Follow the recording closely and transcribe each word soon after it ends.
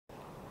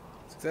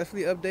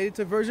Successfully updated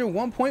to version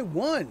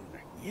 1.1.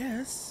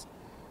 Yes.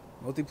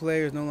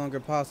 Multiplayer is no longer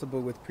possible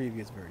with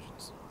previous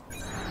versions.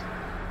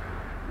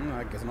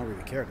 I guess I don't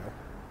really care though.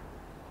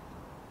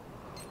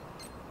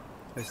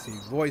 Let's see,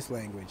 voice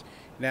language.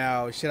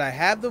 Now, should I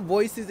have the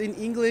voices in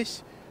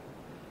English?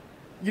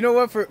 You know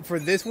what? For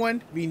this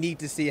one, we need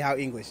to see how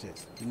English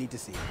is. We need to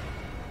see it.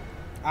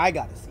 I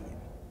gotta see it.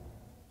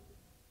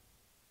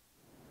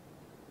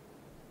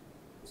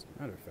 As a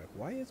matter of fact,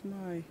 why is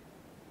my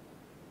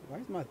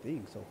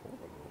thing so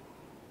horrible?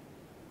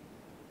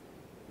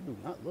 It do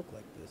not look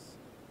like this.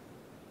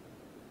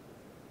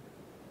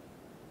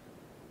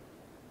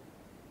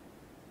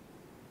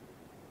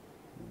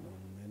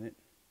 One minute.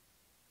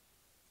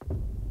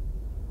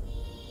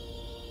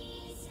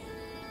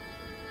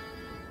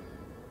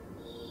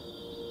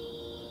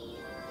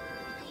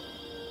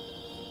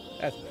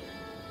 That's better.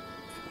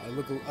 I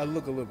look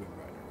a little bit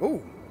brighter.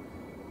 Oh,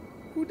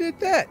 who did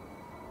that?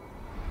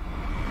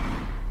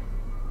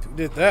 Who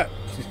did that?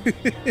 I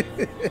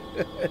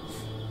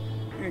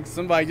think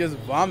somebody just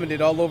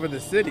vomited all over the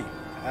city,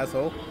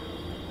 asshole.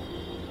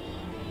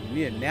 You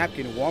need a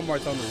napkin.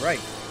 Walmart's on the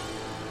right.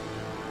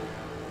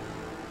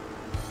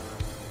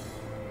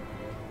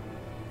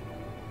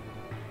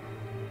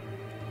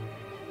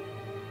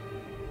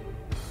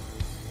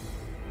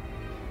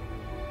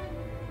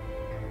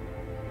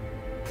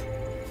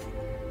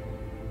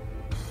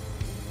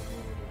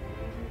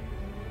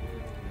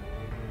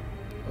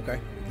 Okay,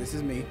 this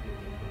is me,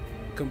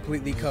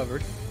 completely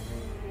covered.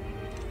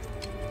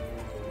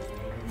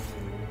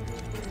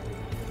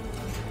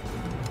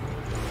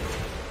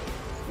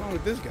 What's wrong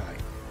with this guy?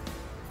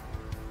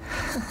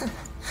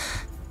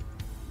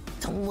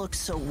 Don't look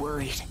so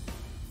worried.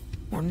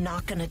 We're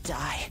not gonna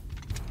die.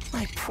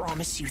 I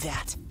promise you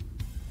that.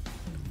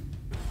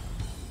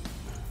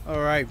 All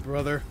right,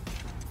 brother.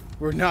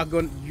 We're not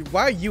going to...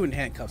 Why are you in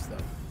handcuffs,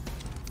 though?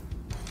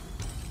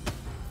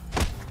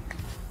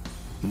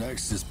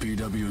 Next is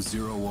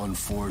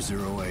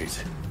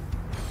PW01408.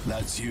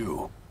 That's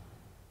you.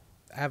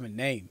 I have a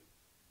name.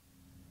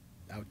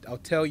 I'll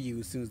tell you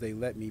as soon as they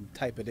let me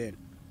type it in.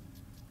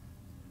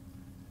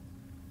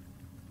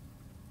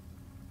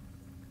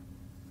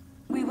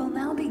 We will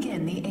now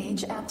begin the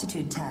age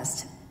aptitude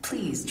test.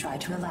 Please try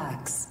to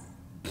relax.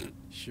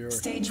 Sure.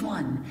 Stage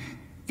 1.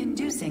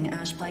 Inducing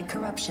ash blight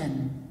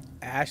corruption.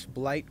 Ash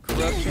blight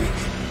corruption?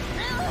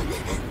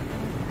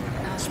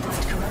 Ash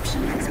blight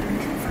corruption has been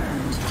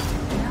confirmed.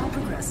 Now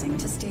progressing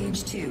to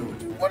stage 2.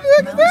 What the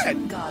heck is that?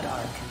 Mountain God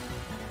Arc.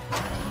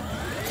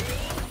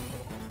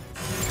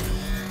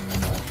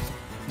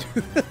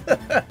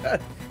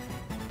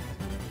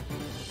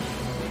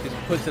 Just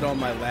puts it on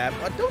my lap.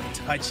 Oh, don't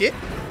touch it.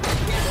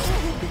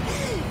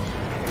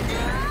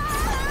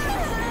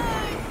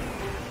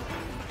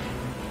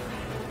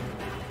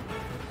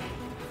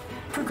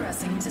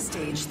 Progressing to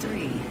stage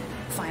 3.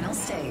 Final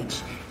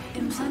stage.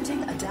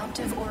 Implanting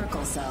adaptive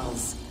oracle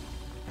cells.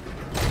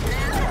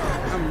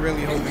 I'm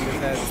really hoping this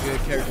has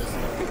good character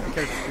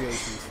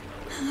creations.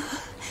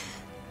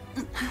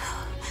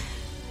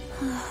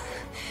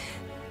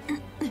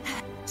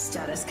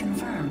 Status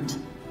confirmed.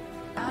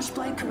 Ash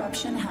blight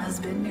corruption has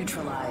been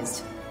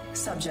neutralized.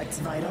 Subject's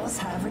vitals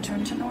have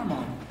returned to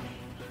normal.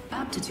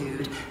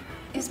 Aptitude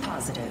is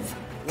positive.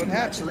 What happened?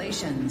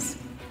 Congratulations.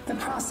 The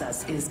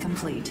process is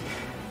complete.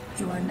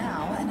 You are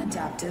now an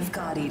adaptive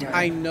God Eater.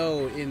 I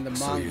know in the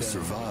manga. So you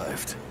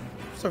survived.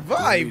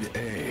 Survived?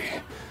 Grade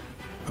A.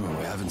 Oh,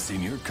 we haven't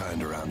seen your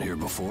kind around here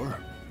before.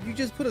 You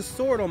just put a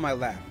sword on my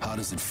lap. How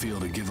does it feel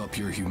to give up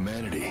your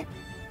humanity?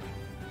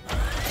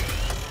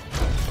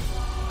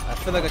 I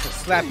feel like I should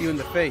slap you in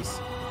the face.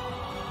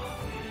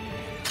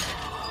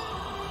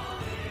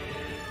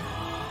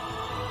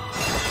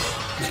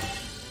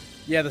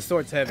 Yeah, the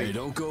sword's heavy. Hey,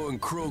 don't go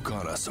and croak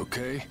on us,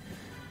 okay?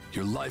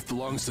 Your life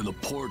belongs to the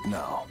port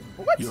now.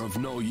 What? You're of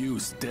no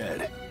use,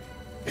 dead.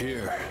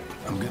 Here,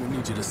 I'm gonna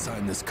need you to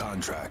sign this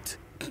contract.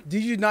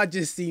 Did you not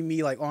just see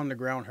me like on the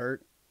ground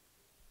hurt?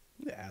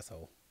 You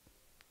asshole.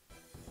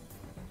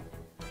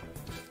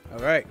 All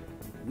right.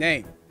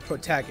 Name.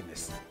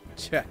 Protagonist.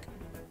 Check.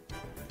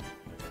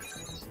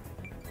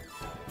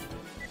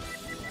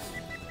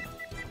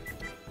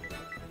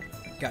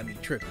 Got me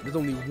tripping. There's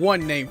only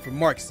one name for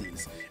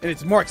Marxies, and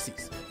it's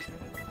Marxies.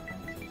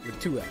 With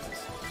 2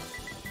 X's.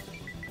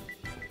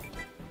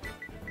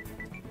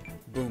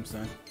 Boom,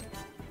 son.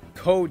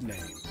 Code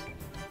name.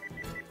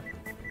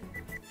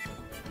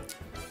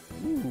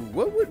 Ooh,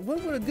 what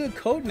would a good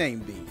code name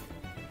be?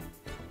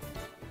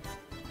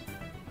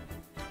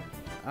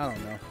 I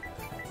don't know.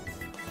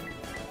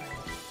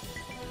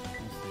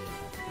 Let's see.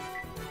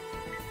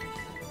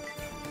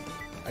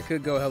 I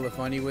could go hella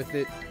funny with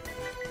it.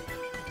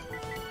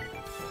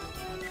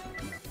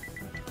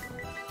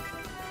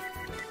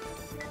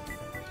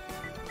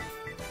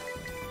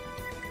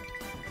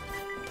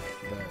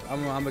 But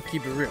I'm gonna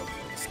keep it real.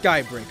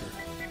 Skybreaker.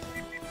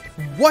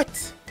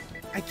 What?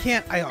 I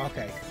can't.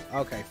 Okay.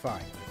 Okay,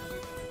 fine.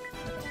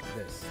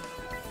 This.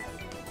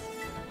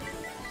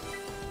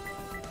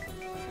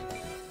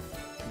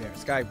 There,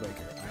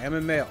 Skybreaker. I am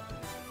a male.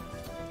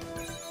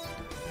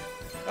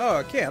 Oh,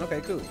 I can.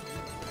 Okay, cool.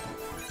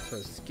 So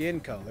skin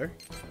color.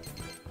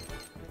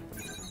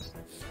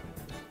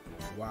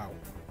 Wow.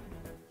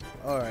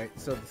 Alright,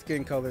 so the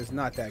skin color is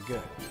not that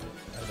good.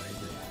 As I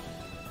agree.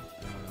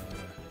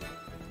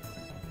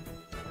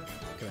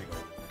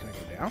 Can I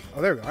go down?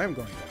 Oh, there we go. I am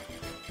going down.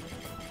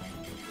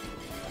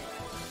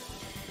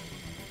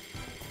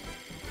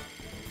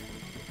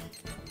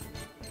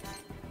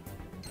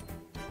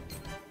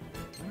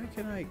 Why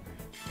can I...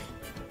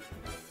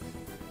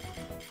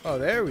 Oh,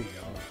 there we go.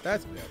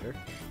 That's better.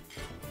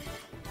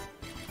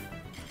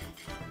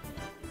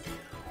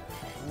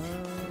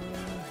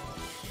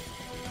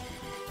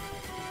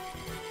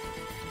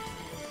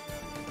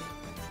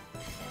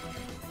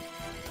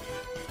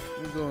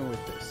 I'm going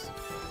with this.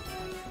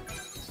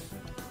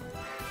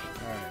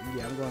 Alright,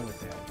 yeah, I'm going with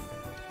that.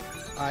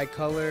 Eye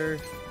color.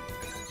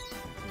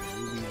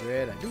 Ruby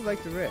red. I do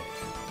like the red.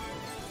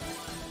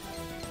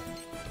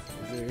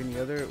 Is there any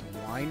other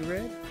wine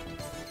red?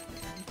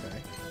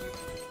 Okay.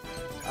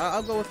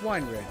 I'll go with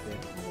wine red then.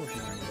 I'll go with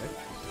wine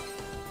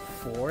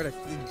red. 4?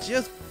 That's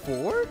just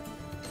 4?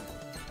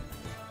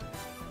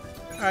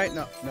 Alright,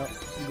 no. I'm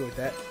good with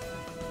that.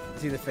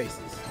 See the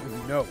faces.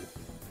 No.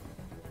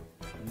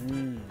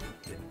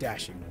 The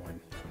dashing one.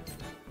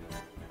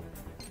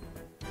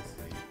 Let's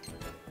see.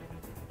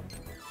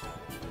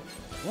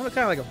 I want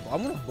kind of like I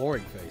want a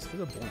boring face.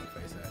 Where's a boring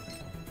face at?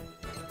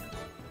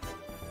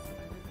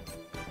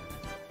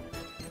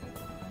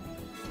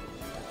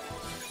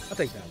 I'll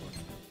take that one.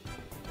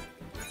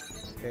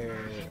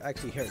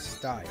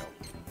 Hairstyle.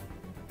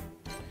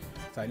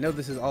 So I know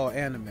this is all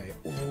anime.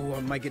 Ooh, I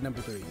might get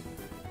number 3.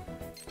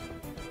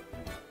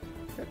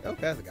 Oh,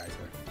 that's the guy's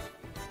hair.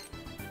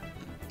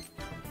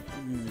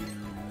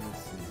 Let's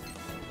see.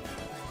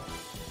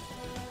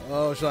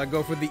 Oh, shall I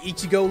go for the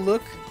Ichigo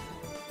look?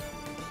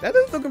 That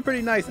is looking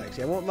pretty nice,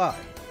 actually. I won't lie.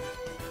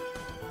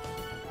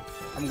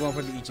 I'm going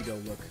for the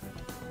Ichigo look.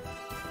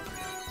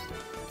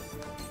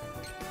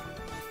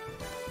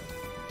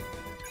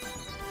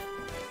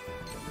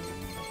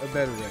 A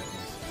better red.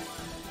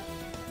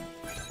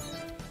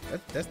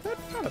 That's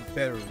not a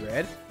better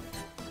red.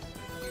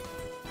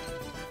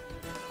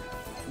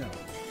 No.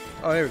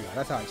 Oh, there we go.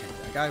 That's how I changed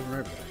that. I gotta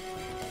remember that.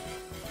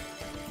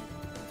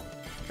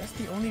 That's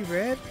the only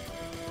red?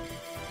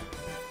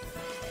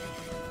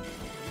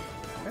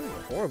 That is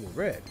a horrible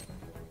red.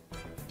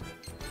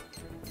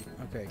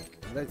 Okay,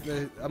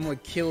 I'm gonna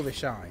kill the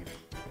shine.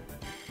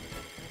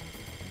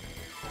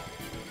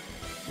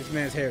 This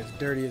man's hair is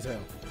dirty as hell.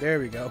 There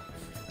we go.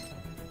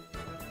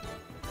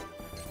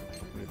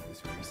 What is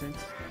this, recent?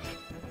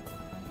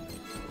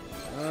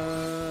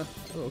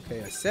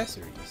 Okay,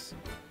 accessories.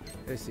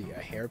 Let's see, a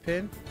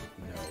hairpin?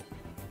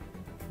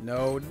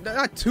 No. No,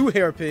 not 2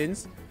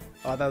 hairpins.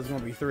 Oh, I thought it was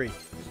gonna be 3.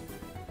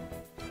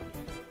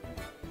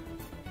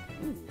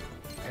 Ooh,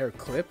 hair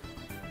clip?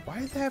 Why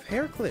does it have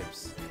hair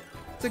clips?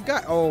 It's a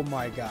guy. Oh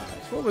my gosh.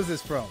 What was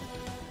this from?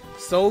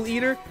 Soul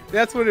Eater?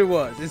 That's what it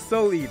was. It's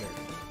Soul Eater.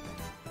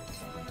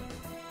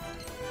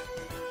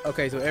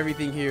 Okay, so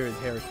everything here is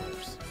hair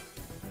clips.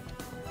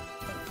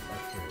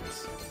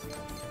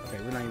 Okay,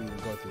 we're not even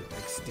gonna go through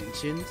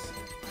extensions.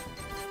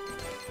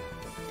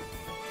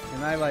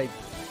 Can I like...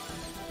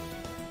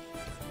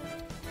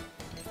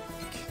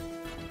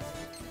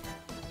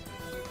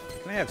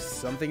 Can I have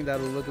something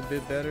that'll look a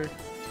bit better?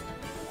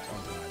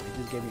 Oh god, they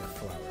just gave me a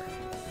flower.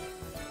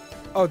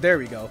 Oh, there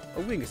we go.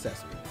 A wing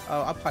accessory.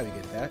 Oh, I'll probably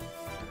get that.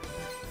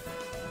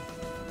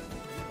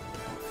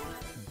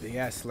 Big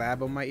ass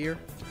slab on my ear.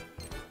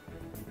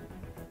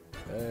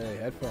 Hey,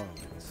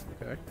 headphones.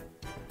 Okay.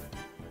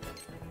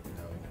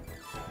 No.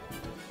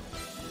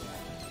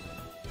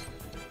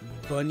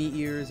 Bunny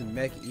ears and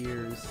mech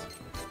ears.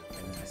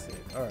 And that's it.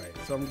 Alright,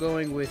 so I'm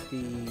going with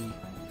the...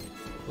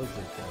 What's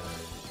it called?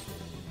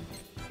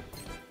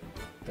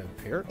 The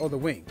parrot? Oh, the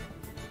wing.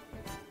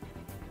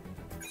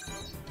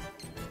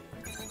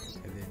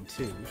 And then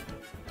 2.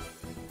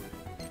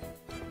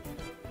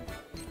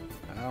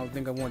 I don't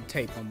think I want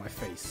tape on my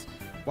face.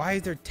 Why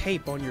is there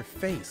tape on your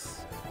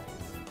face?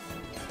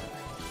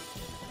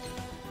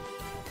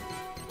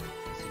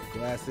 Some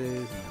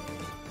glasses.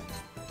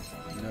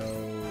 No.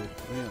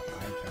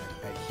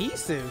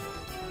 Adhesive?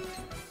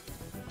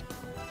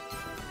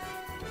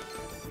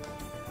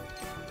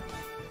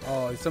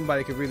 Oh,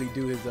 somebody could really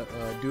do his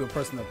do a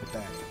person up with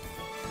that.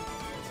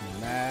 Some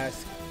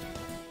mask.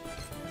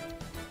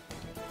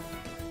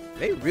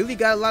 They really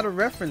got a lot of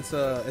reference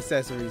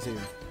accessories here.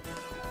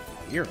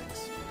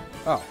 Earrings.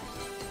 Oh,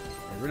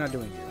 yeah, we're not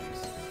doing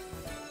earrings.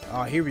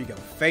 Oh, here we go.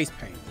 Face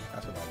paint.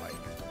 That's what I like.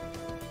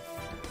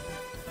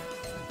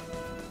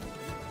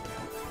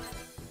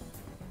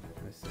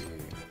 Let's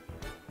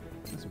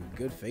see. Some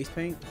good face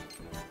paint.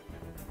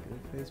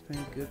 Good face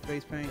paint. Good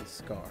face paint.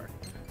 Scar.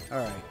 All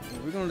right,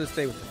 we're gonna just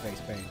stay with the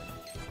face paint.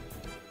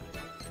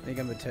 I think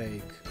I'm gonna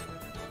take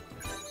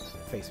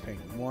face paint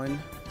 1.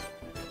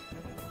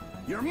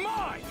 You're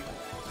mine.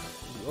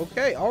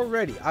 Okay,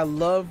 already. I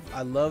love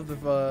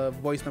the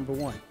voice number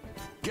 1.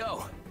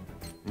 Go.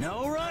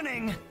 No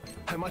running.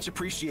 I much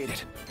appreciate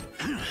it.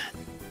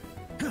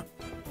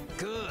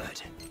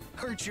 Good.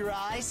 hurt your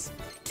eyes.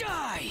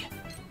 Die!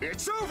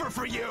 It's over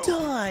for you!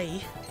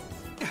 Die.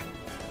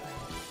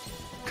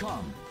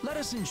 Come, let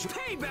us enjoy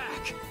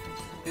payback!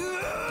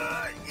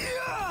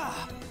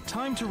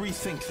 Time to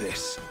rethink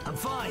this. I'm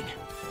fine.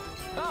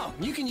 Oh,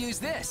 you can use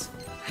this.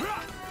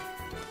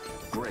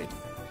 Great.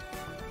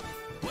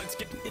 Let's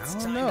get. It's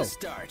don't time know. to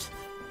start.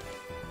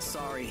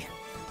 Sorry,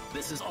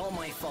 this is all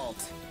my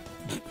fault.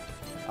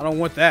 I don't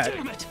want that.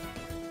 Damn it!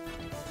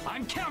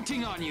 I'm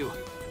counting on you.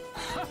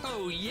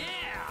 Oh yeah!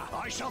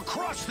 I shall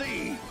crush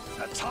thee!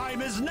 The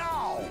time is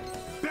now!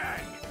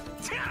 Bang!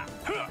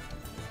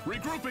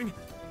 Regrouping!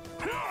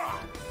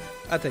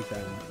 I'll take that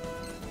one.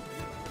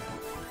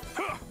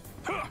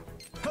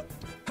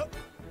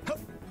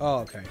 Oh,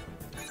 okay.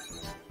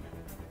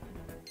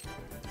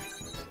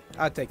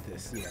 I'll take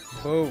this. Yeah.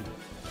 Boom.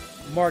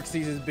 Mark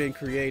Caesar's been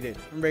created.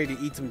 I'm ready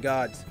to eat some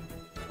gods.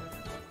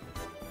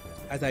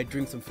 As I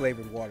drink some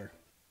flavored water.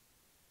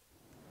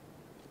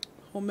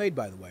 Homemade,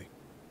 by the way.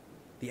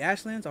 The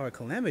Ashlands are a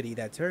calamity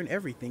that turn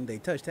everything they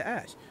touch to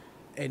ash.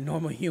 A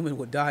normal human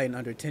would die in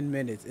under 10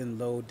 minutes in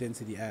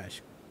low-density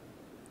ash.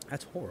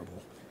 That's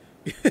horrible.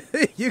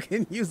 You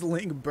can use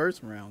Ling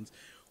burst rounds.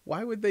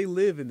 Why would they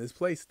live in this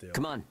place still?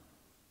 Come on,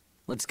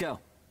 let's go.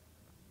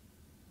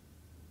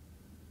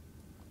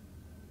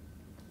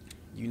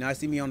 You not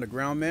see me on the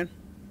ground, man?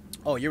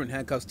 Oh, you're in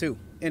handcuffs too.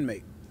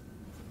 Inmate.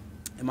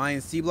 Am I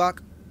in C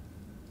block?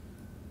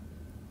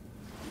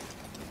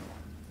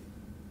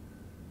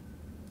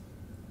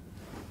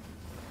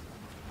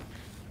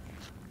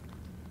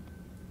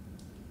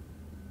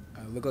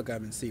 I look like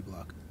I'm in C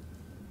block.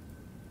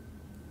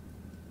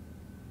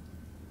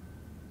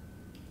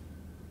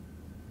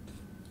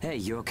 Hey,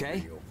 you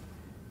okay?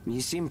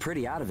 You seem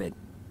pretty out of it.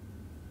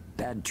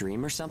 Bad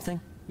dream or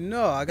something?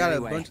 No, I got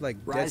Anyway, a bunch of like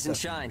dead rise and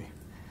stuff on shine. me.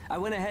 I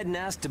went ahead and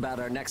asked about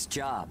our next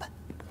job.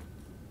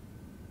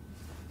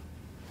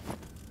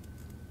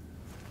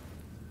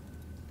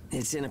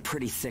 It's in a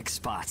pretty thick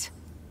spot.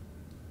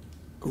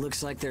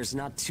 Looks like there's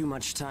not too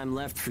much time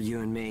left for you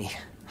and me,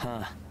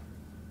 huh?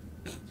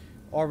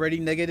 Already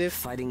negative?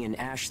 Fighting an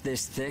ash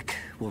this thick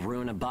will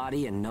ruin a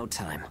body in no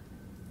time.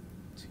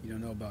 You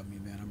don't know about me,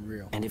 man. I'm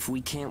real. And if we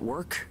can't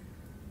work,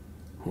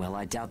 well,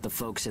 I doubt the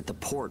folks at the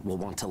port will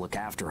want to look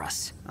after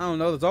us. I don't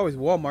know. There's always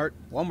Walmart.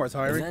 Walmart's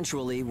hiring.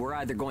 Eventually, we're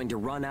either going to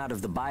run out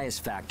of the bias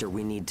factor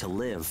we need to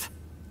live,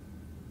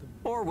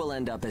 or we'll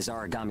end up as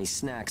origami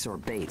snacks or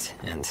bait,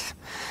 and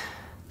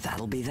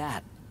that'll be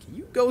that. Can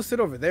you go sit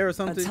over there or A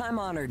something?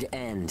 time-honored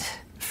end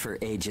for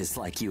ages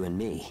like you and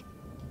me.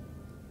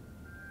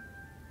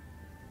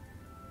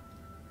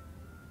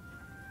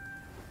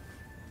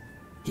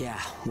 Yeah,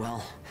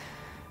 well,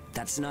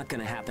 that's not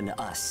gonna happen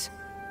to us.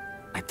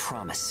 I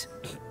promise.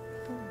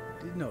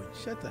 No,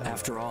 shut the hell up.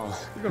 After all,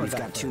 You're gonna we've die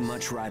got too first.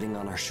 much riding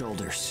on our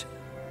shoulders.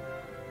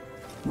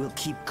 We'll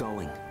keep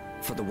going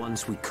for the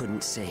ones we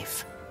couldn't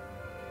save.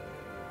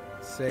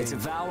 Say, It's a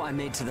vow I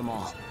made to them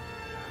all.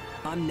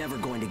 I'm never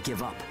going to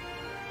give up,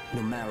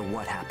 no matter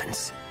what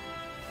happens.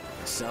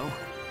 So,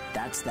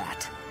 that's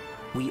that.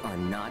 We are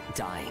not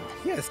dying.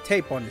 he has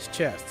tape on his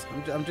chest.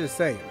 I'm just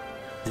saying.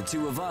 The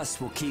two of us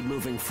will keep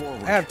moving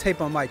forward. I have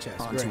tape on my chest.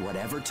 On Great. to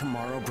whatever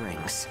tomorrow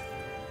brings.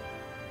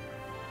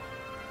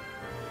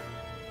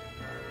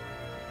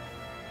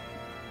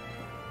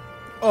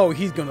 Oh,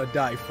 he's gonna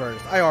die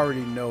first. I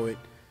already know it.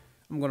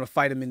 I'm gonna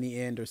fight him in the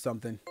end or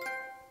something.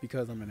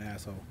 Because I'm an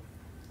asshole.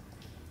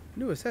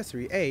 New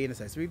accessory A and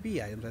accessory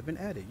B items have been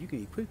added. You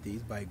can equip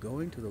these by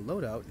going to the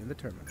loadout in the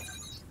terminal.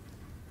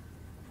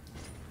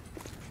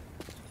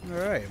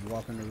 Alright, I'm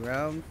walking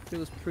around.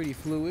 Feels pretty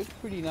fluid,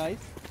 pretty nice.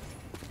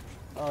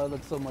 Oh, it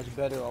looks so much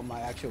better on my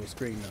actual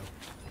screen though.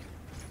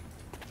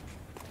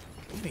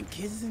 Even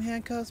kids in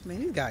handcuffs? Man,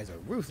 these guys are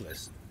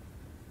ruthless.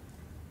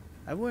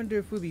 I wonder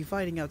if we'll be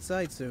fighting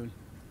outside soon.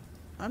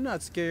 I'm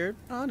not scared,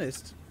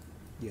 honest.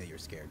 Yeah, you're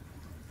scared.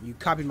 You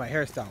copied my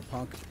hairstyle,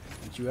 punk.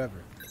 Don't you ever.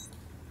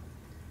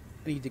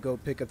 I need to go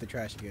pick up the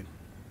trash again.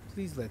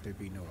 Please let there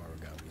be no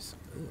origamis.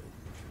 Ooh.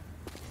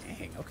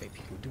 Dang, okay,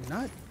 people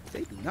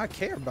they do not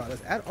care about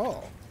us at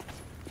all.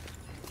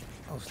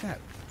 Oh, snap.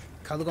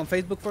 Can I look on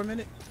Facebook for a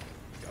minute?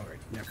 Alright,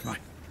 never mind.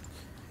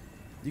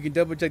 You can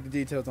double check the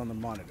details on the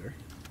monitor.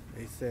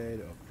 They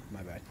said, oh,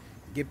 my bad.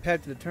 Get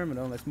past to the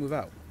terminal and let's move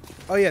out.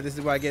 Oh yeah, this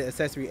is where I get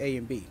accessory A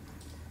and B.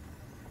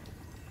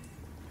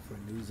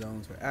 For new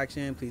zones for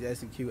action, please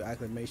execute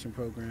acclimation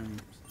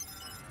programs.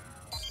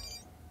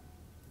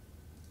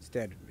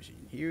 Standard mission.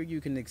 Here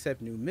you can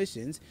accept new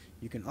missions.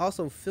 You can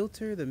also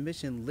filter the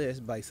mission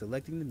list by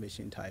selecting the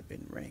mission type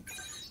and rank.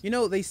 You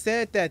know, they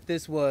said that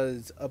this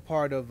was a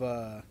part of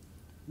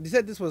they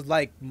said this was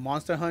like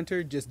Monster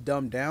Hunter, just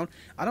dumbed down.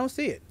 I don't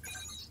see it.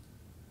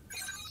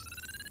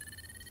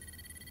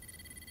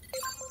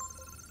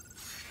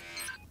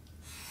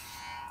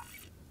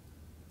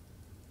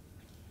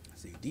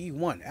 Let's see,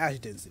 D1 ash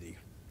density.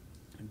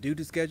 Due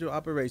to scheduled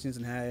operations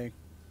and high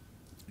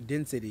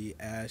density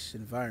ash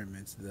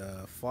environments,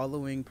 the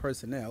following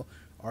personnel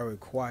are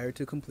required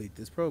to complete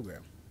this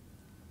program.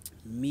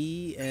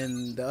 Me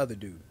and the other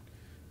dude.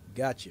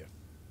 Gotcha.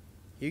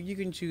 Here you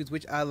can choose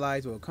which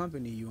allies will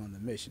accompany you on the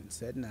mission.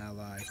 Set an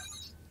ally.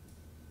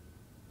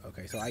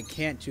 Okay, so I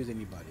can't choose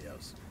anybody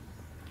else.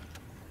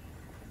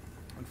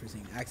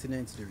 Unforeseen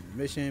accidents during the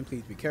mission.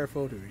 Please be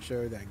careful to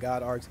ensure that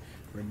God arcs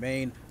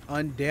remain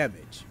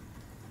undamaged.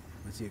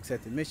 Once you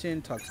accept the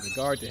mission, talk to the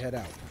guard to head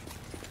out.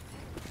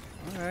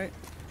 Alright.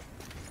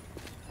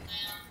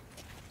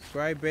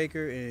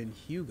 Scribebaker and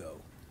Hugo.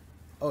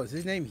 Oh, is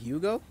his name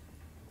Hugo?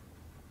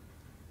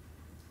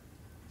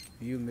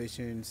 View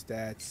mission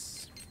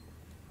stats.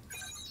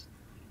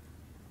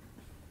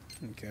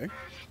 Okay.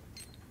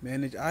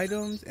 Manage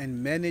items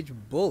and manage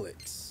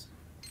bullets.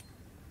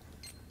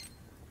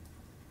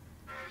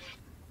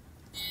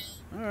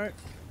 Alright.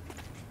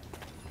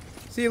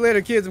 See you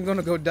later, kids. I'm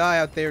gonna go die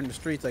out there in the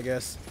streets, I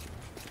guess.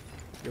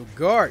 Yo,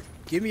 guard,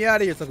 get me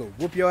out of here so I can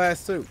whoop your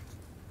ass too.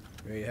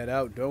 Ready to head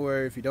out? Don't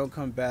worry, if you don't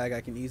come back,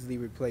 I can easily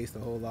replace the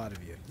whole lot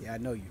of you. Yeah, I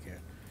know you can.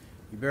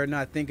 You better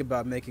not think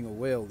about making a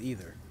will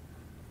either.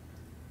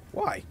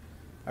 Why?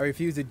 I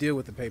refuse to deal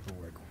with the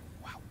paperwork.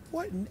 Wow,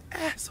 what an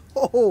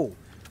asshole!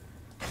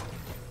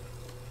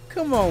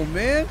 Come on,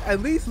 man. At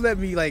least let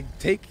me, let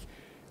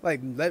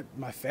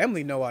my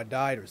family know I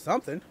died or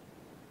something.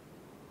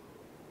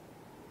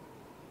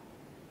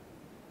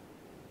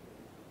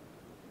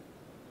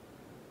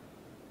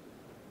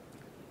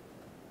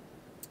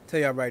 Tell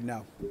y'all right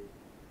now,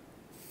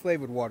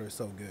 flavored water is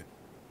so good.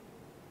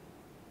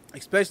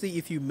 Especially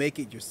if you make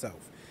it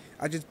yourself.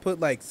 I just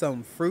put like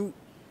some fruit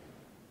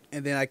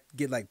and then I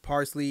get like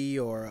parsley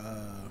or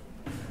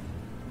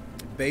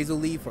basil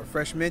leaf or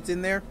fresh mint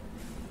in there.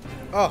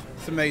 Oh,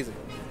 it's amazing.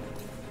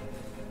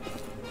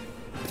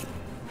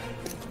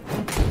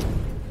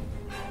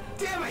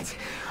 Damn it!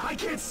 I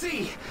can't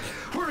see!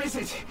 Where is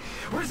it?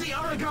 Where's the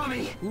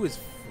origami? Who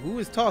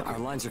is talking? Our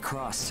lines are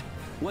crossed.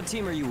 What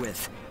team are you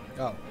with?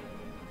 Oh.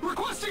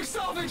 Requesting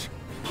salvage!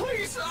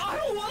 Please, I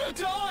don't want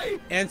to die!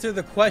 Answer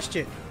the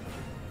question.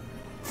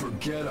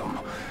 Forget them.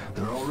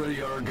 They're already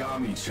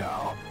origami,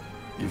 Chow.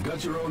 You've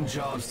got your own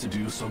jobs to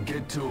do, so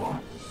get to them.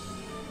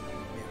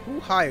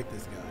 Who hired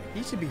this guy?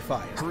 He should be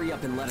fired. Hurry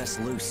up and let us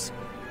loose.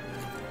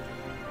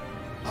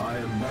 I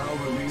am now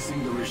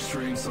releasing the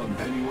restraints on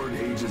Pennyward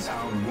Ages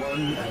Hound 1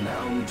 and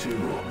Hound 2.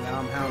 Now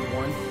I'm Hound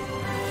 1.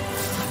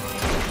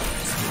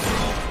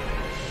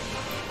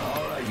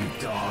 Alright, you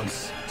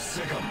dogs.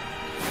 Sick 'em.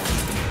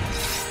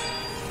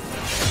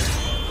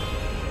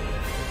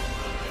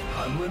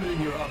 I'm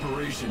limiting your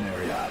operation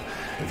area.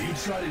 If you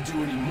try to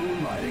do any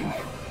moonlighting,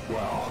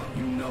 well,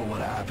 you know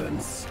what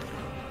happens.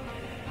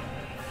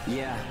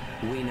 Yeah,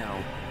 we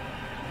know.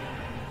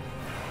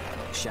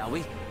 Shall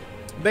we?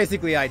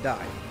 Basically, I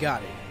died.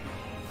 Got it.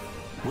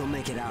 We'll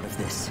make it out of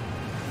this.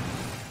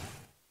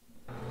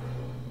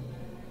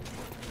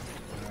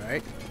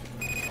 Alright.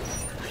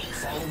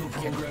 Follow the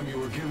program you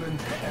were given.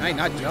 Can I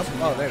not jump?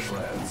 Oh, there's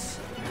friends.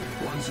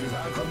 Once you've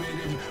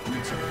acclimated,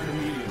 return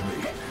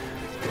immediately.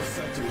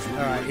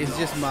 Alright, it's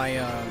just my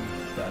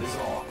That is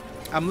all.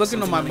 I'm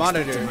looking on my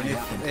monitor and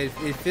unexpected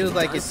it feels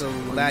like it's a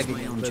lagging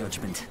my a own little.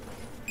 judgment.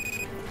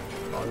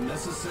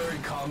 Unnecessary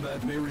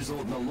combat may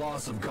result in the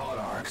loss of God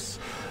arcs.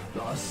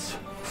 Thus,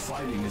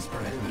 fighting is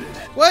prohibited.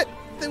 What?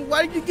 Then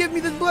why did you give me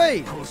this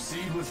blade?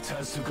 Proceed with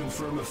tests to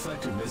confirm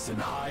effectiveness in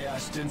high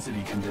ash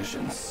density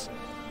conditions.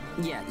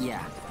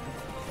 Yeah.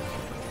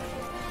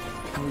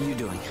 How are you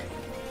doing?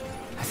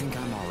 I think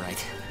I'm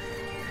alright.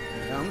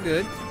 Yeah, I'm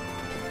good.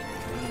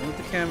 Move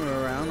the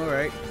camera around,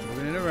 alright.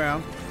 Moving it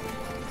around.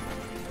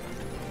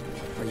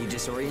 Are you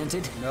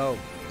disoriented? No.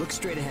 Look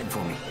straight ahead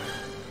for me.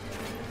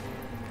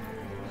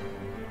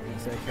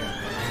 Yes, I can.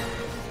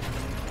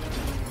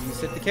 You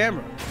set the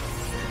camera.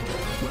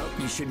 Well,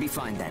 you should be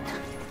fine then.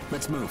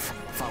 Let's move.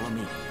 Follow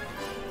me.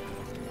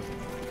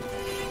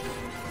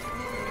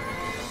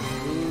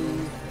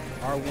 Move.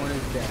 R1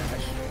 is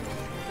dash.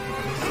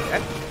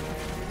 That?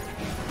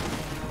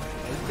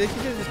 They should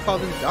have just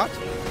called them dots.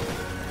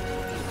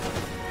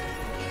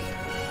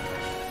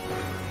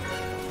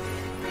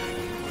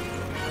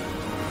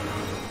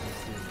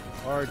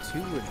 R2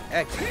 and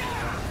X.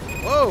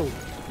 Whoa!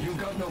 You've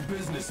got no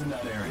business in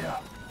that area.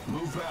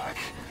 Move back.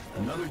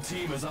 Another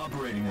team is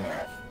operating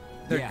there.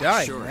 They're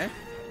dying, sure. man.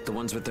 The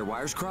ones with their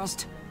wires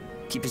crossed?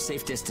 Keep a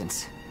safe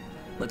distance.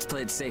 Let's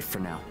play it safe for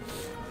now.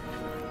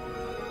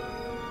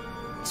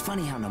 It's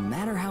funny how no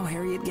matter how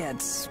hairy it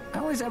gets, I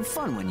always have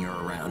fun when you're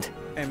around.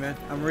 Hey man,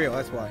 I'm real,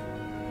 that's why.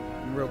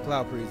 I'm a real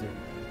cloud freezer.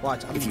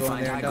 Watch, I'm If you going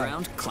find there high and die.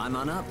 ground, climb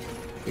on up.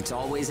 It's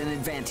always an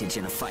advantage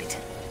in a fight.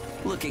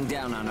 Looking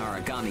down on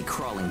origami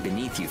crawling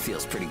beneath you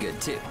feels pretty good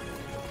too.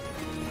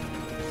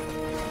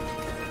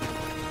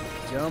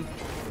 Jump,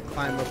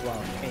 climb up while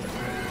hanging.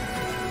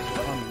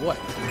 On what?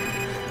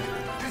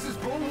 This is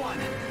Bull 1.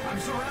 I'm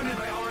surrounded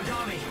by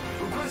origami.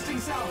 Requesting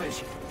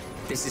salvage.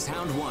 This is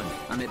Hound 1.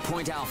 I'm at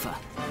Point Alpha.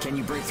 Can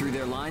you break through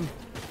their line?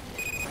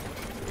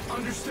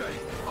 Understood.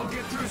 I'll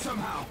get through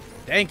somehow.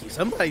 Thank you,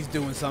 somebody's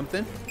doing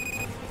something.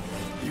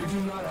 You do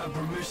not have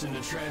permission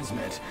to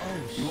transmit.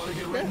 You want to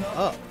get Shut written up?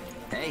 up.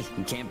 Hey,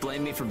 you can't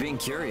blame me for being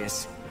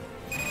curious.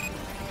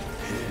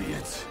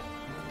 Idiot.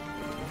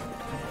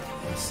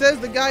 says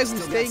the guy who's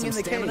Still got staying some in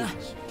the stamina?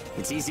 cage.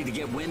 It's easy to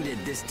get winded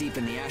this deep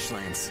in the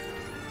Ashlands.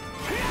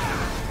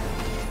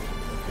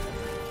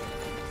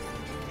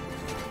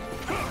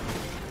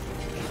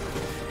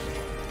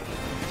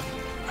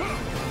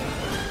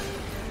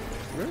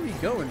 Where are we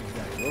going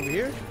exactly? Over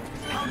here?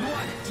 Hound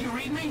 1, do you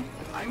read me?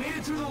 I made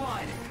it through the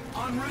line.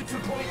 En route to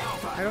Point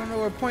Alpha. I don't know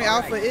where Point All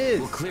Alpha right, is.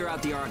 We'll clear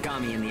out the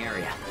origami in the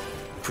area.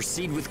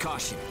 Proceed with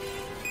caution.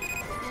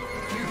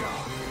 Hugo,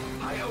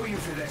 I owe you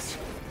for this.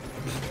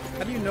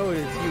 How do you know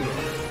it's you?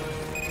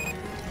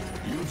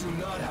 You do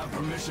not have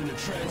permission to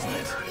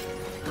transmit.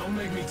 Don't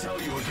make me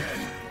tell you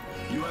again.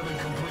 You haven't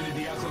completed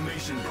the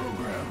acclimation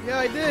program. Yeah,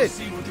 I did.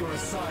 Proceed with your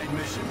assigned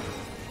mission.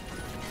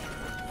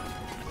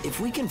 If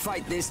we can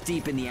fight this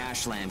deep in the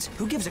Ashlands,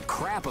 who gives a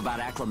crap about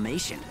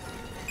acclimation?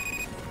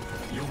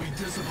 You'll be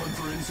disciplined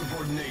for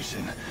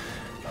insubordination.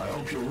 I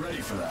hope you're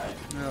ready for that.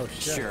 Oh,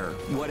 shit. Sure,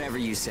 whatever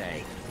you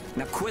say.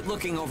 Now quit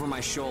looking over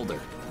my shoulder.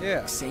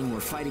 Yeah. Saying we're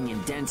fighting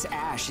in dense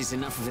ash is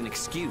enough of an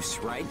excuse,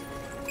 right?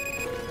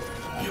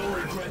 You'll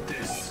regret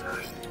this.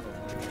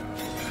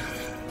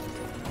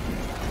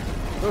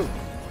 Ooh.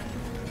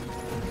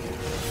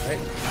 Right.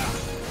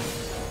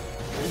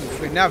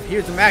 Wait, now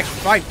here's some action.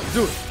 Fight. Let's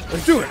do it.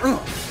 Let's do it.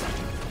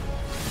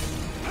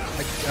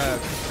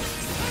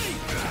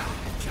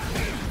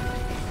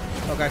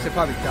 Okay, I should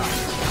probably die.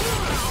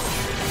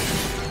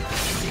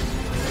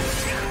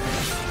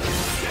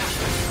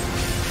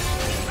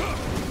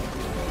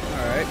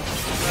 Alright.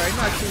 Alright,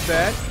 not too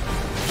bad.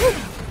 Woo!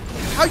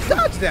 How you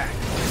dodge that?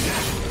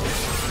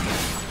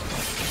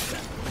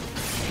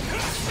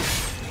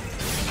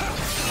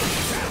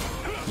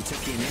 You took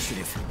the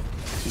initiative.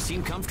 You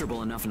seem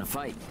comfortable enough in a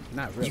fight.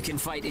 Not really. You can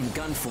fight in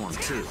gun form,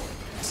 too.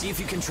 See if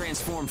you can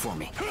transform for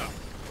me.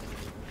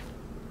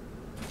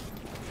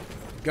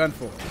 Gun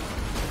form.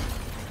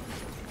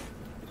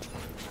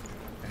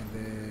 And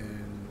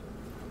then...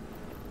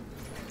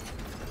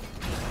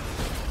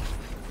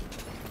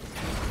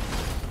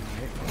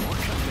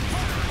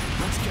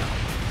 Let's go.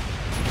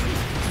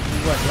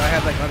 What, do I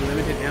have like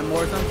unlimited ammo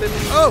or something?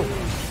 Oh!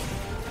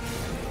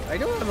 I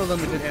don't have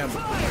unlimited ammo.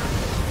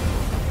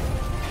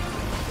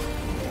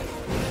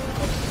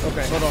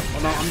 Okay, hold on.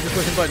 I'm just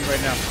pushing buttons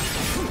right now.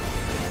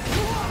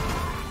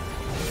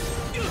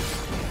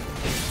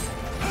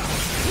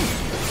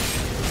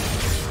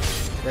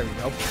 There we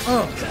go.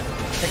 Oh!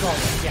 Take all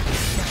that.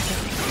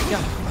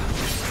 Yeah.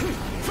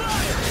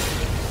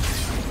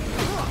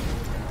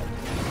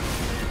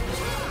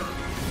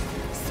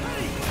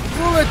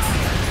 Bullets!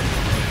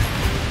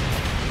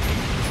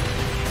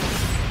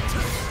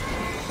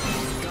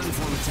 Gun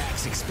form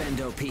attacks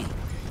expend OP.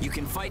 You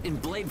can fight in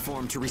blade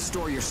form to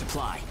restore your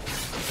supply.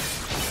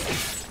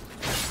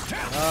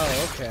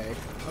 Oh, okay.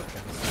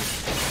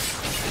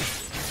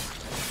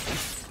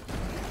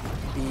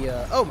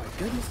 Oh my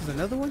goodness, is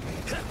another one? Is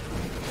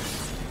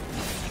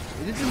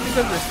this just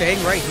because we're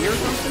staying right here or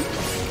something?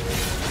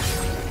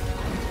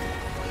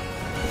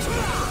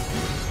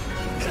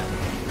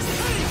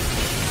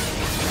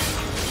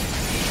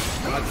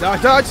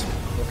 Dodge!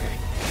 Okay.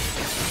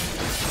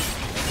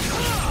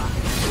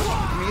 I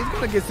mean, it's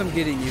gonna get some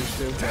getting used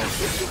to, but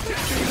it's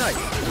pretty nice.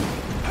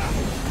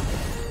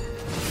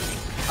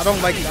 I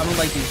don't like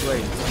these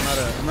blades.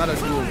 I'm not a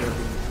dual wielding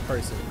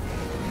person.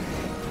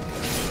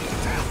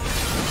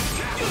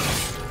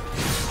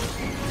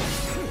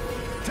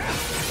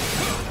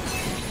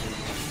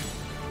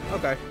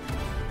 Okay.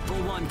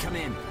 Bull 1, come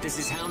in. This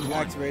is Hound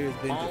 1. Activator's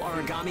been All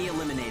defeated. origami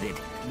eliminated.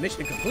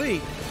 Mission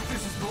complete.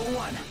 This is Bull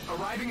 1,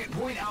 arriving at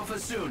Point Alpha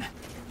soon.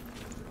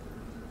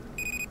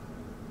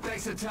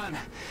 Thanks a ton.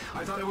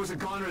 I thought it was a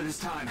goner this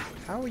time.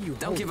 How are you?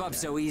 Don't give holding up that?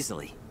 so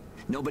easily.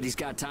 Nobody's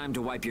got time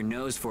to wipe your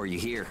nose for you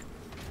here.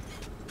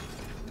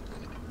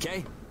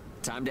 Okay,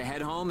 time to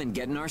head home and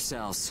get in our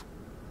cells.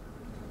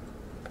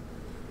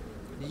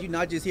 Did you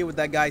not just hear what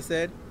that guy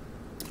said?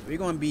 We're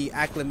going to be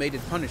acclimated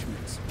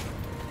punishments.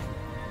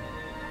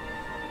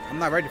 I'm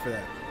not ready for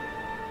that.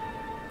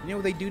 You know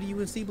what they do to you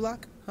in C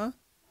Block? Huh?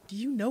 Do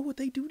you know what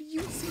they do to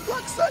you in C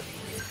Block, son?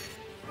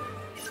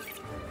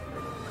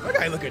 That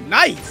guy looking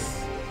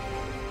nice.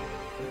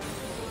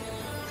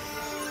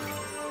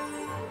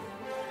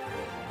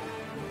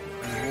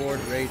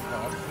 Reward rate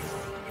up.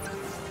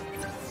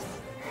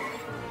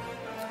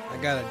 I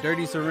got a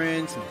dirty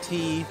syringe, some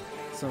teeth,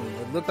 some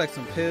what look like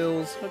some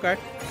pills. Okay.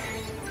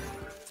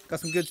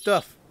 Got some good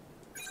stuff.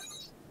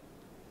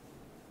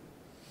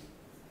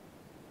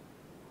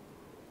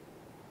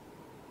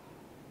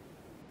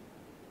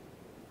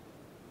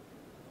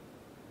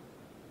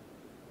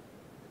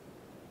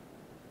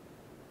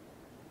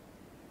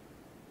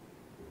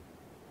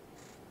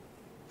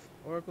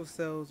 Oracle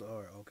cells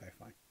are okay,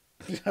 fine.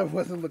 I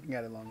wasn't looking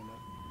at it long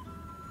enough.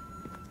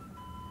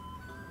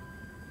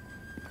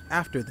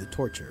 After the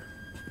torture.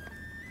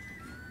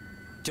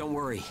 Don't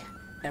worry,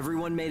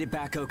 everyone made it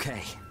back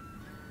okay.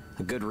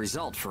 A good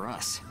result for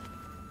us.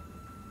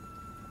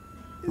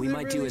 We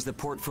might do as the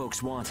port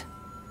folks want.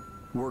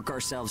 Work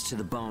ourselves to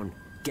the bone,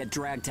 get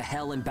dragged to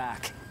hell and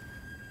back.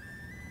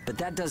 But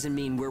that doesn't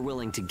mean we're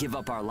willing to give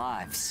up our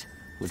lives.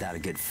 without a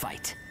good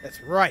fight.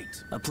 That's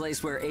right. A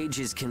place where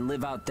ages can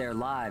live out their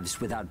lives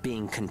without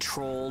being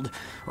controlled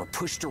or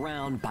pushed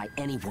around by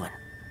anyone.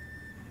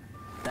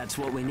 That's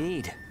what we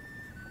need,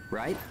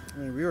 right? I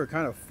mean, we were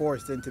kind of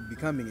forced into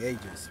becoming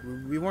ages.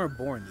 We weren't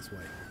born this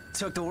way.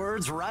 Took the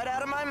words right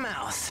out of my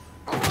mouth.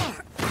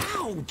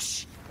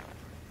 Ouch!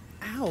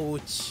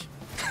 Ouch.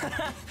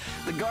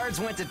 The guards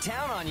went to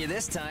town on you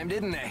this time,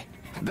 didn't they?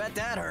 Bet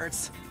that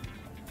hurts.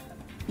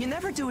 You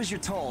never do as you're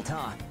told,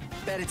 huh?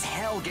 Bet it's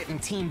hell getting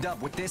teamed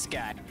up with this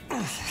guy.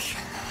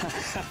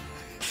 I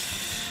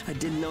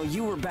didn't know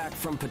you were back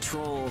from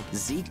patrol,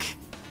 Zeke.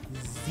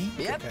 Zeke?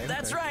 Yep, Okay,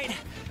 that's okay. right.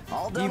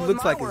 All done He with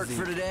looks my like a work Zeke.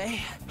 for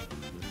today.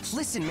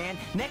 Listen, man,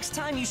 next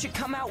time you should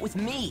come out with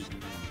me.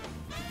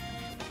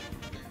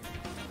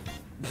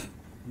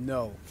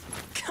 No.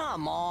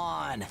 Come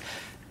on.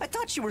 I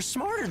thought you were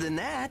smarter than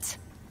that.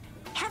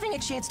 Having a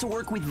chance to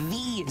work with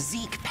the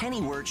Zeke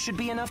Pennyworth should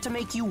be enough to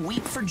make you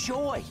weep for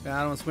joy.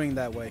 I don't swing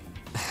that way.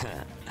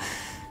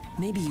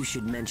 Maybe you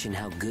should mention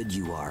how good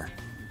you are.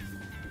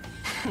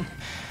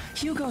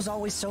 Hugo's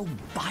always so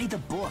by the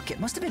book. It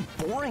must have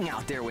been boring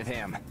out there with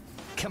him.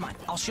 Come on,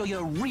 I'll show you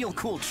a real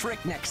cool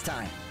trick next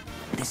time.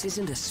 This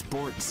isn't a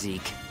sport,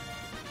 Zeke.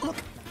 Look,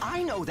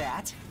 I know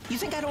that. You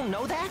think I don't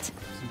know that?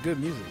 Some good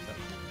music,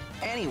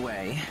 though.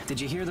 Anyway, did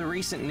you hear the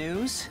recent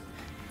news?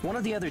 One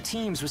of the other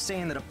teams was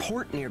saying that a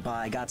port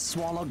nearby got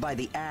swallowed by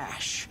the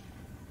ash.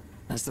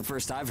 That's the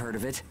first I've heard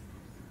of it.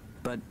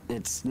 But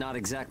it's not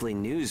exactly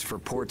news for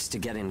ports to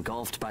get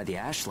engulfed by the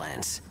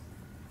ashlands.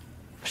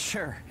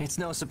 Sure, it's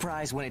no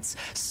surprise when it's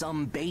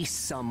some base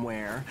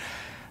somewhere.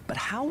 But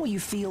how will you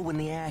feel when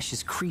the ash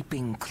is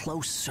creeping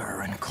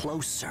closer and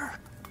closer?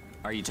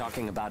 Are you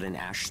talking about an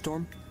ash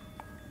storm?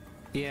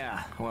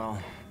 Yeah, well,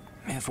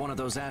 if one of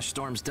those ash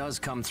storms does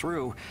come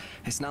through,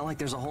 it's not like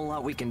there's a whole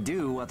lot we can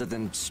do other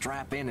than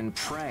strap in and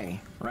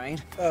pray,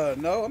 right?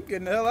 No, I'm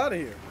getting the hell out of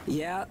here.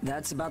 Yeah,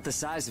 that's about the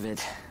size of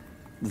it.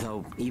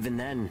 Though, even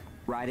then,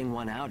 riding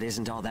one out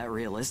isn't all that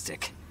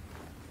realistic.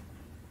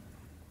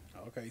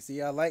 Okay,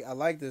 see, I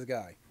like this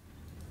guy.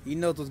 He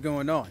knows what's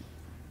going on.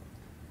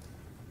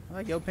 I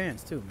like your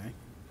pants too, man.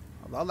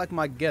 I like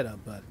my getup,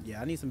 but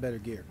yeah, I need some better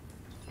gear.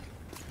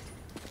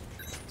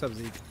 What's up,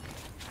 Zeke?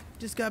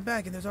 Just got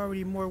back and there's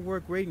already more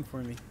work waiting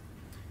for me.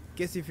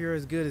 Guess if you're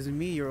as good as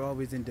me, you're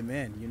always in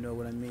demand. You know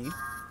what I mean?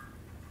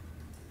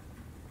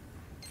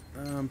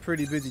 I'm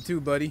pretty busy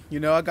too, buddy. You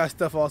know, I got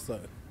stuff also.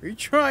 Are you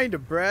trying to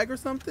brag or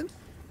something?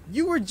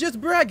 You were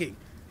just bragging.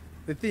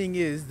 The thing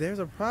is, there's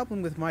a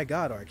problem with my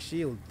God Arc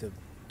shield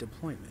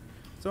deployment,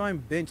 so I'm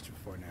benched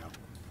for now.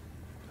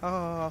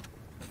 Ah,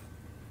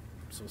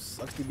 so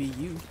sucks to be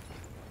you.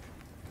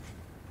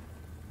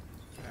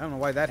 I don't know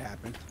why that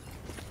happened.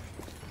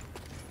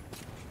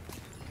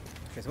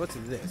 Okay, so what's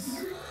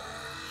this?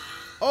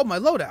 Oh, my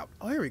loadout.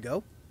 Oh, here we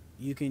go.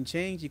 You can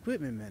change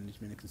equipment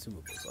management and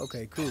consumables.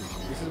 Okay, cool.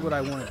 This is what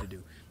I wanted to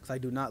do, because I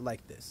do not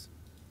like this.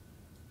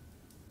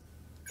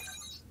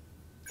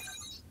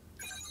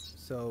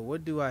 So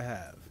what do I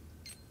have?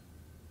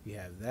 We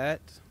have that.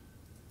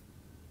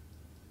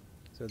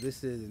 So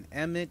this is an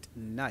Emmett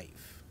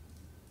knife.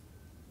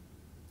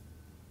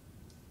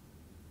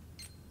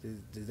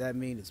 Does that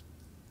mean it's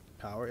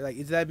power? Like,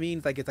 does that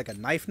mean like it's like a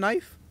knife?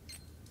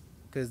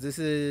 Because this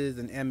is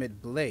an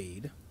Emmett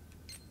blade.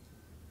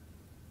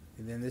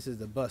 And then this is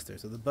the Buster.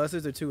 So the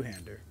Buster's a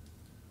two-hander.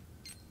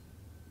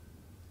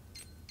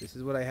 This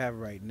is what I have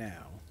right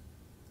now.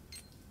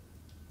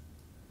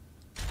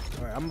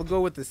 Alright, I'm gonna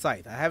go with the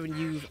scythe. I haven't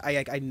used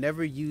I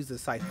never used the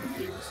scythe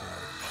before, so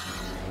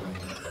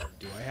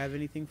do I have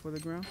anything for the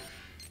ground?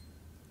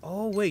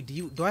 Oh wait,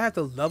 do I have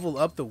to level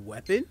up the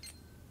weapon?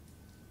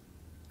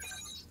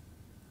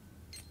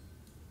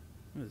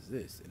 What is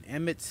this? An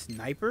Emmett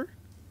sniper?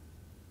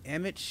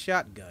 Emmett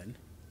shotgun?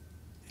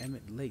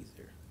 Emmett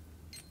laser.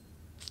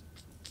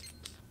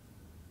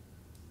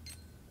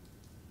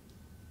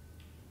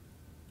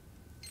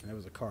 That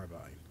was a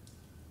carbine.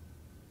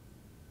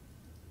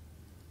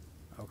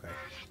 Okay.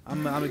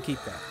 I'm gonna keep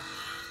that.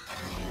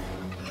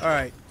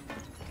 Alright.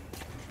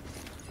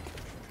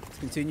 Let's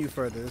continue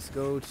further. Let's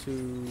go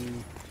to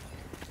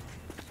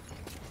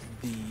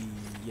the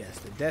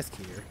desk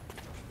here.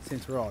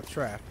 Since we're all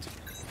trapped.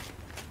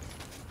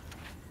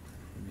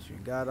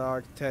 Mission God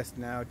Arc test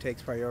now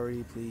takes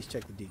priority. Please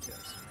check the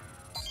details.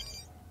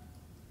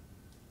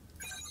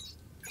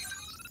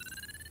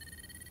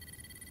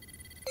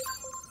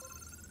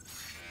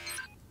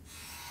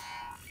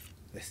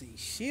 Let's see.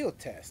 Shield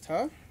test,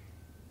 huh?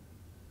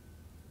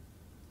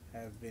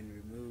 Have been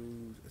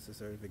removed. It's a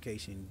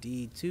certification.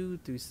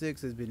 D2 through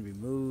 6 has been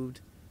removed.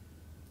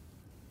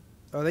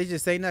 Are they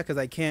just saying that because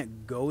I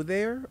can't go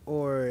there?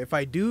 Or if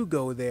I do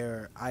go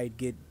there, I'd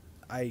get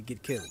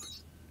killed?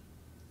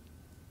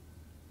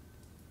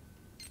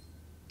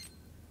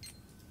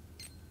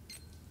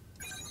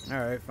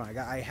 Alright, fine.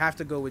 I have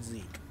to go with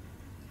Zeke.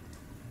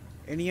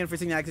 Any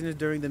unforeseen accidents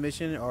during the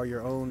mission are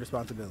your own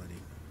responsibility.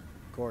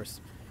 Of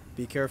course.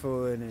 Be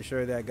careful and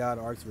ensure that God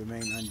Arcs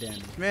remain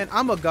undamaged. Man,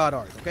 I'm a God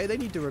Arc, okay? They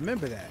need to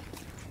remember that.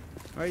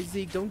 All right,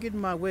 Zeke, don't get in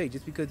my way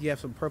just because you have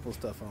some purple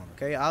stuff on,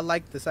 okay? I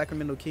like the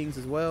Sacramento Kings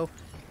as well,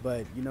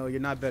 but, you know,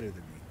 you're not better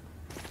than me.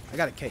 I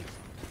got a cape.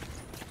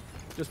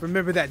 Just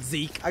remember that,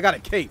 Zeke. I got a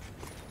cape.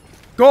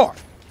 Guard!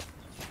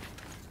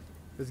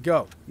 Let's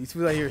go. These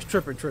people out here is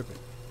tripping.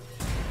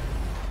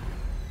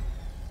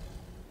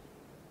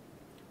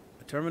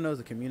 A terminal is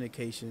a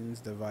communications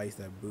device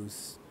that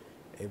boosts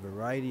a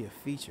variety of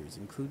features,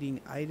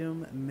 including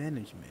item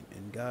management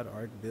and God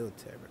Arc build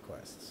tab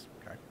requests.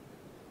 Okay.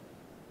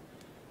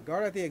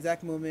 Guard at the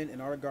exact moment an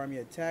origami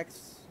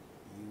attacks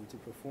you to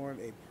perform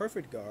a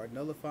perfect guard,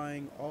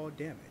 nullifying all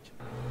damage.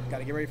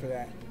 Gotta get ready for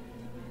that.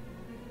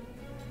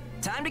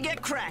 Time to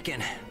get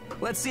cracking.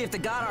 Let's see if the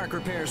God Arc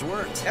repairs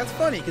worked. That's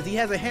funny, because he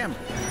has a hammer.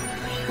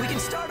 We can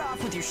start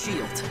off with your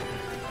shield.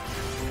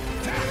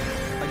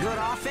 A good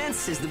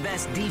offense is the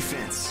best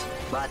defense,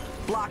 but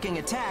blocking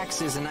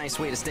attacks is a nice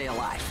way to stay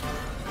alive.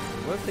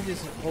 What if they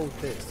just hold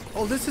this?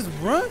 Oh, this is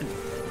run!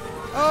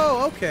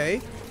 Oh, okay.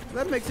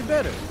 That makes it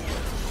better.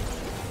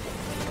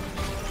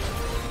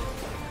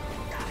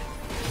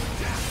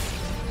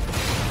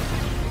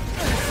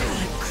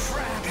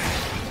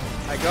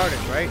 I guarded,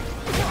 right?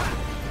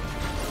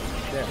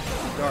 There,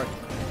 guarded.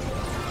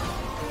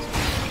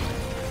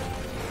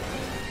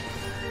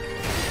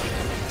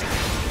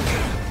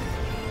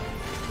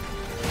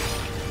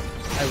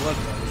 I love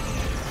that.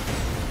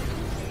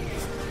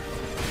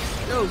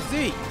 Yo,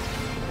 Zeke!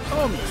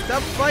 Homie,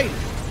 stop fighting!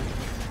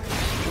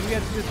 We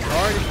have to just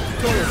guard and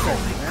control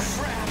yourself, man.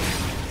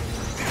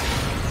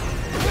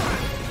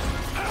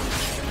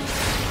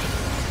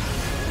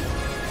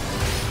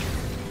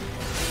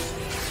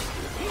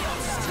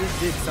 This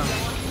did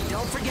something.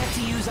 Don't forget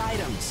to use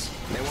items.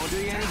 They won't do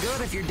you any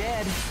good if you're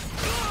dead.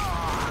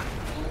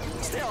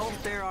 Still,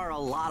 there are a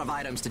lot of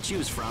items to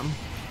choose from.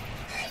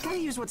 Gotta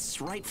use what's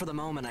right for the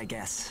moment, I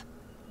guess.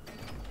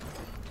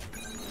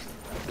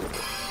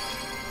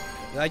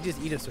 Did I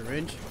just eat a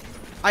syringe?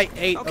 I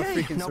ate a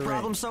freaking syringe. No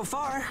problem so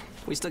far.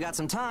 We still got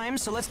some time,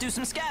 so let's do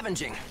some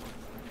scavenging.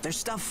 There's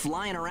stuff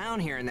flying around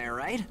here and there,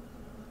 right?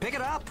 Pick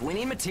it up. We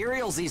need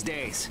materials these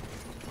days.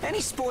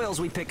 Any spoils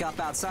we pick up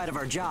outside of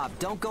our job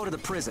don't go to the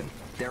prison.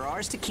 They're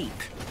ours to keep.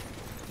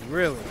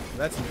 Really?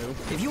 That's new.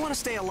 If you want to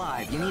stay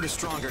alive, you need a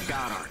stronger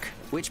God Arc,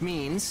 which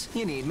means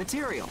you need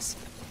materials.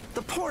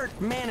 The port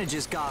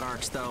manages God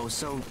Arcs, though,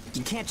 so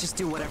you can't just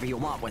do whatever you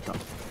want with them.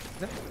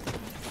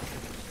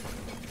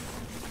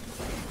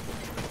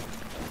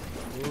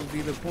 What would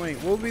be the point?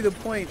 What would be the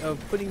point of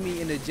putting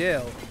me in a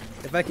jail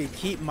if I could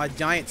keep my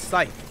giant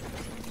scythe?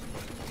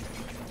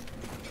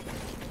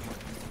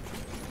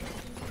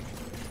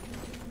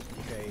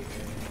 Okay,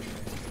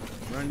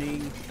 and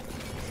running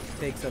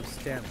takes up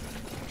stamina.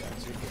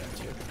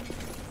 Gotcha.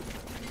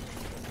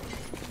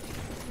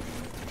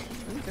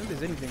 I don't think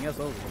there's anything else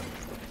over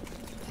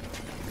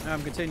here.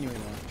 I'm continuing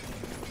on.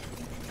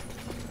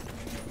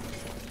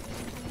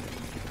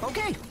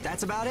 Okay,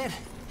 that's about it.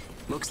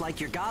 Looks like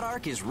your God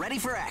Arc is ready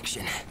for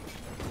action.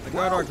 The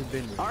God Arc has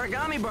been here.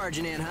 Origami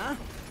barging in, huh?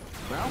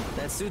 Well,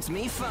 that suits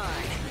me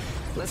fine.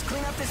 Let's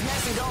clean up this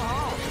mess and go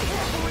home.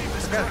 I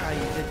forgot how you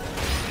did that.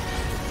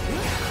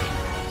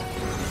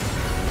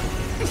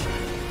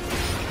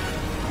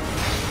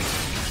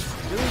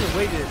 There was a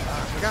way to... I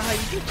forgot how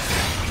you did that.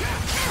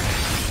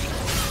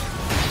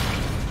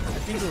 I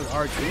think it was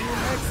R2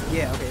 next?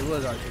 Yeah, okay, it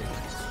was R2 next.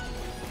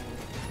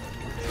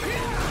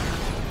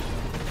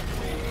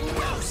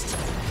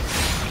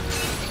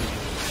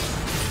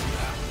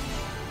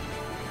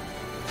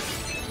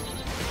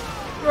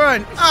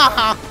 Run!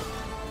 Ah!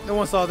 No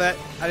one saw that.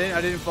 I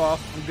didn't fall.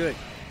 I'm good.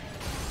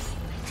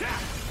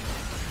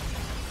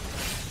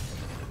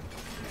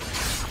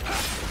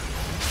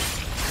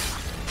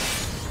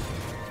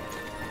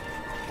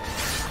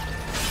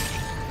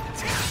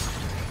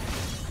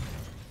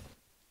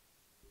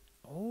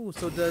 Oh,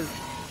 so does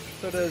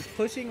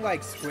pushing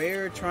like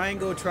square,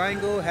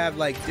 triangle have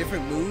like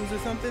different moves or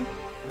something?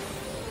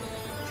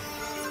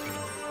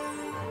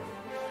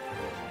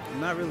 I'm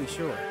not really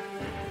sure.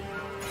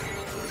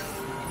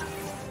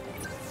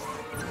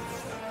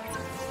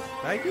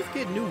 I just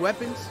get new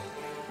weapons.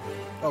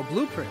 Oh,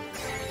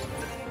 blueprints.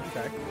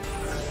 Okay.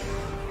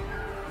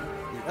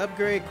 The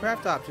upgrade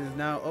craft option is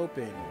now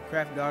open.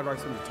 Craft God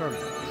Arcs from the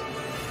terminal.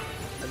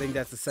 I think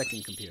that's the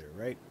second computer,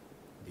 right?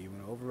 Do you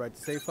want to overwrite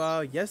the save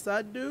file? Yes,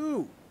 I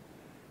do.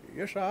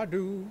 Yes, I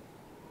do.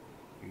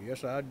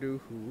 Yes, I do.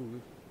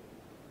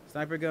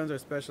 Sniper guns are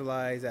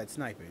specialized at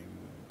sniping.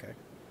 Okay.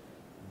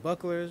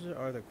 Bucklers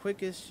are the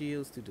quickest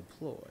shields to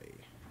deploy.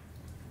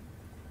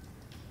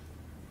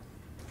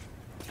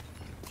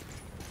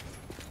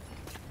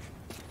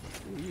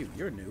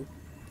 You're new.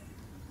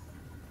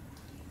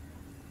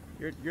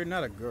 You're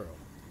not a girl.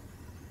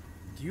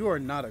 You are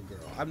not a girl.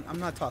 I'm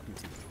not talking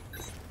to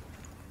you.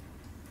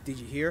 Did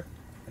you hear?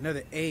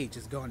 Another age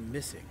has gone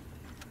missing.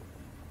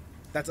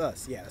 That's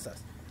us. Yeah, that's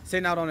us.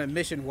 Sent out on a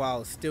mission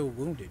while still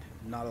wounded.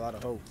 Not a lot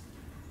of hope.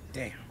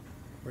 Damn.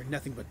 We're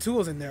nothing but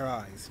tools in their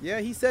eyes. Yeah,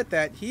 he said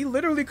that. He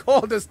literally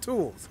called us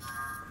tools.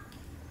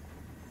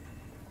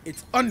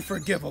 It's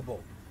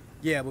unforgivable.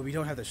 Yeah, but we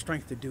don't have the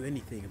strength to do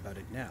anything about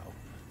it now.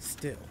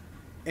 Still.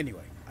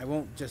 Anyway, I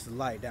won't just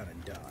lie down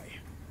and die.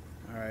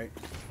 Alright.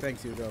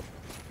 Thanks, Hugo.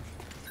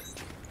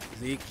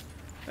 Zeke.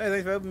 Hey,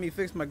 thanks for helping me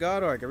fix my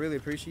God Arc. I really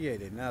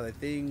appreciate it. Now the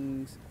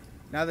thing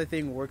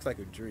works like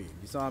a dream.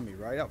 You saw me,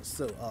 right? That was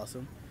so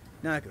awesome.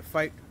 Now I can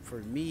fight for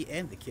me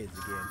and the kids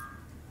again.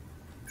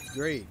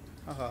 Great.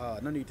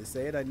 No need to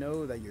say it. I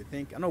know that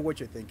I know what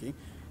you're thinking.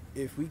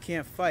 If we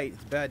can't fight,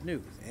 it's bad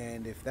news.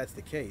 And if that's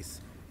the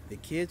case, the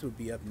kids would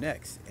be up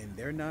next, and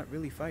they're not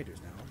really fighters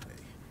now, are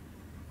they?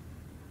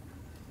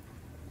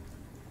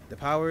 The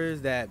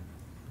powers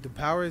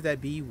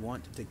that be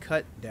want to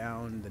cut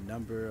down the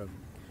number of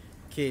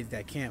kids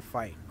that can't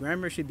fight.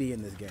 Grammar should be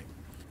in this game.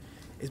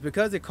 It's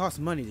because it costs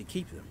money to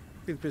keep them.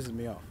 It pisses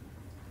me off.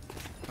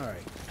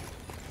 Alright.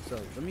 So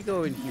let me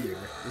go in here.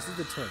 This is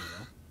the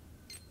terminal.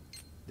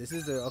 This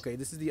is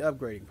the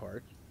upgrading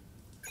part.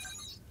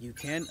 You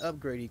can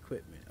upgrade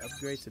equipment.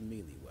 Upgrade to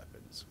melee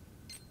weapons.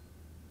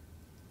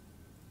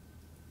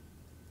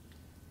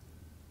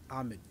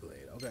 Omid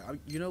Blade. Okay,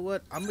 you know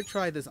what? I'm gonna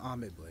try this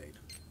Omid Blade.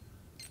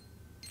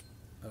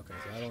 Okay,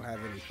 so I don't have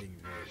anything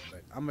good,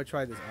 but I'm gonna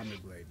try this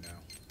Omid Blade now.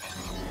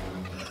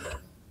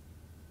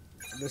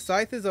 The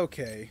scythe is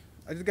okay.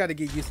 I just gotta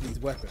get used to these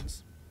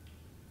weapons.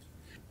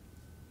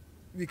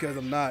 Because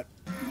I'm not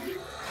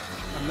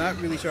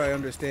really sure I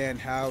understand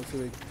how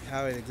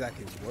it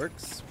exactly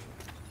works.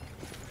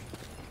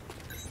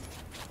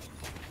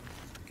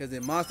 Because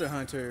in Monster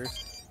Hunter,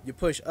 you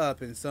push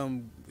up and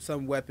some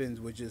weapons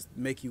would just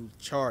make you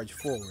charge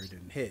forward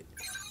and hit.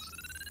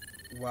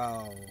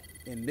 While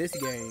in this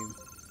game,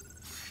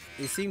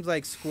 it seems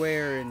like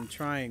square and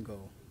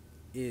triangle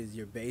is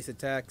your base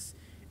attacks,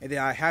 and then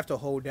I have to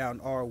hold down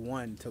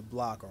R1 to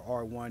block,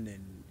 or R1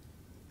 and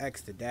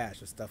X to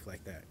dash, or stuff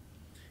like that.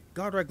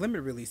 God Arc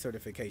limited release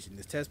certification.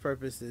 This test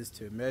purpose is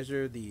to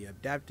measure the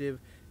adaptive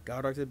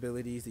God Arc's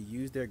abilities to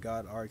use their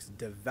God Arc's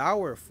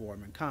Devour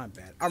form in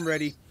combat. I'm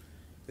ready.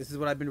 This is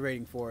what I've been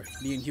waiting for.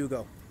 Me and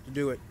Hugo to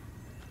do it.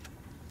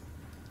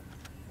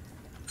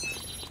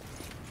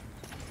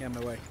 Get out of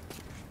my way.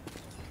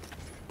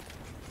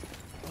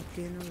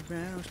 Walking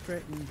around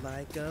strutting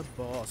like a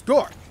boss.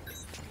 Score!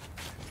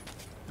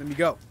 Let me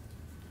go.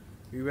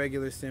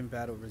 Irregular sim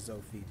battle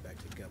result feedback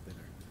to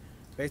Governor.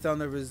 Based on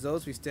the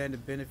results, we stand to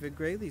benefit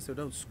greatly, so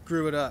don't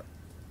screw it up.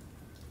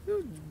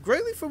 Dude,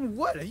 greatly from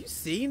what? Have you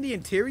seen the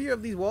interior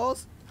of these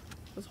walls?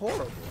 That's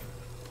horrible.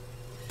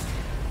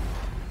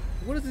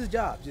 What is his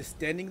job? Just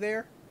standing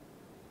there?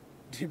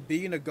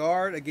 Being a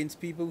guard against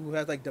people who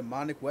have like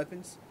demonic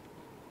weapons?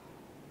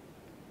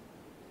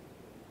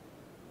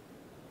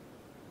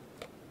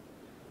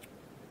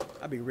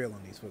 I'll be real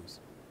on these fools.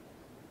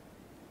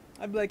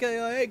 I'd be like,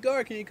 hey,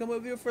 guard, can you come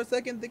over here for a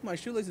second? I think my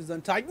shoelace is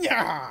untied.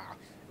 Yeah!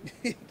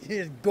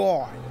 He's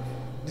gone.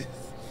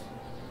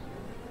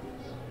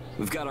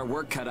 We've got our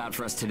work cut out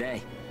for us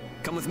today.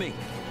 Come with me.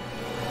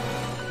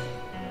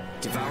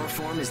 Devour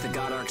form is the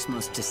God Arc's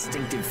most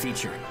distinctive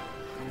feature.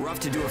 We're off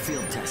to do a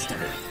field test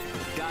of it.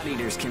 God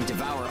Eaters can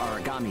devour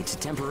origami to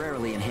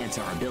temporarily enhance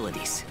our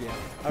abilities.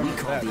 Yeah, we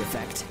call the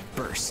effect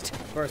Burst.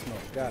 Burst mode,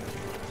 got it.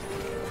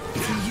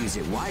 If you use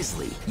it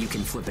wisely, you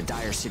can flip a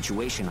dire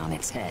situation on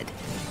its head.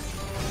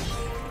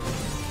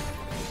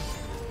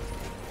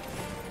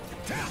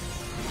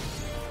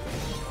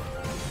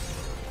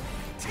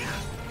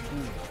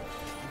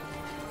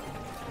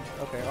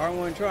 Okay,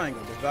 R1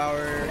 triangle,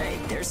 devour. Hey,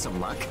 there's some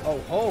luck. Oh,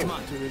 hold. Come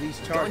on, to release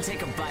charge. go and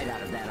take a bite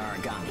out of that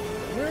origami.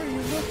 Where are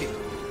you looking?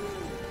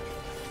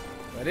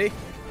 Buddy?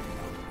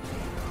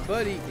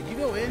 Buddy, did you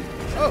go in?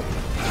 Oh!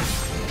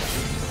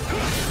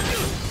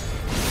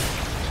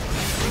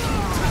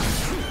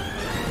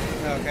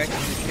 Okay,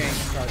 just can't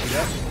charge it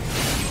up.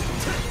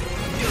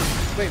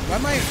 Wait, why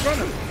am I in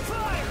front of him?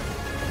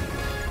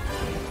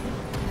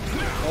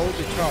 Hold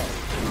the charge.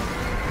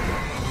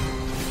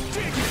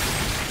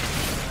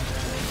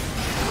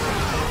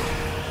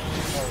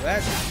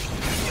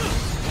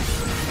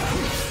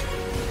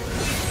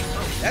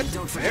 That's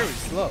very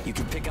slow. You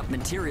can pick up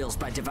materials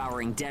by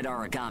devouring dead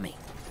origami.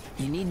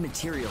 You need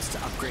materials to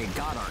upgrade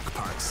God Arc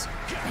parts,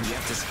 and you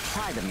have to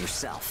supply them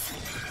yourself.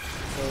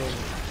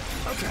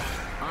 Okay,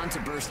 on to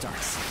burst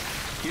arts.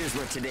 Here's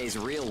where today's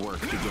real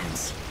work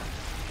begins.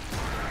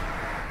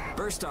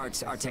 Burst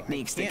arts are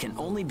techniques that can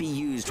only be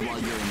used while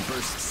you're in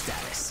burst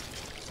status.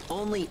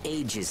 Only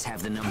Ages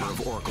have the number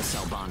of Oracle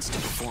Cell bonds to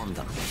perform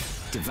them.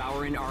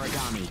 Devour an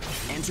origami,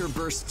 enter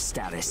burst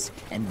status,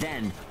 and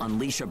then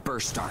unleash a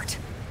burst art.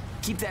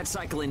 Keep that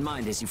cycle in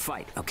mind as you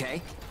fight,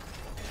 okay?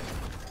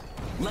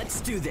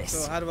 Let's do this.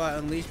 So how do I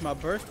unleash my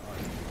burst art?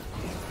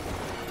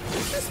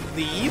 Just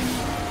leave?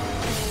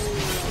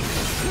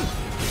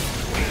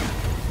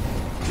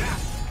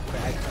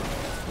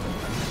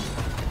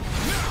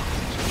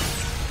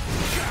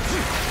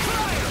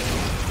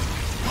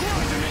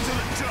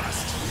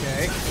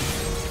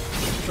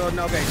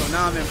 Okay. So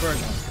now I'm in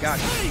burst art.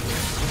 Gotcha.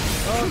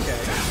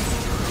 Okay.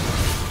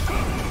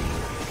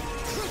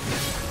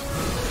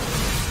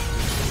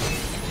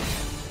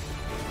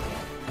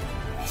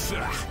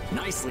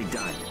 Nicely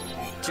done.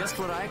 Just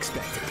what I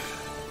expected.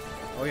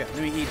 Oh yeah,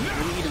 let me eat him.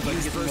 Let me eat him so I can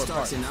Use get some more burst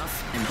parts. arts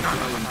enough, and they'll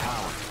grow in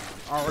power.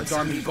 But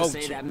some Origami people say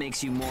boat. that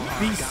makes you more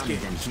Beast origami skin.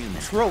 than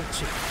human. Troll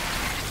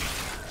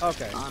chick.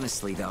 Okay.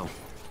 Honestly, though,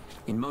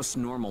 in most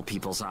normal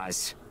people's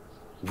eyes,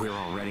 we're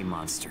already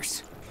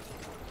monsters.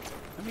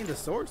 I mean, the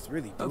sword's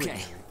really doing Okay,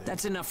 everything.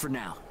 that's enough for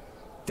now.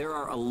 There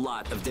are a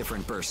lot of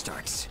different burst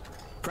arts.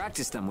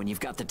 Practice them when you've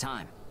got the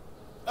time.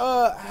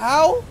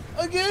 How?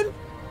 Again?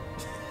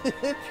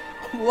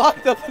 I'm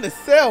locked up in a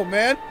cell,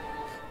 man.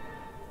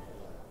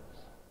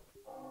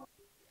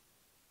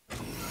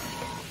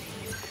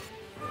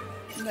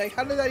 Like,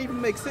 how did that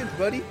even make sense,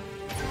 buddy?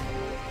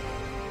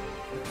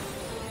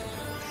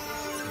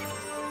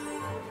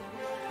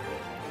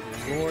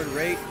 Reward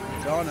rate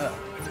gone up.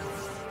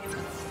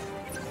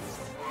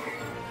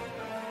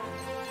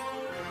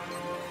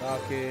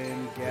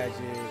 Falcon,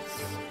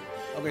 gadgets.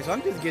 Okay, so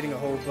I'm just getting a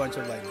whole bunch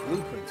of like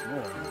blueprints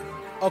more.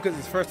 Oh, because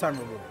it's first time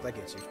rewards. I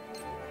get you.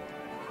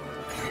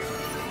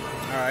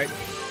 Alright.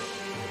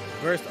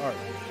 Burst art.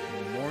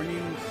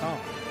 Morning calm.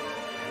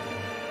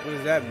 What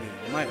does that mean?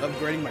 Am I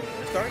upgrading my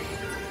burst art?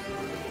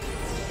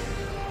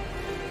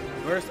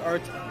 Burst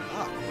arts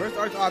unlocked. Burst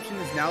arts option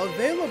is now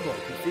available.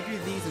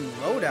 Configure these in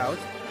loadouts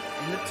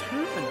in the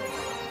terminal.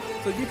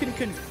 So you can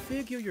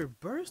configure your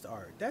burst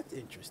art. That's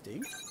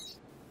interesting.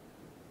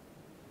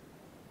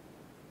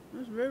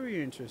 That's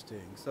very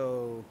interesting.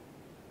 So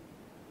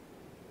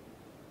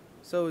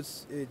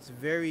it's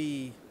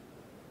very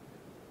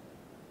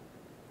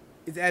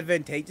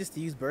advantageous to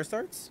use burst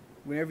arts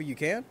whenever you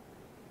can.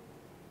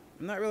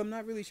 I'm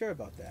not really sure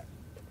about that.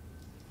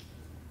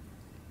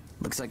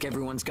 Looks like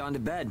everyone's gone to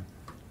bed.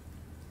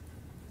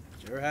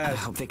 Sure I has.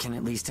 hope they can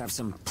at least have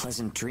some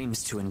pleasant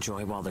dreams to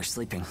enjoy while they're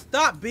sleeping.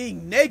 Stop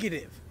being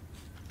negative.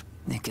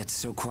 It gets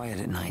so quiet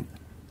at night.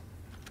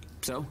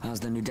 So, how's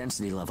the new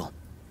density level?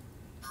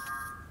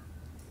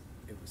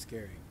 It was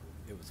scary.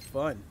 It was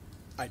fun.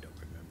 I don't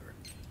remember.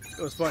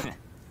 It was fun.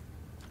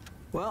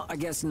 Well, I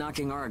guess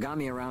knocking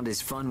origami around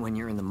is fun when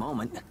you're in the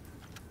moment.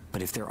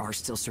 But if there are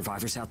still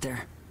survivors out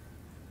there,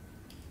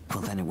 well,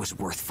 then it was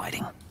worth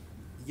fighting.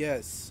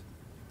 Yes.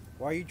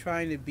 Why are you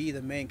trying to be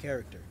the main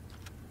character?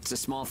 It's a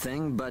small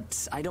thing,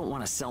 but I don't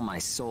want to sell my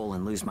soul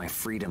and lose my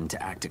freedom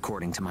to act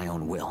according to my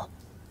own will.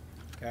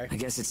 Okay. I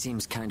guess it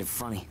seems kind of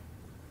funny.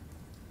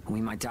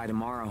 We might die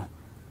tomorrow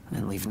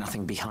and leave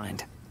nothing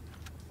behind.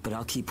 But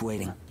I'll keep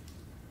waiting.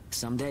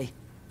 Someday,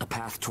 a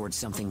path towards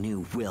something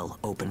new will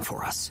open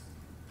for us.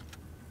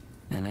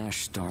 An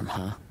ash storm,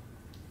 huh?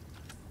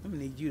 I'm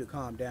gonna need you to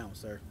calm down,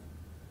 sir.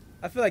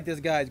 I feel like this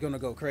guy's gonna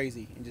go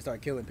crazy and just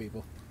start killing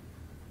people.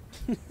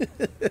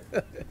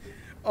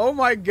 Oh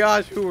my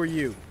gosh, who are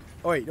you?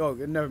 Oh wait, oh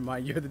never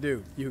mind, you're the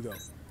dude. You go.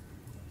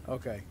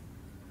 Okay.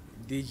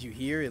 Did you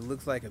hear? It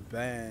looks like a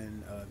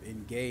ban of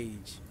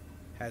engage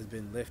has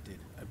been lifted.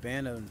 A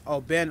ban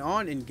on ban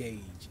on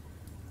engage.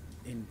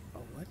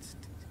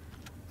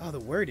 The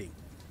wording.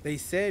 They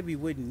said we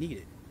wouldn't need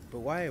it, but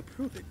why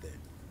approve it then?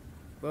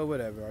 Well,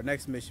 whatever. Our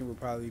next mission will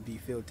probably be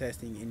field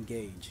testing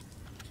engage.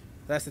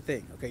 That's the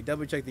thing. Okay,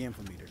 double check the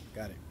info meter.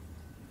 Got it.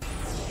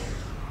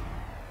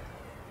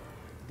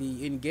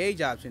 The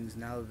engage option is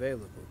now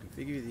available.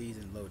 Configure these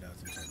in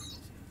loadouts and terminals.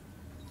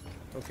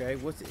 Okay,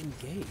 what's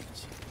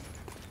engage?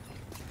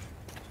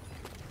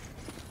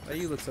 Why do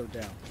you look so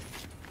down?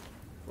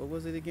 What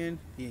was it again?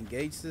 The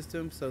engage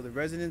system. So the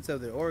resonance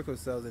of the oracle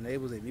cells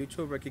enables a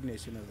mutual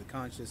recognition of the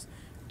conscious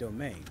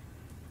domain.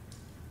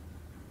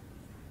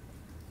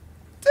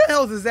 What the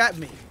hell does that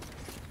mean?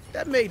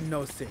 That made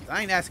no sense.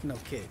 I ain't asking no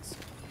kids.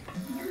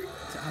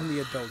 So I'm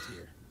the adult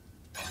here.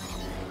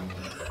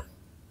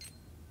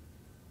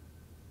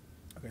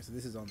 Okay, so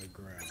this is on the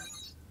ground.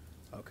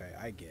 Okay,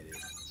 I get it.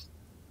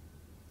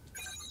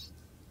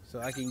 So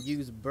I can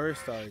use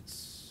burst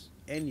arts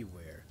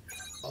anywhere.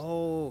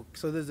 Oh,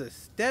 so there's a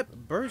step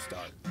burst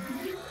art.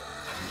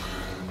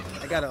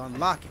 I gotta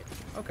unlock it.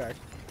 Okay.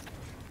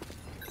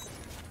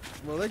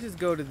 Well, let's just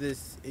go to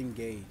this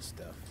engage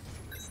stuff.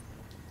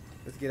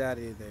 Let's get out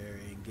of there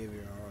and give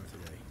it our all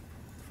today.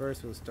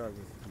 First, we'll start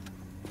with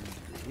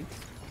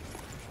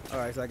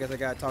Alright, so I guess I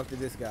gotta talk to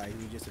this guy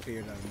who just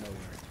appeared out of nowhere.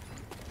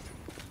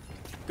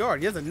 Guard,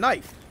 he has a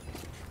knife!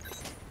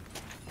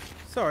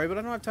 Sorry, but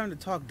I don't have time to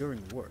talk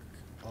during work.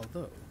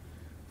 Although,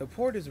 the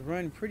port is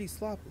run pretty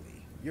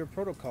sloppily. Your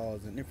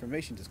protocols and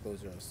information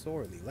disclosure are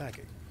sorely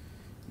lacking.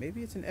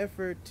 Maybe it's an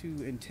effort to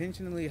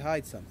intentionally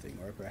hide something,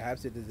 or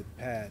perhaps it is a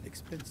paid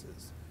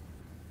expenses.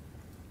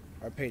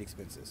 Or paid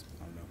expenses.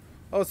 I don't know.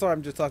 Oh, sorry,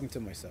 I'm just talking to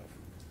myself.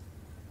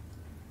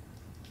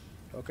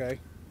 Okay.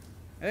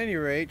 At any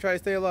rate, try to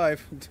stay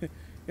alive.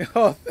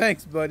 Oh,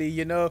 thanks, buddy.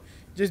 You know,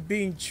 just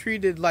being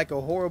treated like a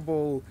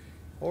horrible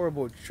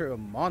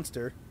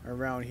monster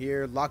around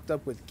here, locked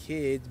up with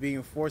kids,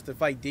 being forced to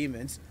fight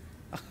demons.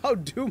 I'll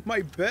do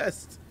my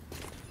best.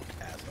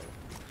 Asshole.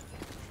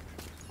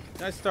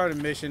 Can I start a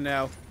mission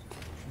now?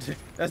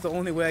 That's the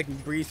only way I can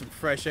breathe some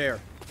fresh air.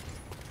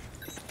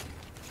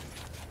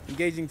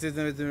 Engaging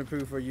system has been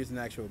approved for use in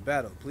actual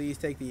battle. Please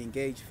take the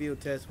engage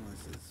field test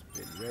once it's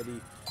been ready.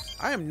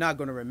 I am not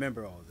going to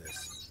remember all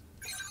this.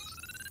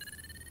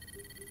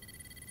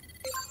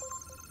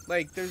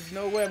 Like, there's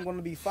no way I'm going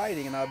to be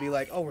fighting and I'll be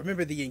like, oh,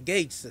 remember the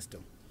engage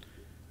system.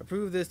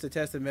 Approve this to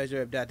test and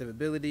measure adaptive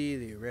ability.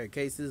 The rare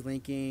cases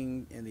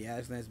linking in the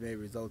Ashlands may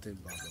result in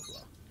blah, blah,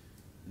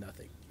 blah.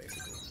 Nothing,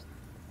 basically.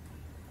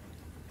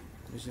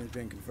 Mission has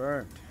been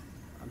confirmed.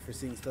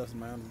 Unforeseen stuff is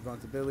my own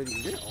responsibility.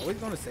 Is it always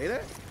going to say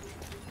that?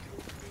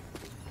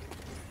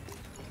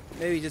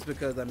 Maybe just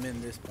because I'm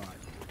in this spot.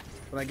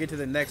 When I get to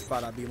the next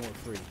spot, I'll be more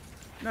free.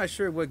 Not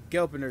sure what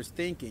Gelpiner's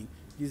thinking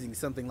using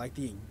something like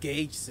the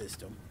engage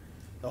system.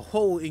 The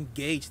whole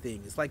engage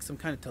thing is like some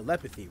kind of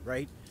telepathy,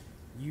 right?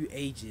 You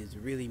ages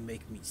really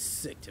make me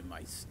sick to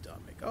my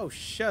stomach. Oh,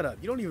 shut up.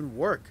 You don't even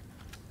work.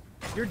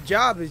 Your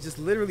job is just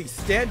literally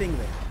standing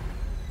there.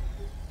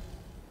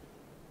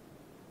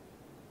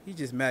 He's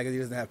just mad because he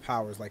doesn't have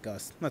powers like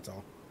us. That's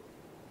all.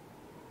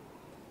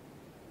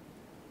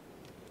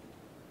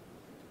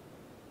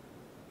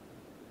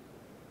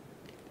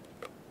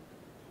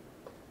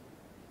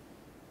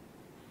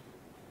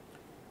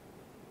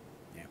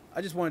 Yeah,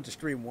 I just wanted to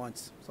stream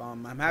once, so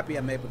I'm happy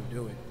I'm able to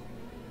do it.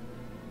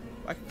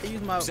 I can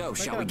use my, so,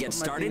 shall we get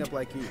started?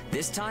 Like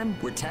this time,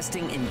 we're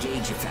testing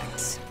engage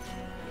effects.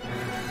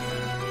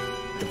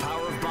 The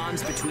power of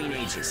bonds between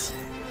ages.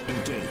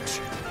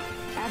 Engage.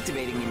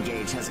 Activating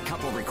engage has a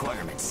couple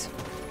requirements.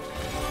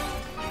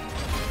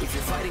 If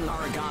you're fighting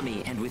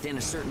origami and within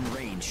a certain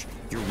range,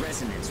 your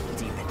resonance will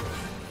deepen.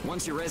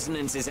 Once your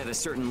resonance is at a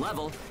certain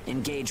level,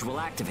 engage will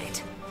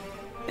activate.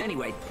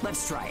 Anyway,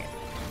 let's try it.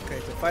 Okay,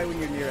 so fight when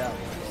you're near allies.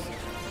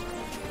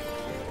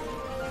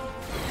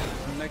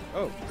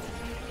 Oh.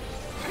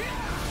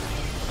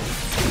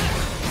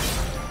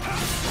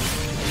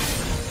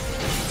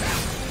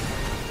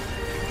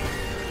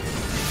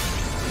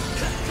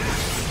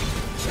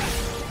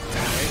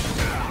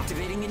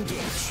 Activating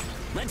engage.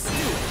 Let's do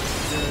it.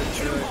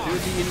 Do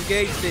the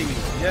engage thing.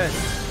 Yes.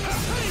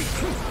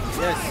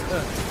 Yes.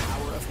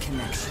 Power of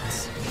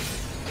connections.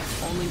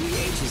 Only we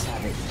ages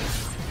have it.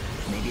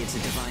 Maybe it's a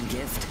divine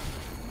gift.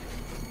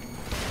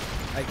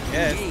 I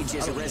guess. Engage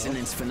is a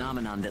resonance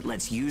phenomenon that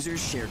lets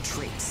users share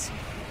traits.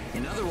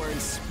 In other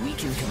words, we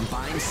can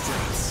combine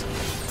strengths.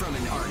 From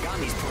an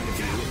origami's point of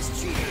view, it's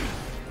cheating.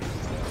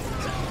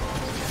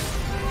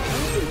 I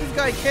don't think this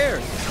guy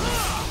cares.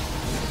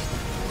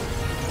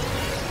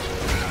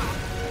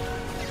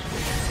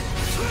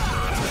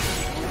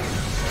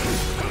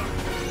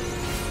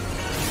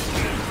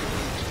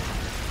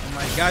 Oh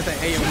my god, that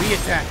AoE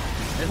attack.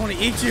 They want to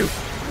eat you.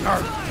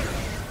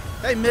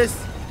 They missed.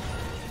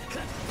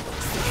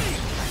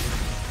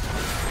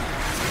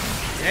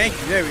 Thank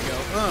you. There we go.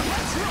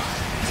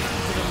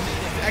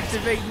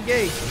 Activate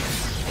engage. It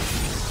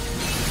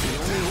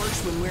only works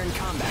when we're in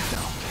combat,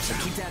 though, so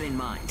keep that in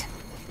mind.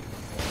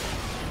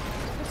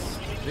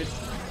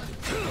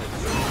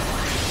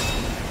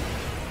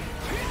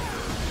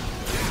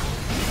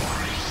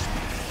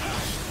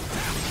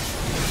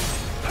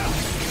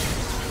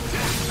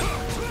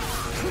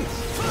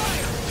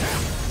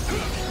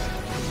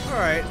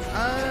 Alright,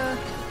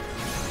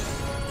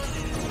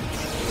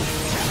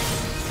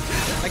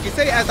 like you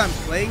say, as I'm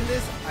playing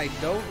this, I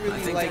don't really I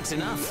think like that's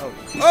enough. Oh.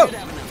 We Oh! should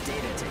have enough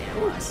data to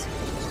analyze.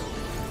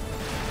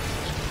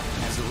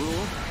 As a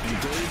rule,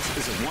 engage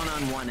is a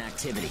one-on-one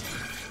activity.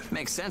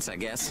 Makes sense, I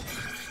guess.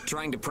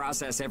 Trying to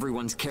process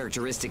everyone's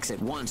characteristics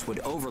at once would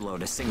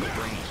overload a single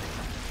brain.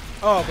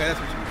 Oh, okay, that's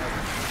what you mean.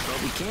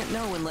 But we can't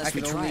know unless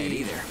we try it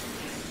either.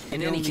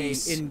 In any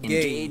case,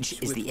 engage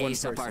is the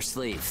ace up our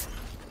sleeve.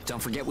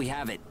 Don't forget we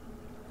have it.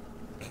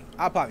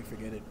 I'll probably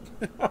forget it.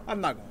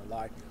 I'm not gonna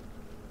lie.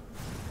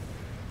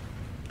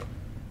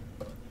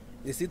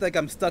 It seems like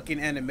I'm stuck in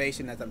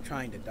animation as I'm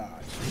trying to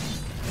dodge.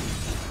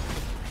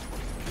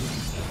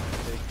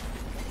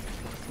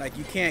 Like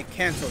you can't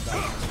cancel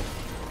dodge.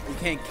 You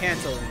can't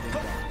cancel and then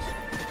dodge.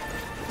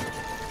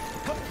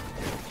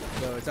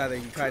 So it's either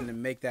you're trying to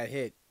make that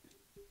hit.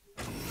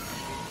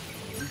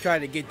 You try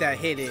to get that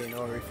hit in,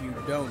 or if you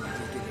don't, you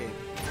just get hit.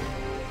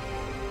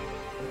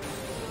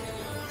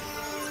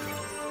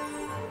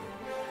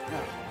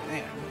 Oh,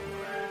 man.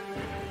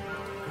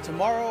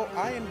 Tomorrow,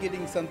 I am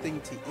getting something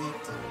to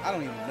eat. I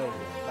don't even know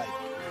what. Like,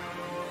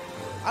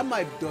 I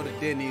might go to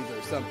Denny's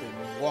or something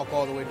and walk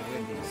all the way to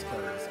Wendy's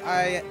because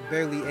I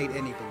barely ate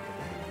anything today.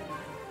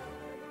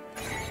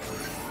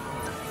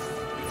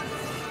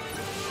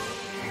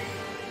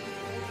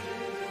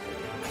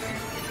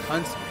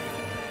 Huntsman.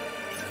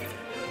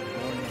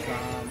 Morning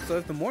calm. So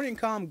if the morning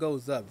calm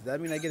goes up, does that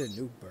mean I get a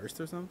new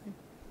burst or something?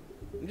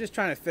 I'm just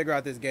trying to figure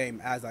out this game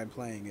as I'm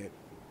playing it.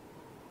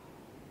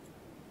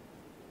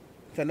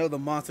 I know the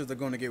monsters are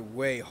going to get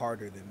way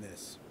harder than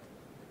this.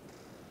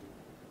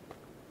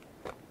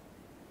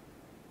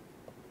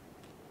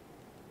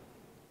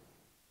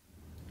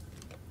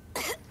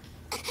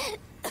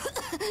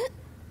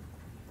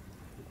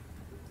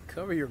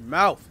 Cover your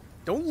mouth.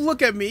 Don't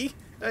look at me.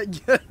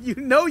 You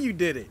know you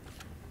did it.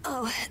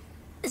 Oh,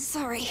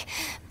 sorry.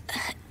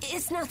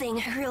 It's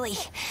nothing, really.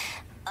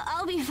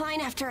 I'll be fine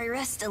after I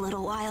rest a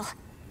little while.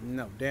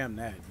 No, damn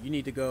that. You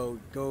need to go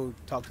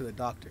talk to the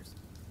doctors.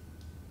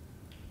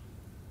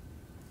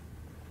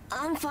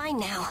 I'm fine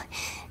now.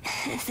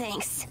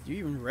 Thanks. Do you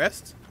even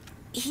rest?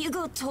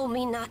 Hugo told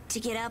me not to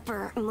get up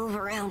or move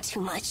around too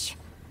much.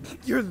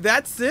 You're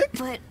that sick?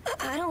 But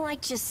I don't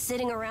like just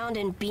sitting around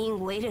and being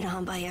waited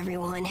on by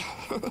everyone.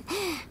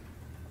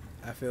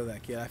 I feel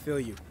that, kid. I feel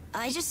you.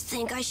 I just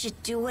think I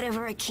should do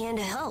whatever I can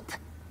to help.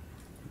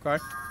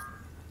 Okay.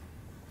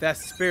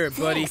 That's the spirit,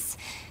 buddy. Thanks.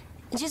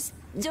 Just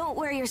don't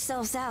wear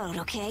yourselves out,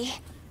 okay?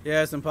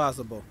 Yeah, it's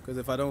impossible. Because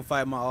if I don't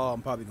fight my all,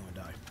 I'm probably going to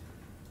die.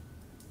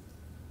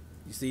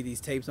 You see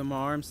these tapes on my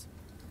arms?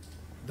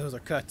 Those are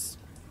cuts.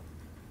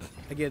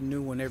 I get a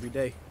new one every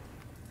day.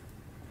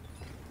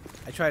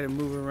 I try to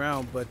move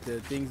around, but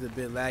the thing's a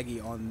bit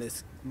laggy on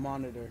this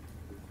monitor.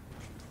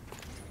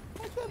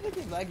 I think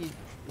it's laggy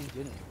in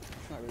general.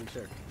 Not really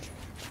sure.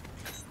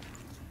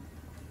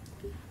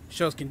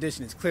 Show's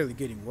condition is clearly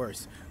getting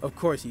worse. Of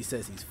course, he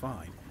says he's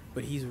fine,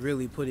 but he's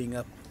really putting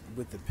up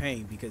with the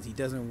pain because he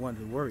doesn't want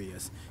to worry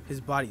us. His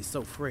body's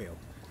so frail.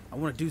 I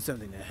want to do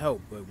something to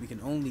help, but we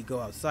can only go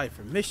outside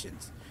for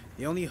missions.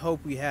 The only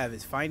hope we have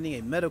is finding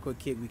a medical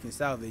kit we can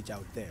salvage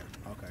out there.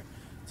 Okay,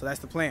 so that's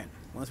the plan.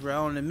 Once we're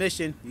on a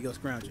mission, we go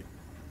scrounging.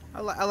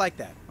 I like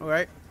that. All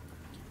right.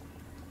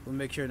 We'll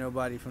make sure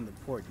nobody from the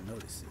port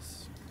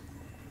notices.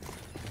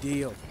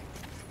 Deal.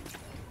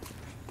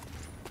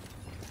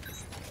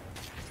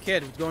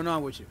 Kid, what's going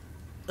on with you?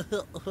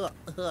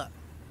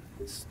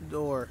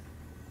 Snore.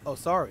 Oh,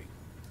 sorry.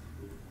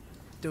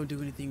 Don't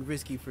do anything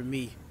risky for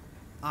me.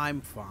 I'm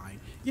fine.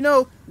 You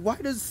know, why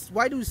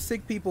do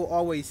sick people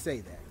always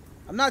say that?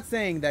 I'm not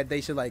saying that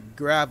they should like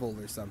gravel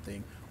or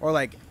something or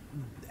like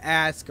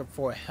ask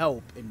for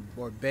help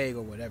or beg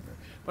or whatever.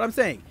 But I'm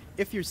saying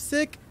if you're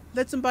sick,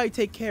 let somebody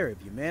take care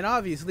of you, man.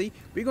 Obviously,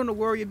 we're gonna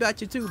worry about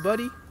you too,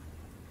 buddy.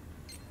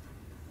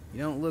 You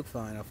don't look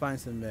fine. I'll find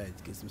some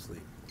meds. Get some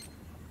sleep.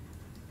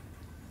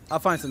 I'll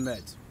find some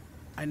meds.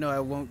 I know I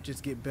won't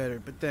just get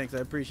better, but thanks. I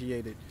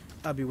appreciate it.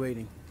 I'll be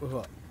waiting.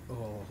 Okay.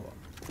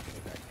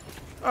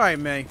 All right,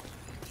 man.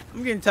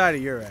 I'm getting tired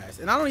of your ass.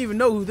 And I don't even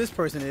know who this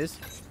person is.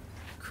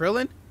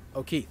 Krillin?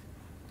 Oh, Keith.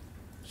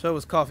 Sho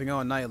was coughing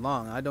all night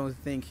long. I don't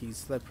think he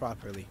slept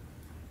properly.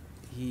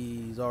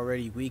 He's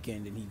already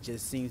weakened, and he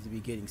just seems to be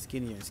getting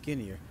skinnier and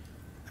skinnier.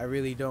 I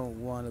really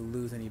don't want to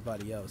lose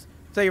anybody else.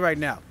 I'll tell you right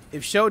now,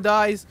 if Sho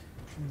dies,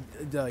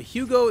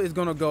 Hugo is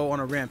going to go on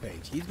a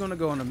rampage. He's going to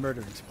go on a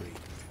murdering spree.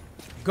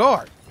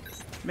 Guard!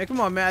 Man,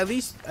 come on, man. At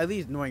least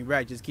annoying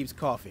rat just keeps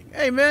coughing.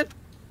 Hey, man. It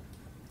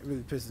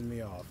really pisses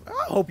me off.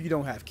 I hope you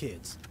don't have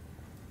kids.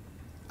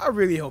 I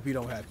really hope you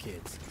don't have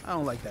kids. I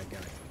don't like that guy.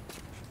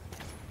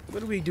 What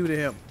do we do to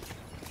him?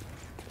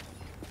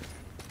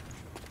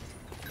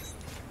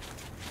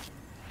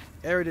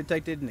 Error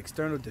detected in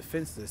external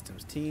defense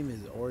systems. Team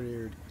is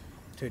ordered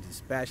to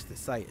dispatch the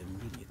site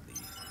immediately.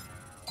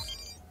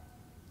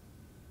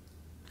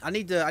 I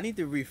need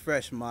to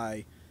refresh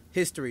my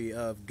history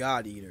of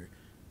God Eater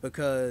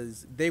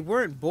because they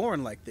weren't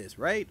born like this,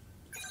 right?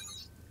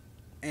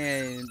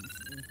 And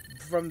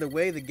from the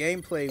way the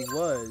gameplay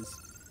was,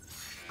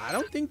 I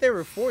don't think they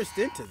were forced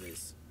into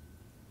this.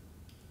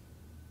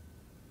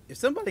 If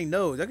somebody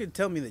knows, I can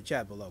tell me in the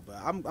chat below, but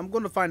I'm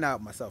going to find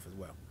out myself as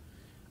well.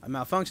 A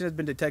malfunction has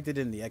been detected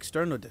in the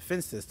external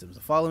defense systems.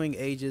 The following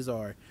agents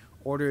are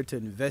ordered to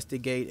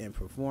investigate and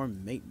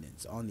perform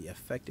maintenance on the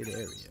affected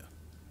area.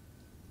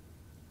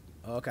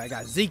 Okay, I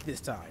got Zeke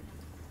this time.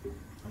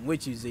 I'm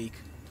with you, Zeke.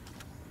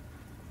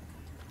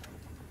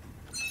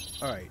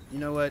 Alright, you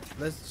know what?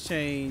 Let's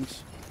change.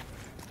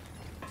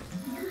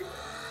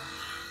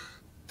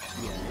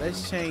 Yeah,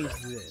 let's change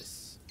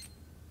this.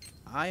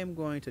 I am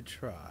going to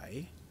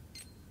try.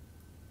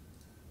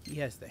 He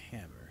has the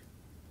hammer.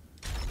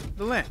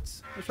 The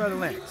lance. Let's try the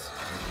lance.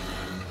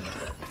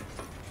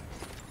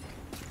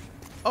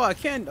 Oh, I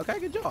can. Okay,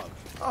 good job.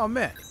 Oh,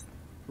 man.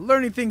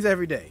 Learning things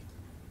every day.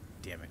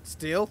 Damn it.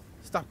 Still?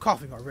 Stop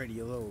coughing already,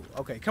 you little.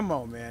 Okay, come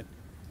on, man.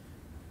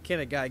 Can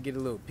a guy get a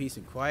little peace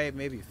and quiet?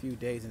 Maybe a few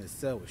days in a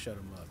cell will shut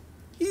him up.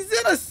 He's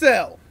in a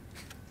cell!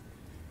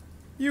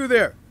 You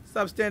there.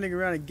 Stop standing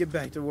around and get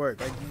back to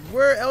work. Like,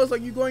 where else are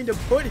you going to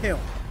put him?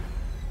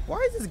 Why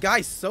is this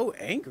guy so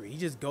angry? He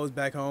just goes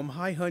back home.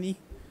 Hi, honey.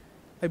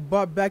 I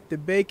brought back the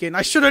bacon.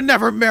 I should have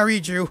never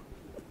married you.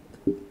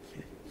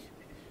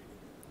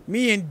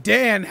 Me and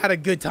Dan had a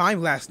good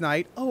time last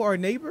night. Oh, our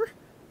neighbor?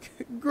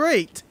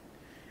 Great.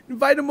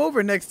 Invite him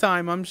over next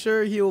time. I'm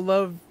sure he'll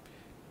love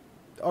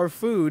our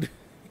food.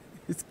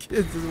 His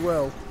kids as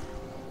well.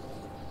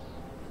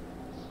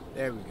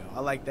 There we go.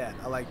 I like that.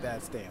 I like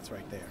that stance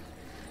right there.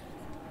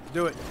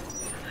 Do it.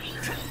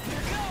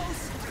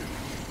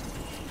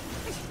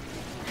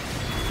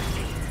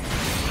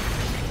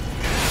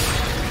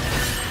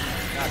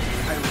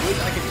 I wish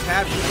I could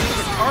tap you into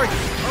the target.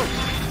 Oh.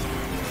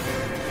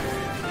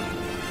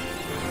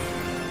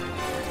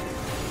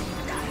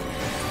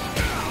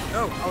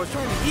 No, I was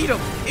trying to eat him.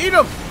 Eat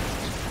him.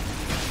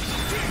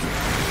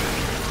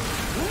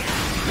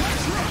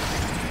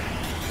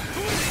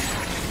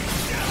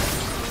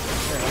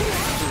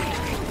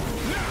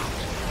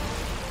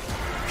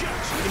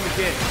 Hit him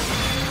again.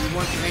 We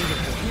want the angel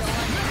point.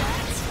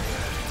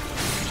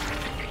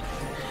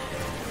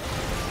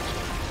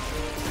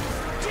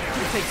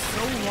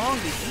 long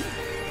to eat.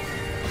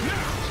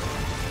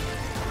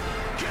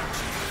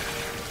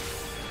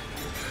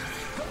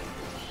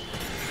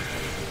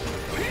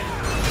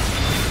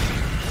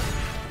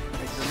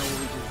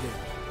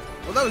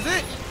 Well, that was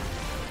it.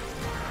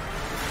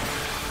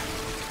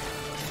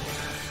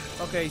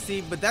 Okay,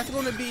 see, but that's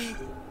going to be,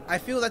 I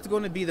feel that's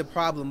going to be the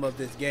problem of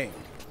this game.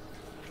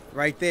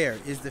 Right there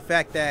is the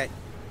fact that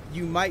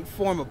you might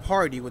form a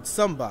party with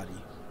somebody,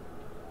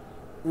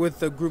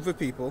 with a group of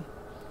people,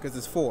 because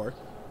it's 4,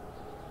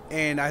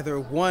 and either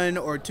 1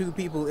 or 2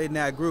 people in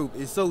that group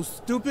is so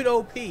stupid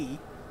OP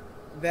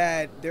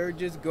that they're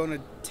just going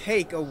to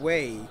take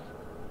away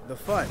the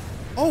fun.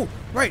 Oh,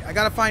 right, I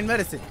got to find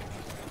medicine.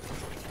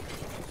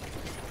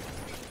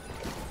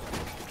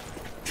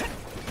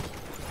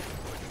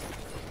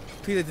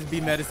 Please let this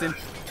be medicine.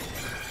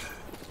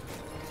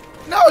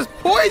 No, it's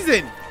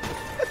poison!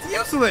 That's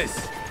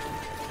useless!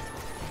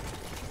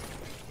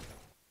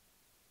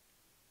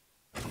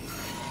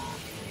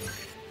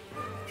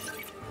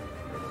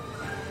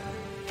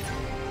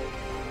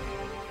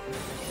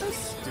 That's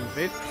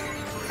stupid.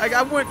 Like,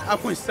 I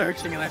went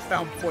searching and I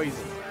found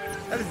poison.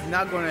 That is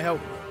not going to help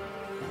me.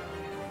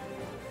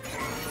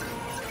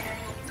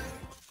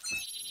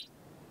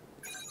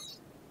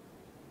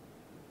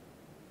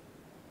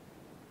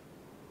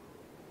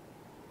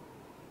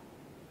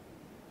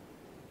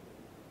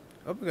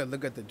 I'm gonna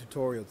look at the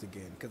tutorials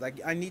again because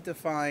I need to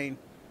find,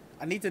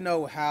 I need to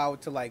know how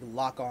to like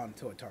lock on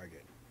to a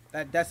target.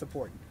 That's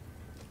important.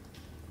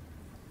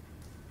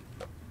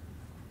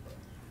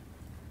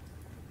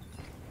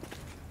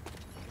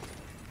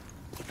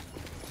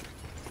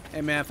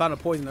 Hey man, I found a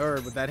poison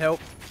herb. Would that help?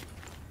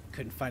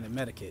 Couldn't find a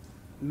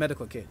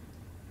medical kit.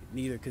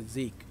 Neither could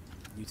Zeke.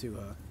 You too,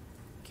 huh?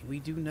 Can we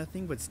do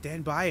nothing but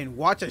stand by and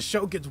watch as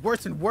show gets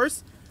worse and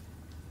worse?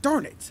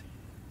 Darn it!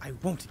 I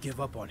won't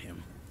give up on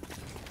him.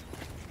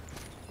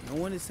 No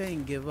one is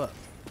saying give up.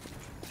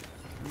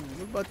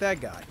 What about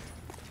that guy?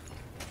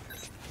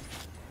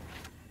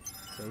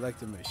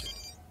 Select a mission.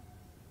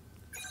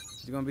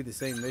 Is it gonna be the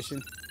same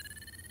mission?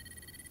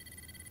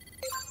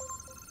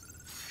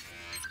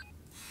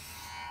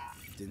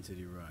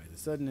 Density rise. A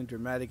sudden and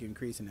dramatic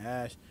increase in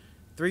ash.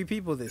 3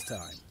 people this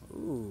time.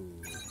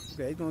 Ooh.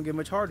 Okay, it's gonna get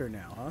much harder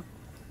now, huh?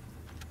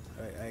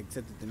 Alright, I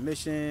accepted the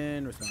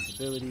mission,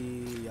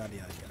 responsibility, yada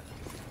yada yada.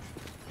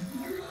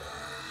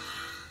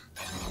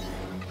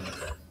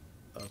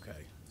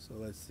 Okay, so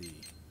let's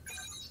see.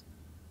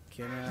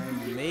 Can I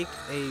make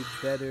a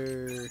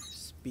better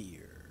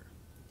spear?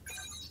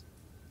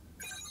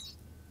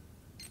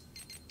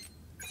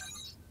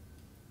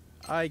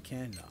 I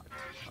cannot.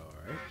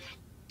 Alright.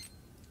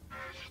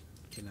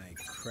 Can I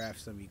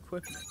craft some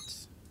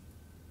equipment?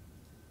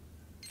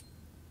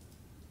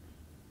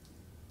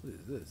 What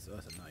is this? Oh,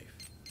 that's a knife.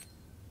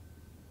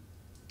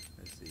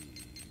 Let's see.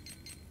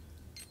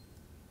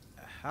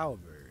 A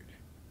halberd.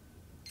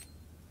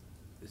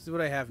 This is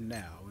what I have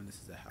now, and this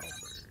is a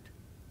halberd.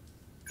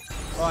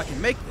 Oh, I can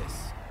make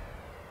this.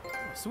 Oh,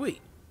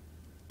 sweet.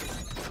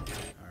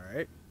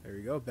 Alright, there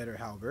we go. Better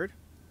halberd.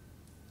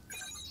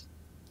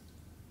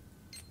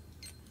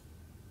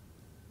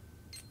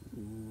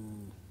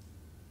 Ooh.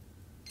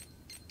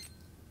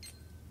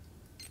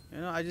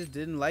 You know, I just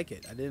didn't like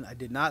it. I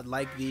did not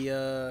like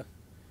the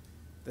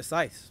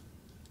scythe.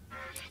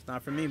 It's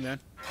not for me,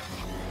 man.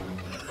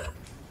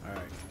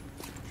 Alright.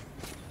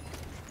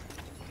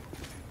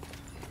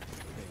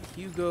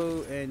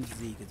 Hugo and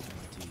Zeke is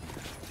my team.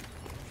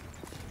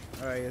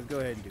 Alright, let's go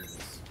ahead and do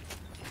this.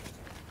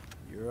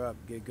 You're up.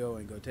 Get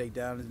going. Go take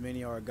down as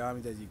many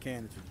origamis as you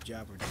can. It's your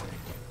job for today.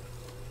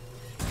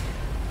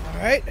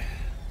 Alright.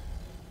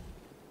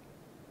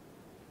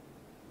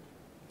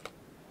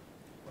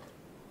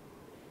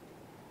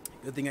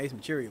 Good thing I ate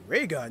some Cheerio.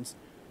 Ray guns?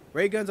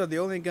 Ray guns are the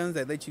only guns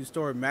that let you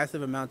store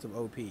massive amounts of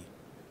OP.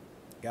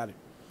 Got it.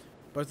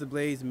 Busted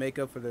blades make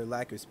up for their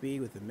lack of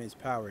speed with immense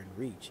power and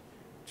reach.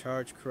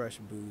 Charge crush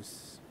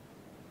boosts.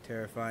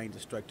 Terrifying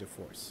destructive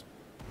force.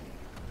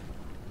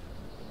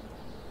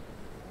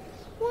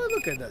 Boy,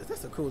 look at that.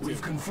 That's a cool team.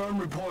 We've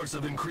confirmed reports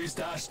of increased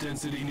ash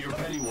density near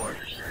Pennyward.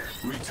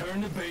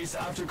 Return to base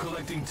after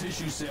collecting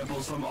tissue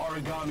samples from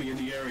origami in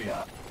the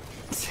area.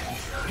 It's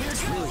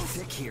really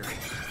thick here.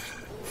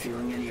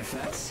 Feeling any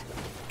effects?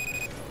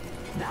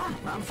 Nah,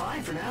 I'm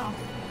fine for now.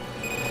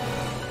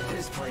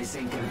 This place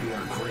ain't gonna be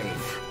our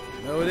grave.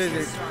 No, it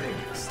isn't. Started.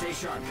 Stay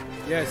sharp.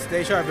 Yes,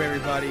 stay sharp,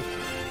 everybody.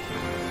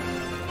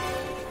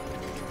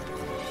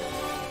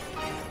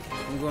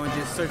 I'm going to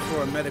just search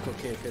for a medical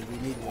kit because we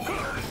need one.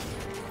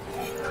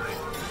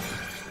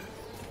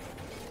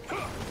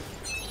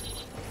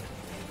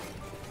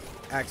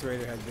 Axe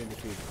Raider has been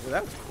defeated. Well,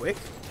 that was quick.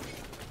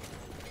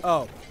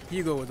 Oh,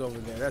 Hugo was over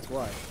there. That's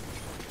why.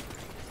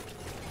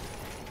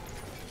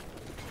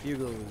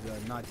 Hugo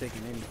was not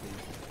taking anything.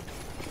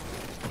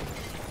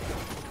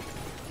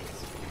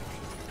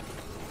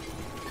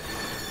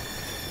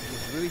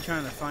 He's really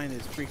trying to find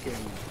his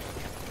freaking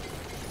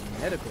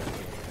medical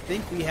kit. I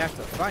think we have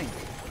to find it.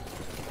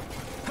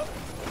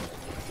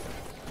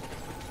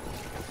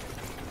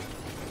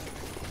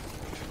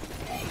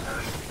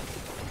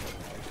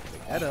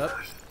 that up.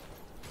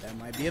 That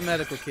might be a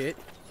medical kit.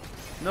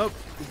 Nope,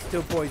 it's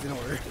still poison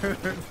order.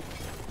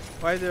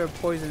 Why is there a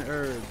poison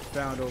herb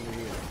found over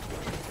here?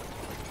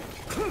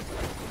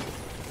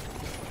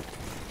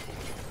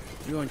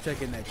 You want to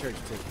check in that church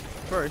too.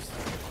 First.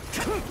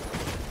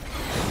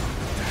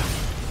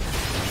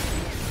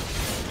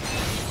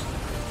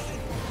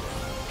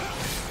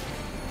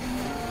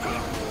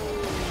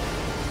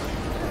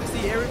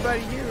 See, everybody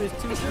here is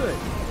too good.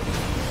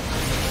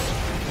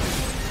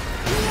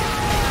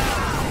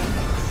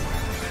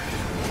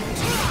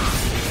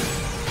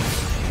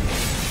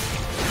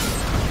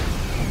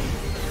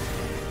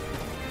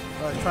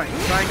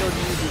 Triangle to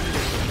use the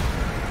eater.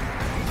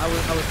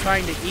 I was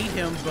trying to eat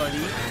him,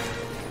 buddy.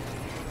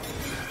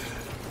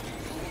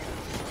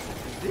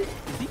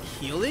 Is he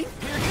healing?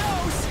 Here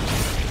goes!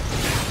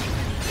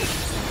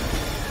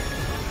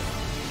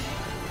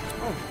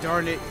 Oh,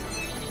 darn it.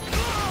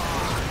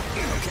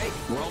 Okay,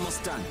 we're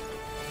almost done.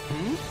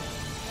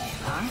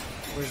 Huh?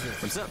 Where's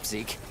this? What's up,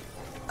 Zeke?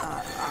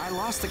 I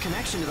lost the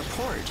connection to the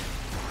port.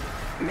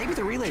 Maybe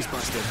the relay's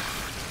busted.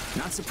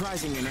 Not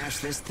surprising you're Nash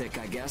this thick,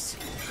 I guess.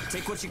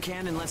 Take what you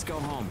can and let's go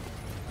home.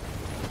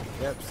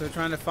 Yep, still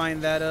trying to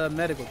find that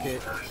medical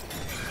kit.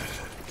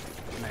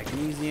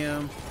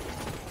 Magnesium.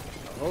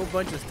 A whole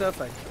bunch of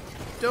stuff I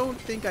don't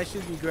think I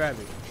should be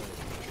grabbing.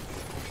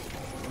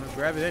 But I'm gonna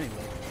grab it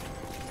anyway.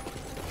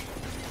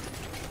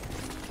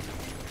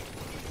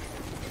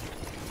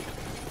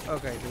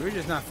 Okay, so we're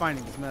just not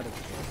finding this medical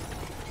kit.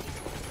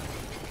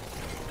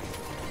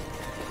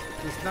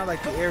 It's not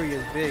like the area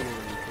is big or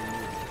anything.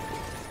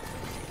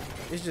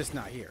 It's just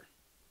not here.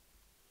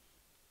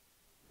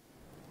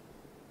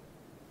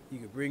 You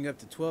can bring up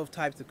to 12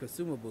 types of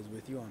consumables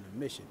with you on a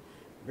mission.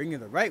 Bringing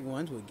the right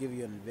ones will give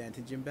you an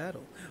advantage in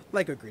battle.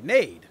 Like a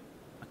grenade.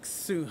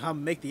 I'll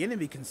make the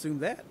enemy consume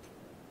that.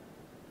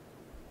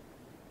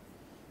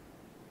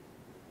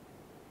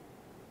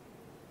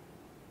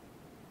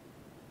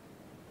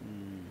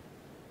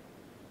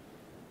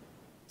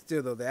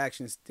 Still though, the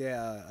action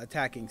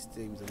attacking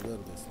seems a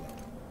little bit slow.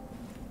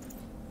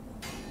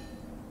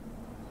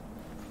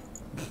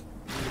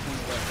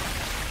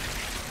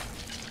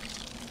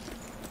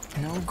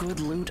 No good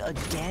loot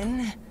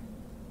again?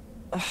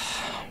 Ugh,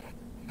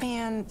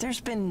 man, there's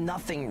been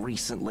nothing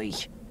recently.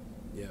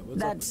 Yeah, what's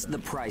That's up the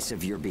with price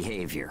of your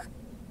behavior.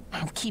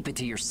 Keep it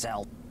to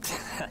yourself.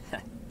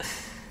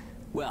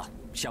 Well,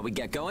 shall we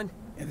get going?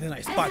 that? And then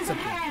I spot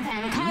something.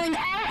 Calling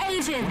all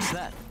agents. What's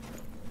that?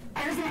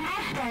 There's an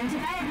asteroid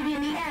developing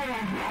in the area.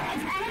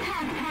 It's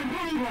unattacked from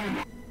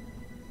anywhere.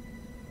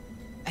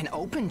 An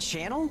open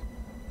channel?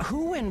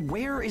 Who and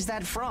where is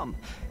that from?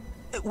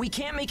 We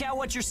can't make out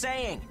what you're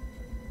saying.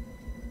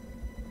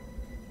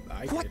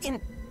 What in...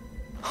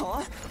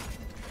 Huh?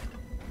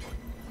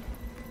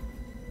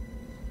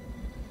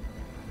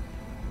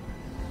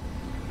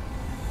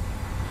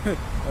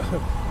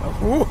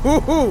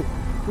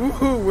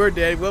 We're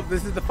dead. Well,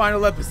 this is the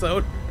final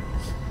episode.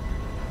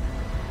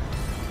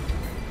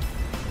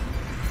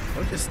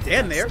 Don't just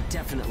stand there. That's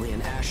definitely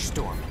an ash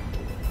storm.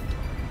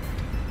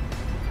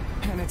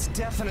 And it's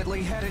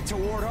definitely headed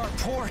toward our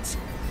port.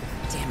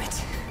 Damn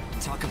it.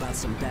 Talk about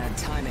some bad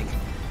timing.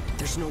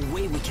 There's no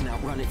way we can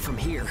outrun it from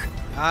here.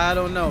 I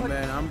don't know,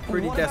 man. I'm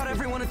pretty What desperate. about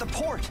everyone at the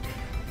port?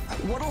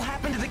 What'll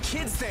happen to the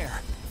kids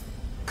there?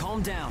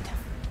 Calm down.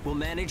 We'll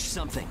manage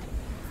something.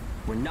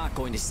 We're not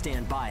going to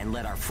stand by and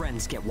let our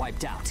friends get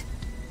wiped out.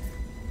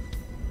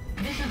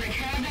 This is a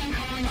caravan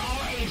calling all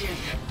ages.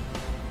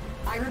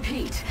 I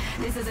repeat,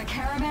 this is a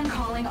caravan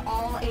calling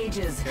all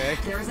ages. Okay.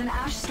 There is an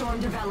ash storm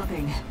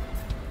developing.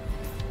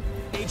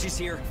 Age is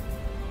here.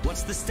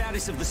 What's the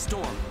status of the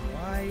storm?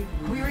 Why?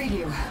 We read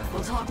you.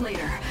 We'll talk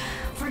later.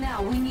 For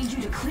now, we need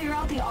you to clear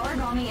out the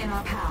origami in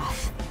our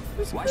path.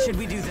 Why should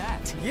we do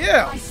that?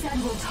 Yeah. I said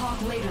we'll talk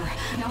later.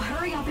 Now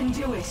hurry up and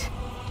do it.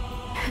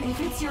 If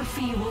it's your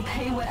fee, we'll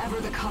pay whatever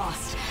the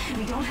cost.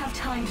 We don't have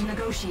time to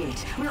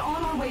negotiate. We're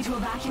on our way to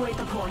evacuate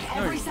the port.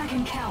 Every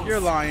second counts. You're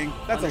lying.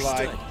 That's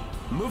Understood. a lie.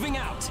 Moving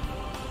out.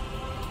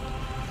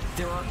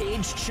 There are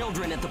aged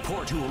children at the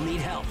port who will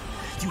need help.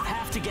 You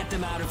have to get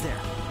them out of there.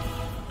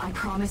 I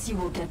promise you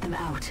we'll get them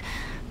out.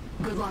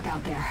 Good luck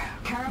out there.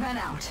 Caravan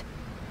out.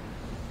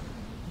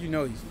 You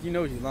know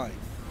he's lying.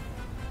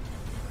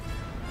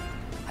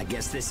 I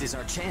guess this is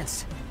our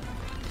chance.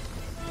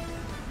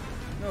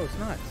 No, it's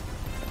not.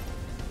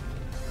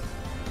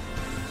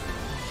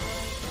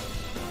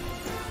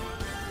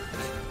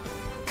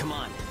 Come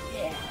on.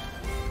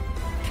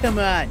 Come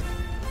on.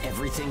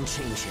 Everything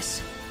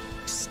changes.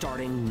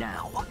 Starting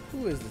now.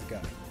 Who is this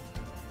guy?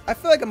 I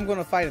feel like I'm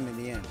gonna fight him in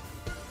the end.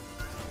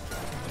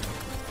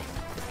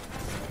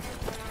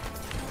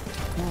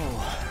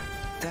 Whoa,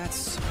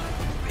 that's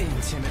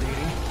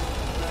intimidating.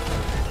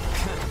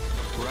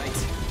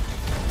 Right.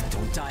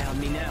 Don't die on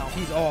me now.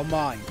 He's all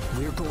mine.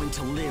 We're going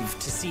to live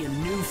to see a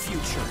new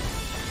future.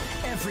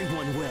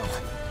 Everyone will.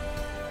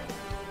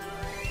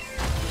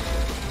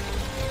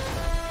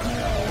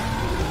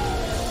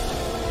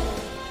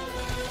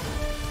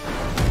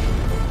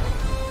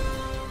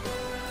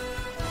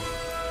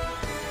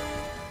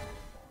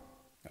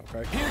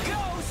 Okay. Here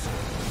goes!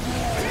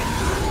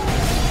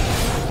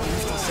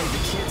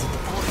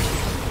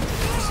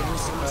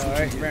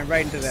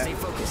 right into that. Stay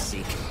focused,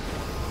 Zeke.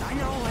 I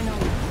know.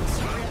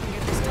 Sorry I can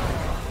get this done.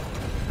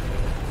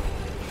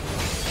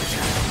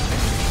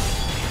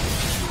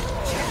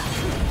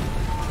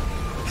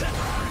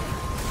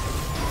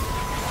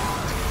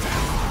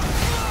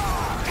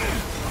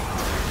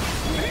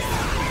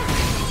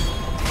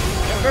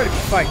 I'm ready to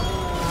fight.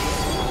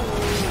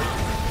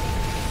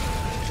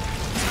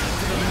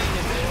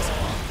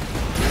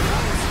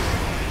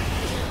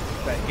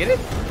 Did I get it?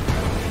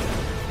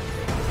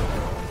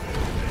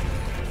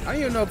 I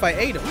don't even know if I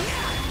ate him.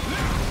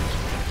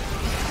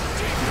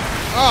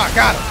 Oh, I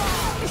got him.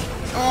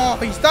 Oh,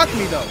 he stopped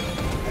me though.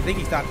 I think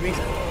he stopped me.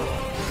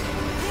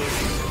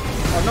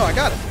 Oh no, I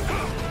got him.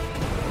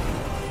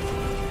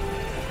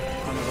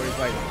 I don't know where he's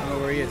fighting. I don't know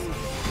where he is.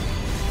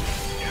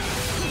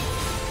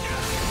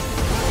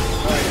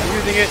 Alright, I'm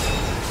using it.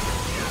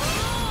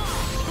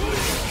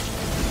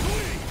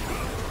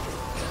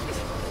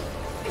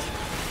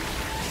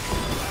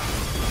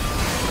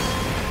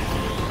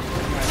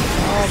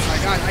 Oh my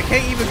god, I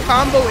can't even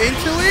combo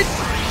into it?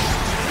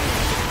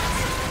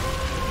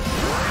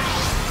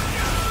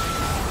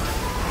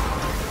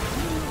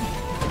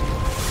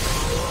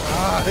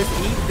 Ah,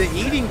 the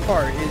eating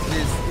part is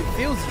just, it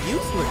feels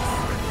useless.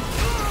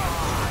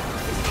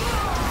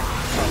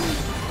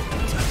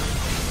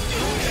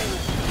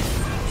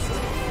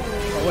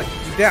 Oh wait,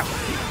 he's down.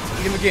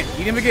 Eat him again,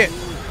 eat him again.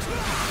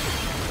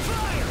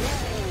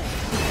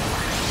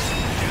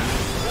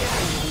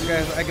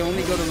 Guys, I can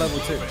only go to level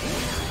 2.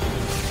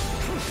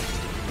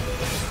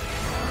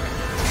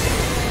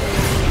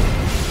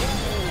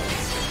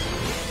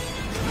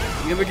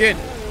 Eat him again.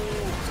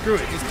 Screw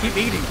it, just keep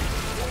eating.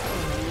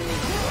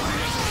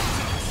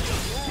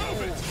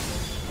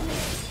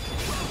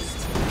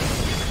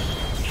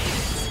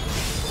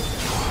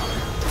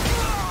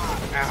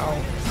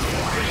 Ow.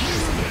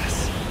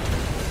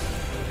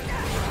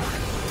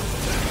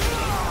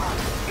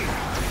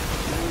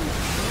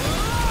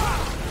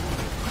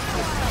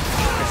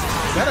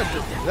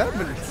 Is that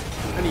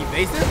an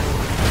evasive?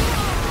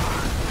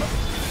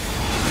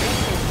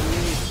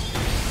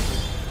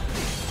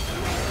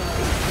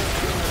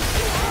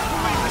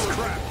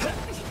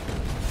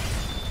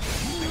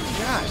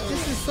 Gosh,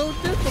 this is so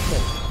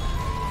difficult.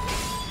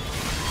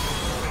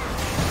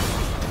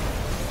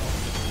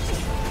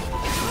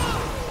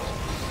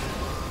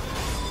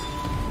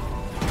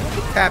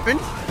 What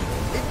happened?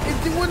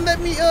 It wouldn't let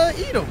me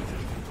eat them.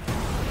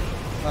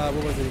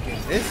 What was it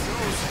again? This?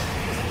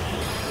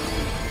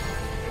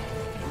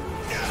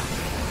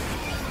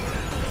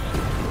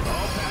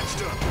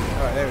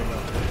 Alright, there we go.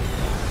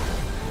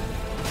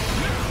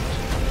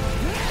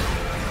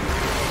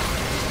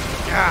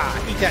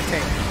 Ah, eat that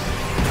tail.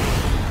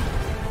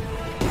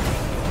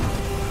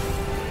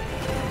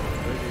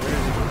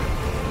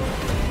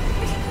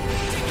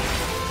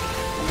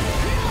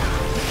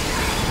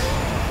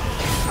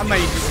 I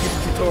might just skip the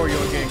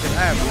tutorial again because I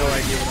have no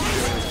idea what I'm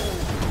doing.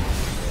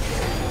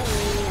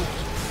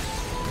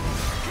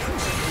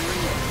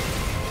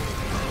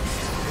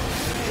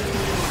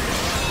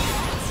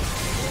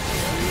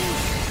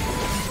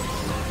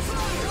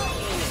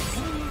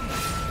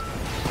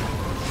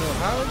 So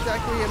how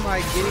exactly am I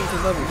getting to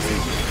level 2?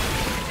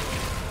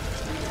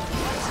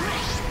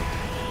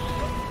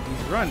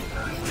 He's running.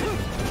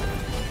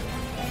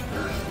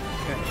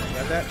 Okay,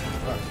 got that?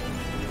 All right.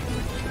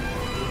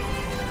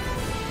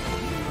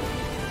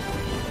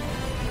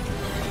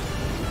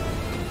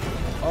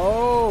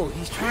 Oh,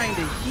 he's trying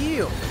to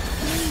heal.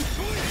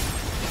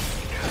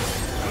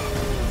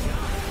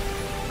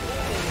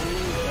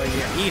 Oh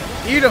yeah, eat him.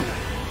 Eat him.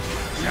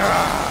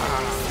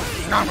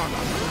 Nom, nom,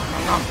 nom, nom,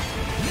 nom, nom.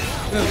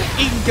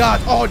 Eating God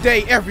all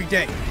day, every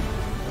day.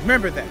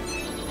 Remember that.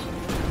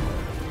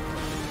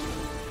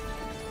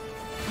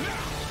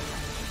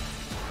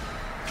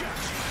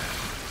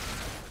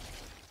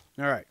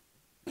 All right.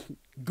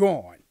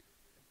 Gone.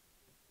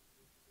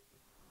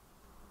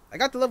 I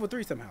got to level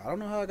 3 somehow. I don't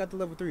know how I got to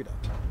level 3 though.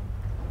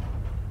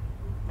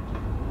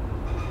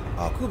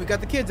 Oh, cool. We got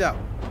the kids out.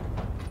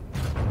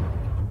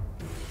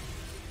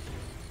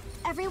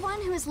 Everyone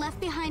who is left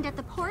behind at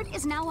the port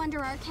is now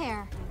under our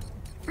care.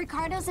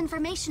 Ricardo's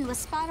information was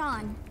spot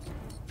on.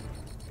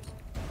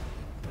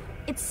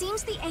 It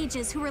seems the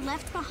ages who were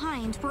left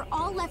behind were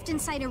all left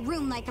inside a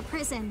room like a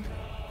prison.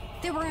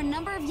 There were a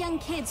number of young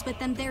kids with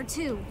them there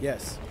too.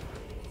 Yes.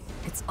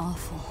 It's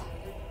awful.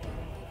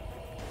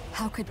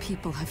 How could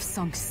people have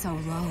sunk so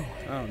low?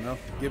 I don't know.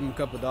 Give them a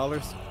couple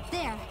dollars.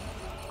 There.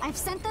 I've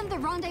sent them the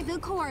rendezvous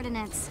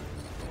coordinates.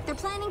 They're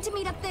planning to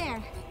meet up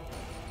there.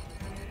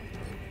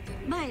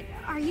 But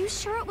are you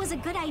sure it was a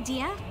good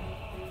idea?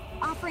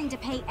 Offering to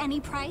pay any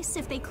price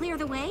if they clear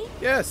the way?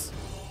 Yes.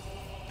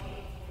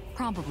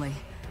 Probably.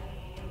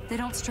 They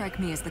don't strike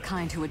me as the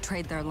kind who would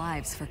trade their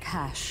lives for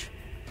cash.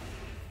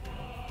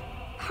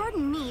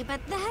 Pardon me,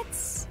 but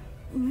that's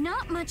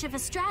not much of a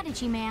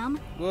strategy, ma'am.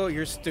 Well,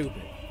 you're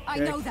stupid. I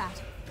okay? know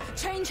that.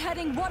 Change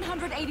heading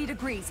 180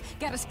 degrees.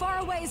 Get as far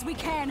away as we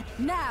can,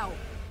 now.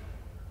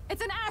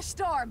 It's an ash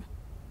storm.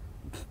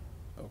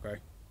 Okay.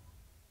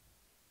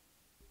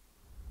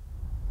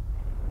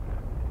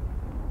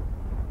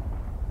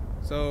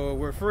 So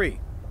we're free.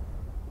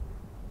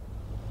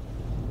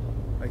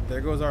 Like,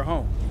 there goes our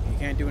home. You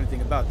can't do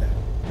anything about that.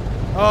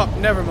 Oh,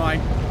 never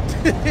mind.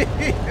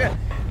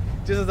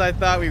 Just as I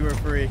thought we were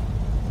free.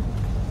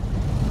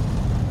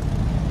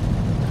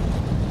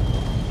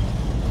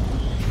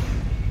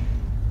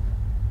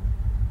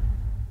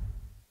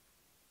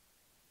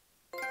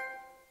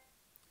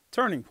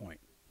 Turning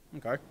point.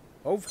 Okay.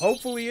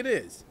 Hopefully it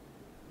is.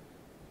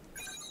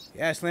 The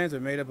ashlands are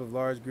made up of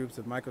large groups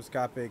of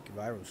microscopic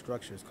viral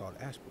structures called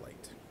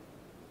ashblite.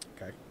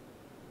 Okay.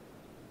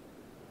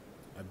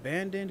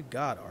 Abandoned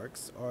god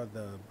arcs are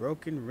the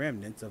broken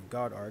remnants of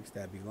god arcs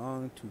that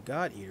belong to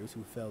god eaters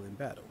who fell in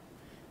battle.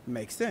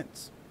 Makes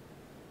sense.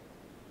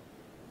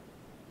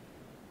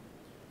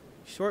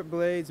 Short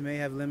blades may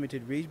have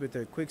limited reach, but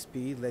their quick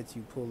speed lets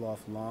you pull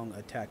off long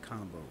attack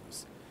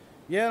combos.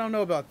 Yeah, I don't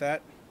know about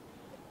that.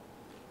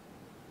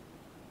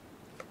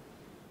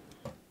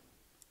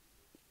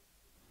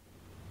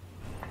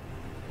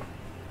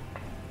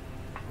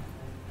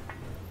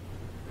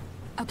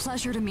 A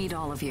pleasure to meet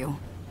all of you.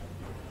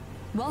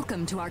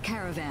 Welcome to our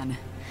caravan.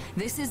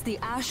 This is the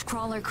Ash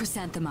Crawler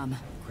Chrysanthemum.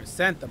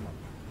 Chrysanthemum.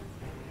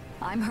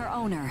 I'm her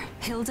owner,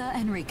 Hilda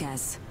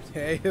Enriquez.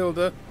 Hey,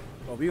 Hilda.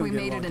 Oh, we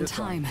made it in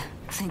time.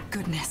 Thank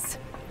goodness.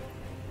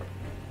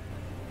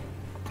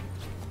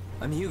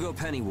 I'm Hugo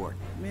Pennywort.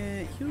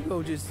 Man,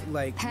 Hugo just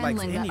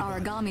handling that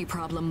origami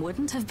problem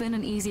wouldn't have been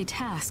an easy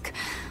task,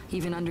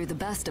 even under the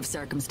best of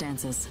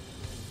circumstances.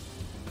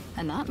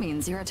 And that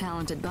means you're a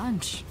talented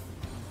bunch.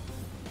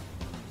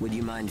 Would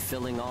you mind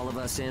filling all of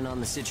us in on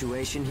the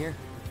situation here?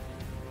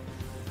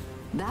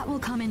 That will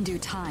come in due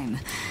time.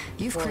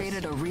 You've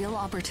created a real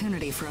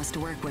opportunity for us to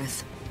work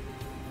with.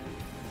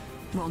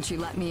 Won't you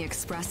let me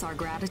express our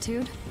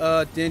gratitude?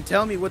 Then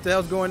tell me what the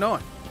hell's going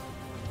on.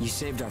 You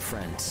saved our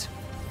friends.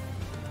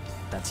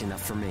 That's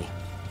enough for me.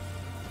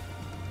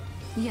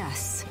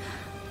 Yes.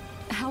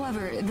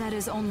 However, that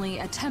is only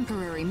a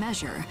temporary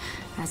measure,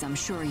 as I'm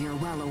sure you're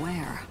well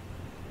aware.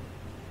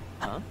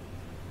 Huh?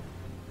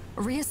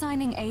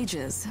 Reassigning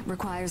ages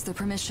requires the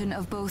permission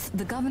of both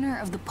the governor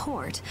of the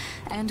port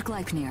and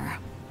Gleipnir.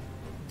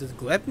 Does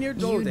Gleipnir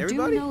go with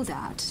everybody? You do know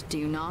that, do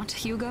you not,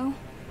 Hugo?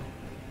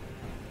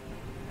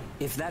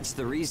 If that's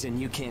the reason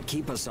you can't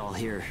keep us all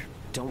here,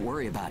 don't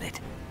worry about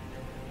it.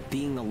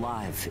 Being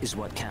alive is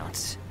what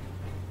counts.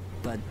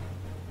 But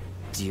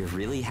do you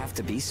really have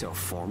to be so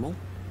formal?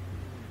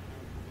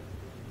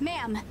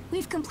 Ma'am,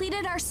 we've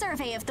completed our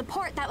survey of the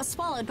port that was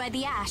swallowed by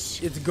the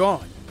ash. It's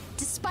gone.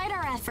 Despite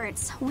our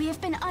efforts, we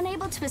have been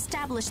unable to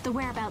establish the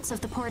whereabouts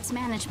of the port's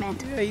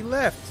management. Yeah, he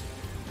left.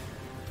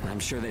 I'm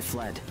sure they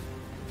fled.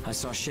 I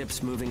saw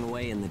ships moving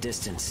away in the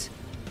distance.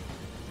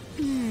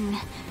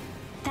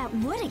 That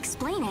would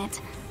explain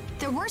it.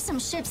 There were some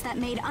ships that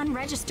made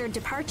unregistered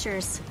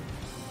departures.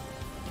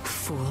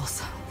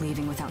 Fools,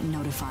 leaving without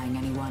notifying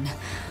anyone.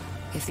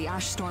 If the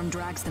ash storm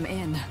drags them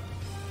in...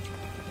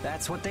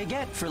 That's what they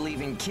get for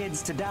leaving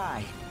kids to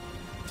die.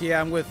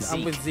 Yeah, I'm with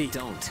Zeke.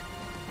 Don't.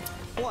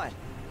 What?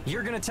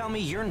 You're gonna tell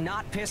me you're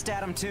not pissed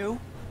at him too?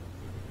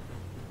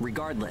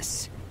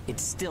 Regardless, it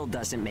still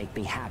doesn't make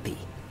me happy.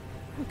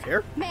 I don't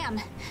care. Ma'am,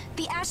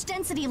 the ash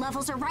density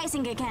levels are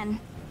rising again.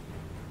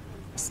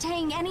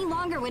 Staying any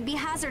longer would be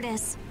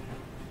hazardous.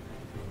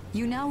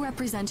 You now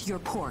represent your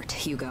port,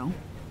 Hugo.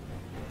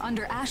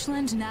 Under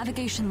Ashland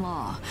navigation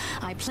law,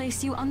 I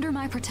place you under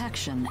my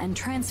protection and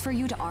transfer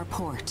you to our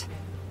port.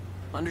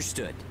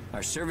 Understood.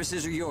 Our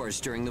services are yours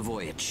during the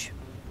voyage.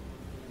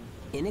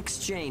 In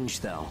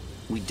exchange, though,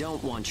 we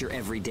don't want your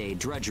everyday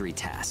drudgery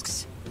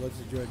tasks. What's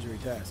the drudgery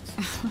tasks?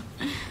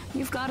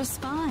 You've got a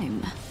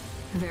spine.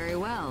 Very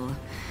well.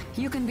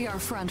 You can be our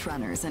front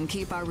runners and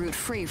keep our route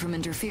free from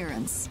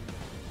interference.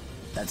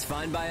 That's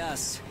fine by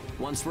us.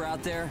 Once we're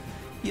out there,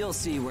 you'll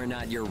see we're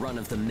not your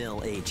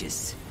run-of-the-mill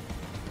ages.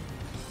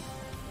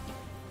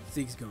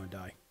 Zeke's gonna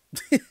die.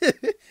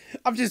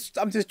 I'm just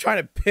trying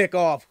to pick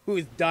off who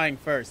is dying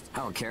first.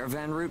 How a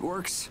caravan route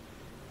works?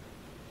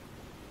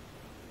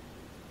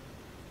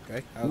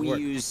 Okay. We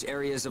use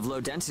areas of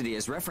low density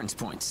as reference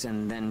points,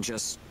 and then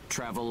just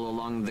travel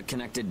along the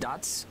connected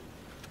dots.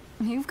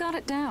 You've got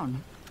it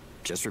down.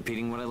 Just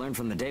repeating what I learned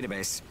from the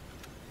database.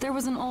 There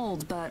was an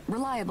old but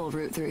reliable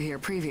route through here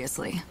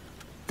previously.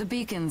 The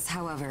beacons,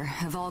 however,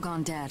 have all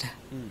gone dead.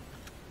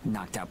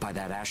 Knocked out by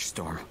that ash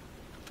storm.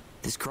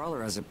 This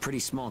crawler has a pretty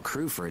small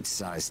crew for its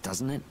size,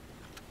 doesn't it?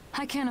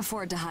 I can't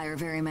afford to hire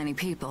very many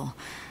people.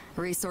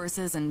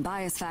 Resources and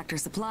bias factor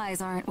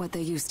supplies aren't what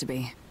they used to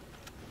be.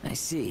 I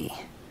see.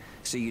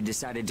 So you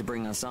decided to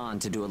bring us on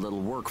to do a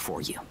little work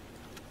for you.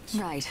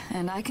 Right,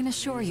 and I can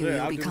assure you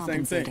you'll be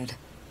compensated.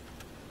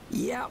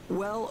 Yeah,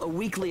 well, a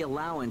weekly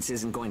allowance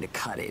isn't going to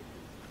cut it.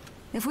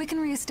 If we can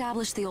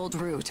reestablish the old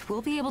route,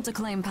 we'll be able to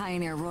claim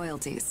Pioneer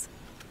royalties.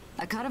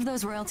 A cut of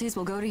those royalties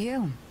will go to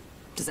you.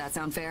 Does that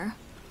sound fair?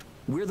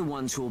 We're the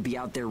ones who will be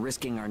out there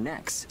risking our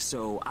necks,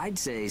 so I'd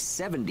say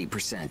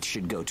 70%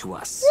 should go to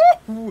us.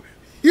 Woo!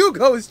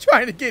 Hugo is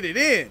trying to get it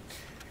in.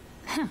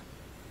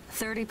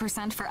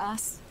 30% for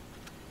us?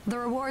 The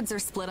rewards are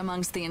split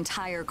amongst the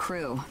entire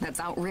crew.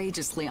 That's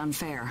outrageously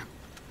unfair.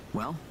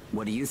 Well,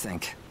 what do you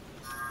think?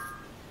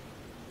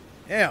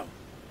 Damn.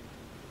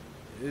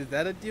 Is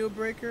that a deal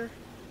breaker?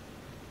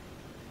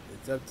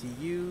 It's up to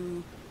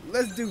you.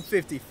 Let's do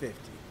 50-50.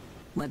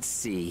 Let's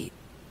see.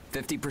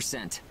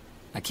 50%.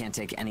 I can't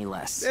take any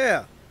less.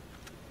 Yeah.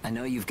 I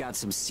know you've got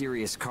some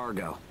serious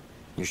cargo.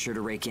 You're sure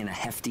to rake in a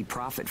hefty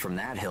profit from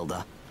that,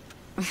 Hilda.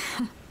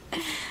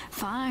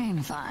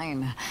 Fine,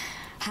 fine.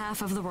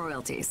 Half of the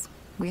royalties.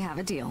 We have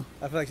a deal.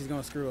 I feel like she's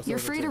gonna screw us You're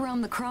over free to too.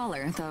 roam the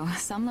crawler, though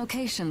some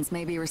locations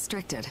may be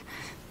restricted.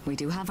 We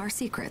do have our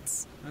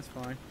secrets. That's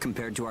fine.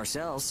 Compared to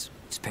ourselves,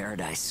 it's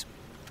paradise.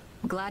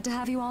 Glad to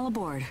have you all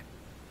aboard.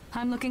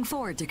 I'm looking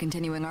forward to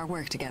continuing our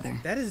work together.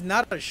 That is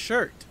not a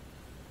shirt.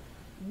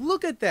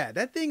 Look at that.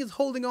 That thing is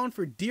holding on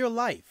for dear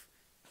life.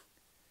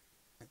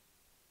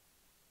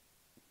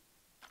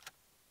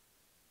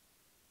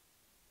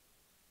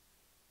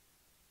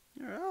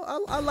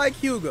 I like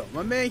Hugo.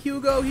 My man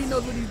Hugo, he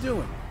knows what he's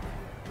doing.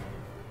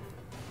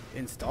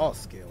 Install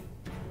skill.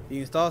 The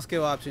install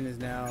skill option is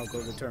now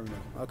go to the terminal.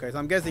 Okay, so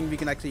I'm guessing we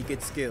can actually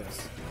get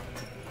skills.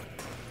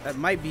 That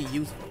might be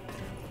useful.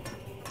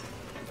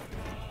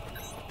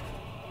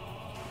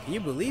 Can you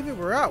believe it?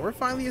 We're out. We're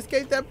finally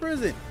escaped that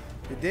prison.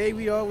 The day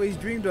we always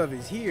dreamed of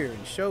is here,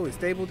 and show is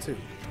stable too.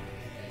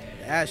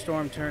 The ash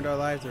storm turned our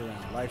lives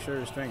around. Life sure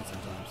is strange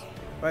sometimes.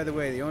 By the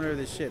way, the owner of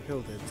the ship,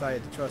 Hilda,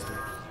 decided to trust her.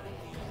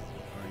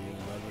 Are you in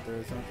love with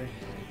her or something?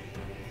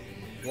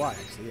 Why,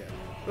 actually, yeah.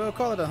 Well,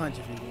 call it a hunch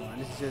if you want.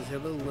 It's just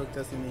Hilda looked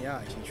us in the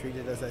eye. She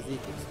treated us as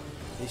equals.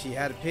 If she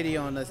had a pity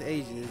on us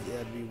ages,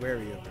 I'd be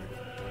wary of her.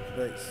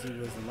 But she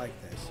wasn't like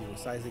that. She was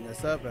sizing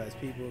us up as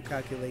people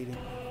calculating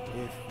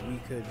if we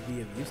could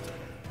be of use to her.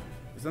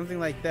 For something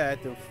like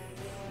that, the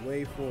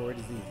way forward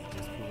is easy.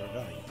 Just prove our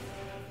value.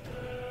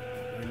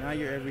 We're not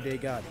your everyday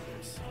god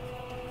eaters.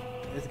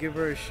 Let's give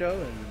her a show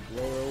and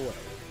blow her away.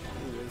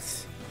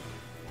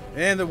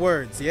 And the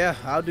words, yeah,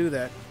 I'll do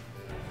that.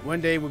 One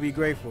day we'll be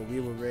grateful.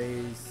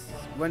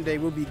 One day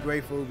we'll be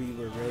grateful we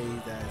were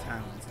raised as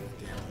hounds in this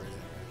damn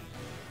prison.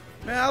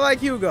 Man, I like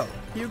Hugo.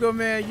 Hugo,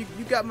 man, you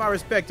got my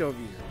respect over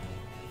you.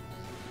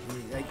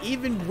 Like,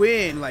 even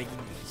when, like, he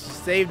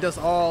saved us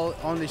all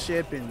on the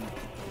ship and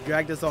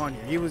dragged us on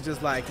here, he was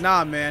just like,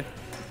 nah, man,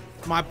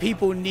 my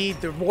people need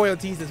the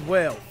royalties as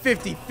well.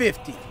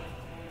 50-50.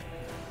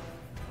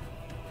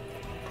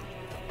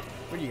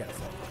 What do you gotta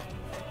say?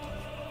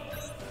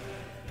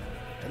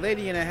 A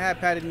lady in a hat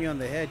patted me on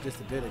the head just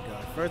a bit ago.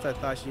 At first I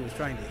thought she was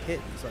trying to hit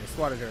me, so I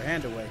swatted her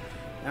hand away.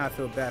 Now I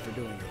feel bad for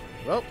doing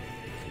it. Well,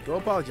 go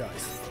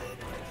apologize.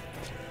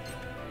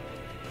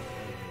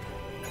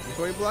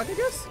 Before you block, I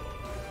guess?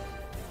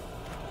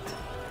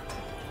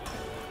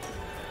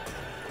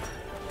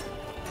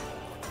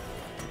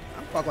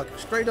 I fought like a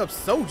straight up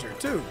soldier,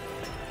 too.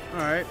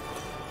 Alright.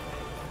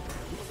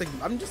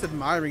 I'm just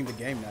admiring the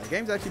game now. The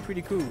game's actually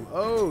pretty cool.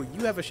 Oh,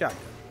 you have a shotgun.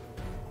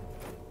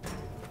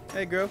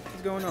 Hey girl,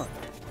 what's going on?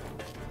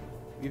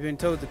 We've been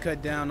told to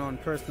cut down on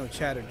personal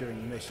chatter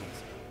during missions.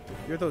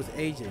 You're those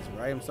agents,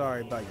 right? I'm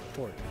sorry about your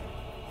port.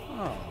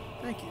 Oh,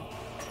 thank you.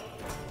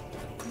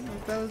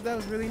 That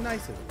was really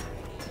nice of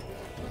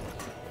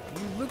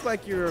you. You look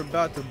like you're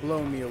about to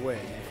blow me away.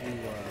 If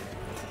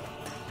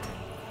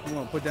you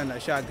want to put down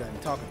that shotgun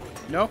and talk about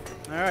it. No?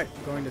 Alright,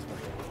 going this way.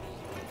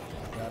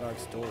 Got our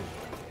story.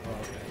 Oh,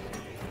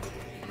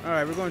 okay.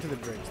 Alright, we're going to the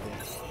bridge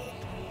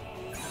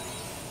then.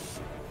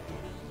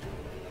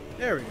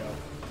 There we go.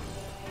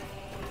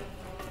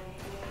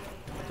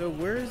 So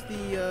where's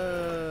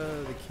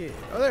the kid?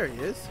 Oh, there he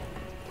is.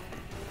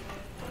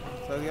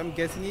 So I'm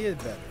guessing he is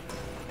better.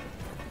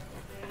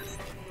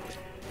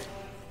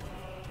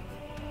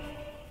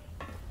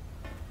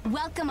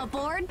 Welcome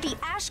aboard the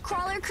Ash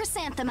Crawler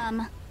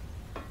Chrysanthemum.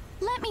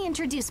 Let me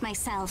introduce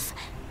myself.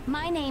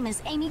 My name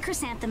is Amy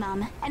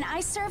Chrysanthemum, and I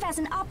serve as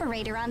an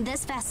operator on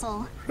this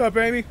vessel. What's up,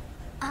 Amy?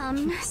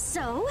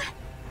 So,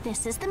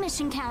 this is the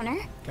mission counter.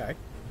 Okay.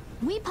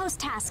 We post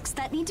tasks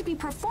that need to be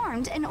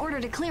performed in order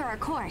to clear our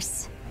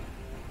course.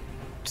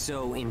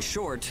 So, in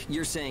short,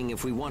 you're saying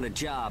if we want a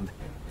job,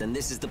 then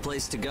this is the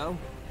place to go?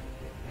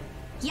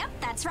 Yep,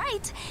 that's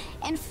right.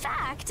 In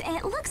fact,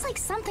 it looks like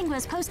something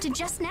was posted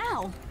just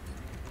now.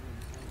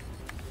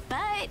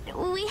 But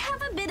we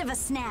have a bit of a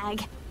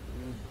snag.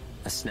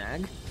 A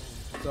snag?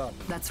 What's up?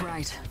 That's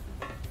right.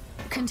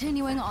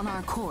 Continuing on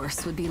our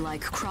course would be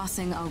like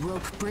crossing a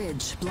rope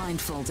bridge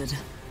blindfolded.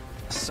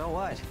 So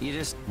what? You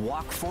just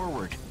walk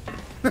forward.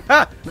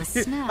 The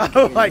snag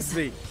Oh, I is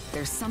see.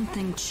 there's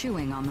something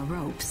chewing on the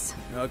ropes.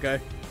 Okay.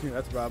 Yeah,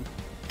 that's a problem.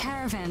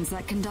 Caravans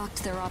that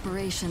conduct their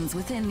operations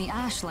within the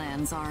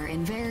Ashlands are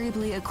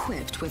invariably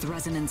equipped with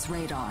resonance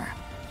radar.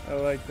 I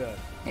like that.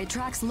 It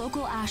tracks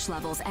local ash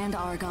levels and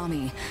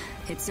origami.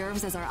 It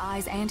serves as our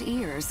eyes and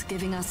ears,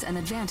 giving us an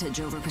advantage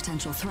over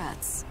potential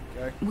threats.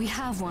 Okay. We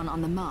have one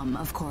on the mum,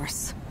 of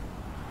course.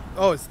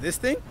 Oh, it's this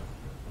thing?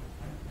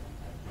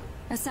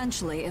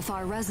 Essentially, if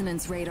our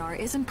resonance radar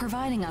isn't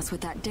providing us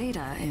with that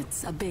data,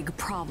 it's a big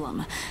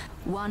problem.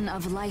 One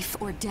of life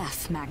or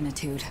death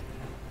magnitude.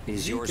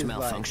 Is yours Zeke is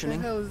like, malfunctioning? what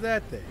the hell is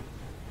that thing?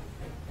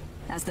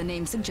 As the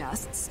name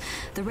suggests,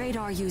 the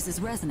radar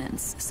uses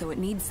resonance, so it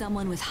needs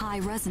someone with high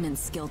resonance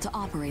skill to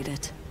operate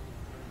it.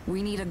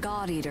 We need a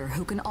God Eater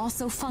who can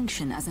also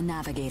function as a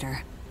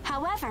navigator.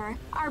 However,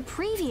 our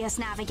previous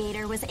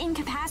navigator was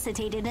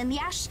incapacitated in the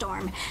ash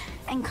storm,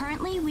 and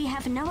currently we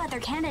have no other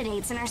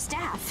candidates in our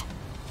staff.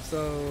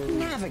 So...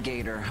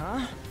 Navigator,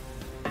 huh?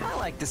 I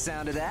like the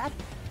sound of that.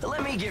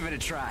 Let me give it a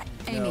try.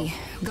 Amy,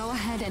 go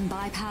ahead and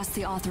bypass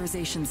the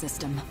authorization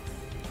system.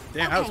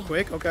 Damn, that was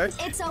quick. Okay.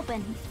 It's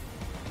open.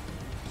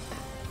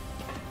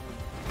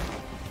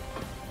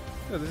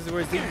 Oh, this is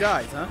where Zeke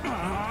dies, huh?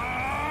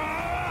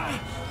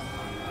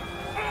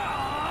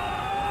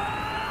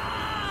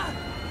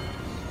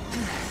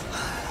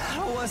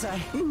 How was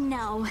I?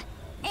 No.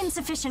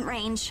 Insufficient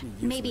range.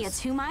 Maybe a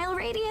 2-mile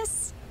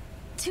radius?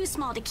 Too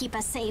small to keep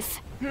us safe.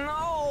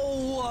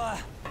 No!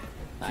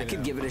 I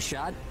could give it a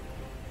shot.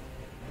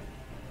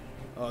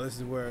 Oh, this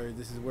is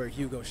where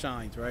Hugo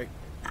shines, right?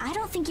 I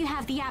don't think you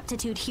have the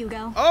aptitude,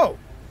 Hugo. Oh!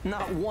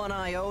 Not one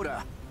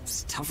iota.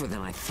 It's tougher than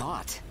I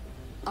thought.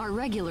 Our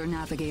regular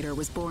navigator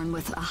was born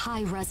with a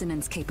high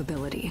resonance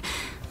capability.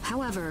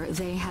 However,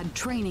 they had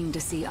training to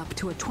see up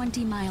to a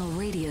 20-mile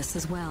radius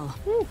as well.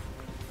 Woo.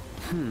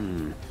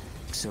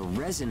 So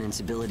resonance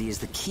ability is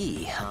the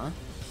key, huh?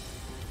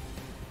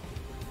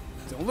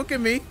 Don't look at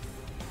me.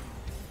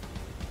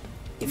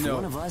 If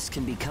one of us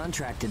can be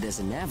contracted as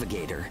a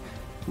navigator,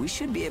 we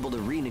should be able to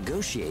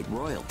renegotiate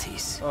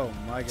royalties. Oh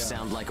my god.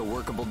 Sound like a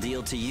workable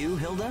deal to you,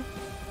 Hilda?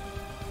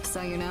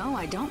 So you know,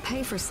 I don't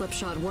pay for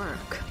slipshod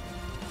work.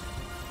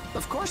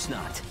 Of course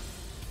not.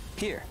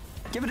 Here,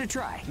 give it a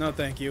try. No,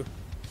 thank you.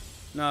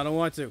 No, I don't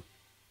want to.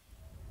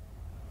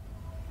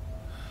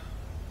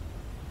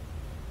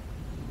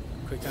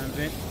 Quick time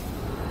vent.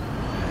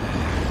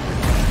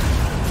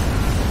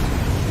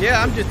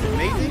 Yeah, I'm just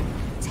amazing.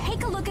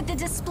 Take a look at the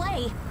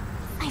display.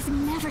 I've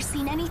never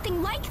seen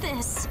anything like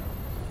this.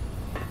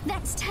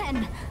 That's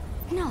 10.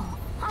 No,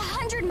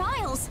 100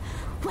 miles.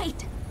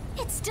 Wait,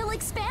 it's still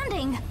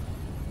expanding.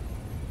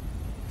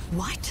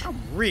 What?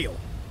 Real.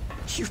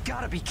 You've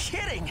got to be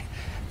kidding!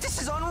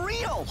 This is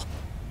unreal!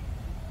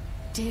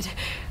 Did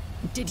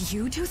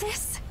you do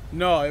this?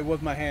 No, it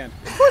was my hand.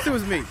 Of course it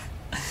was me.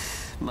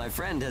 My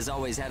friend has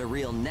always had a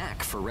real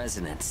knack for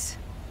resonance.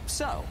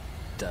 So,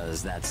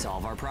 does that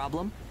solve our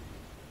problem?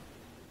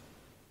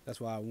 That's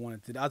why I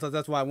wanted to. I thought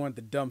that's why I wanted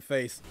the dumb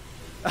face.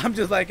 I'm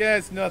just like, eh,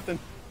 it's nothing.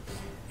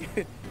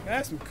 Can I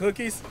have some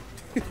cookies?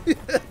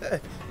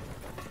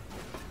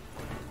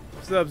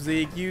 What's up,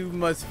 Zeke? You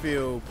must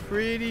feel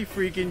pretty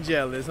freaking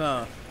jealous,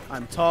 huh?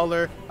 I'm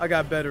taller. I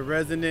got better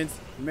resonance.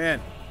 Man,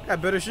 I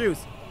got better shoes.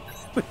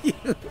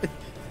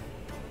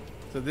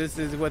 So this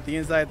is what the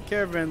inside of the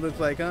caravan looks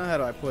like, huh? How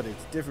do I put it?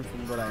 It's different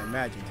from what I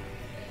imagined.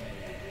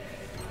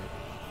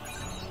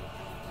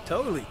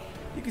 Totally.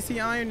 You can see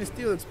iron and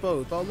steel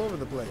exposed all over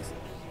the place.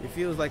 It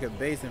feels like a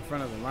base in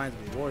front of the lines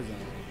of a war zone.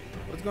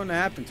 What's going to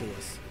happen to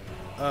us?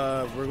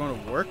 We're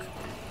going to work?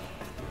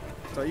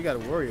 That's all you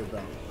got to worry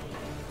about.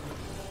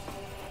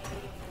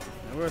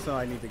 Now, where's all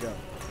I need to go?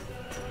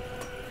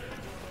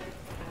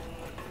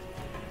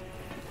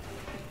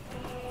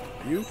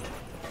 You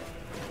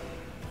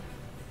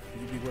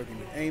be working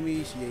with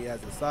Amy. She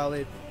has a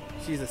solid.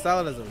 She's as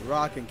solid as a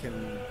rock and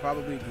can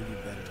probably give you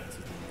better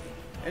answers than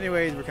me.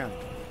 Anyways, we're kind of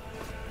done.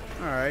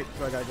 Alright,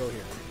 so I gotta go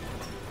here.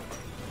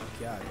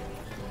 God.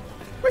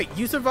 Wait,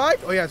 you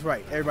survived? Oh yeah, that's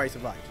right. Everybody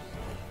survived.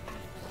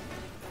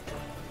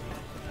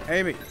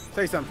 Amy,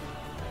 say something.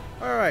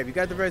 Alright, we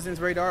got the resonance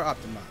radar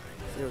optimized.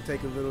 It'll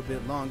take a little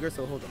bit longer,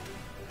 so hold on.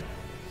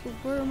 So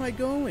where am I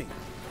going?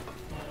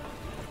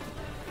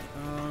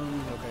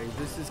 Okay,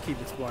 let's just keep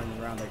exploring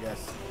around, I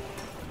guess.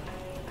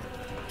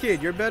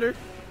 Kid, you're better?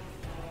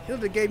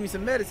 Hilda gave me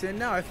some medicine,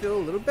 now I feel a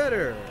little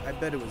better. I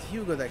bet it was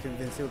Hugo that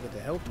convinced Hilda to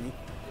help me.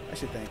 I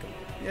should thank him.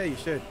 Yeah, you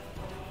should.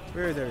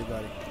 Where is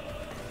everybody?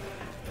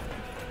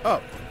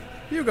 Oh,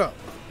 Hugo.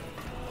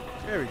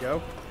 There we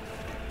go.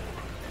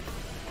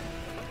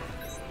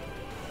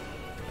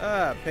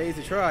 Ah, pays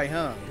to try,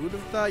 huh? Who'd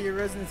have thought your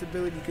resonance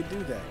ability could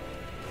do that?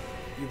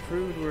 You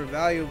proved we're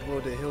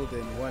valuable to Hilda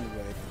in one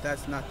way, but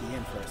that's not the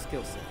end for our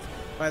skill sets.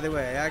 By the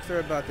way, I asked her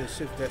about this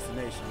ship's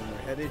destination, and we're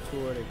headed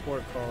toward a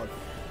port called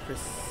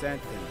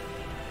Chrysanthemum,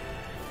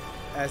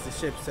 as the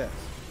ship says.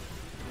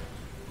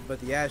 But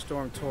the ash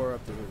storm tore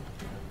up the route.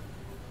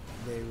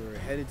 They were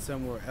headed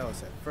somewhere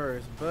else at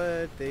first,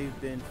 but they've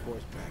been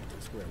forced back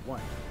to square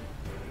one.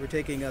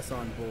 Taking us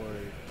on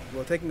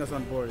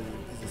board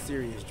is a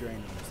serious drain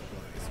on the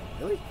supplies.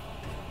 Really?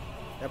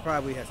 That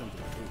probably has something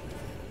to do with it.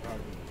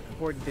 The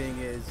important thing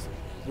is,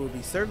 we'll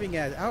be serving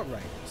as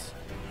outriders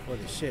for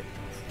the ship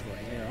from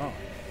here on.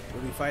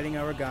 We'll be fighting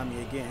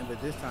Origami again,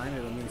 but this time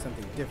it'll mean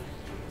something different.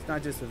 It's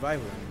not just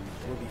survival anymore.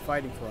 We'll be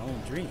fighting for our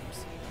own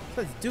dreams.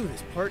 So let's do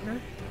this,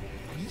 partner.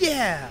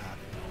 Yeah!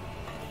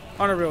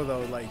 On a real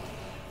though, like,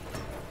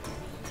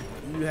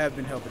 you have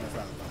been helping us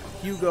out a lot.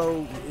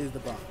 Hugo is the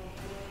bomb.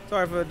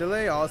 Sorry for the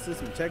delay, all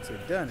system checks are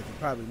done. If you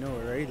probably know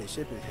already, the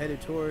ship is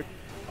headed toward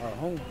our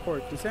home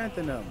port,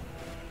 Chrysanthemum,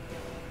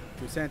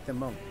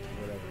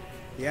 whatever.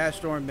 The ash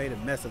storm made a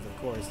mess of the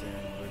course, and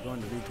we're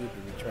going to regroup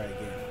and retry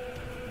again.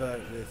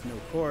 But with no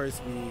course,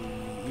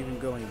 even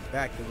going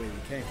back the way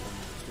we came from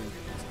is extremely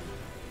risky.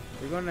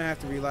 We're going to have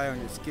to rely on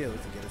your skills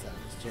to get us out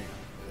of this jam.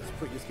 Let's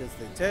put your skills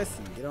to the test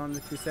and get on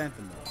the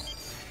chrysanthemum.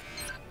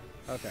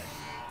 Okay.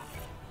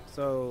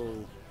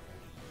 So,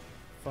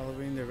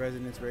 following the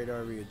resonance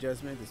radar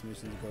readjustment, this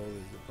mission's goal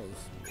is the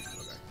post.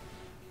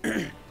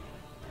 Okay.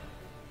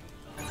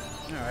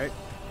 Alright.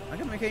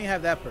 I can't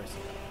have that person.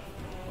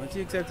 Once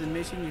you accept the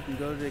mission, you can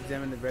go to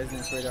examine the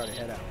resonance radar to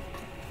head out.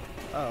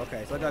 Oh,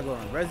 okay. So I gotta go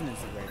on resonance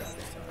radar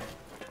this time.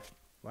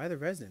 Why the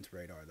resonance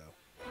radar, though?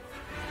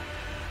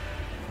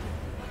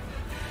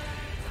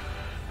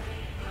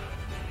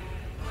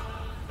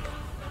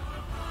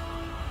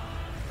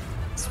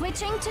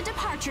 Switching to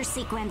departure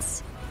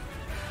sequence.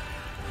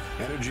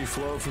 Energy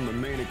flow from the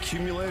main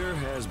accumulator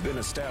has been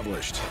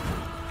established.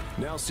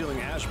 Now sealing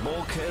ash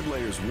bulkhead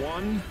layers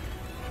 1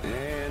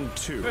 and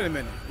 2. Wait a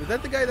minute. Was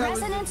that the guy that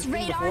Resonance was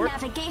radar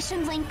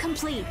navigation link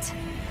complete.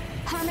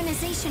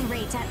 Harmonization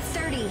rate at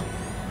 30,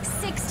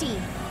 60,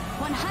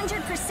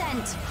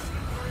 100%.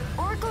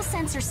 Oracle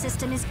sensor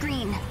system is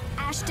green.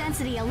 Ash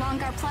density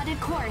along our plotted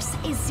course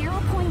is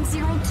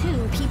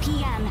 0.02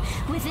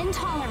 ppm within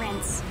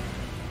tolerance.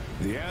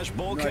 The ash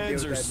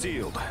bulkheads are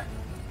sealed.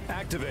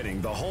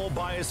 Activating the hull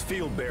bias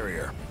field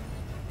barrier.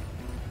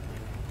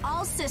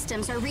 All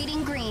systems are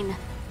reading green.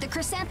 The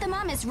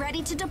chrysanthemum is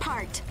ready to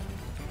depart.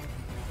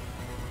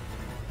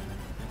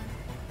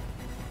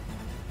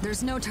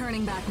 There's no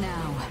turning back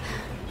now.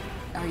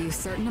 Are you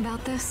certain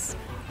about this?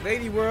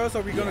 Lady, where else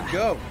are we gonna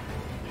go?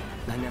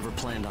 I never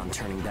planned on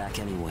turning back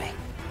anyway.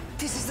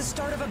 This is the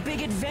start of a big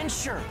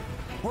adventure.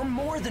 We're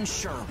more than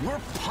sure. We're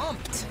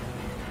pumped.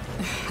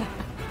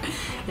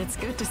 It's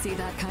good to see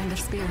that kind of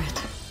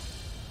spirit.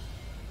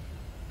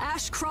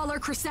 Ash Crawler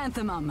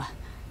Chrysanthemum.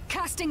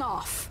 Casting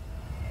off.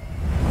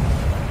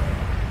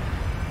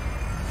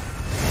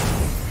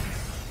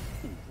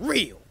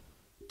 Real.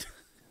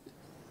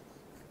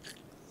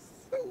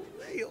 So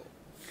real.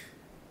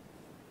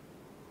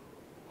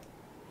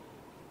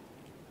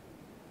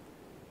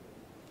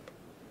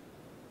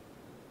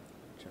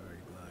 Charge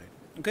glide.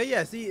 Okay,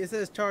 yeah, see, it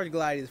says charge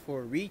glide is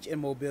for reach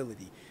and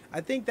mobility. I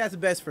think that's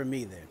best for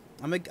me then.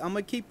 I'm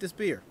gonna keep the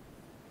spear.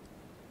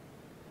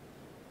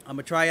 I'm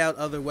gonna try out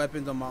other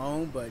weapons on my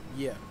own, but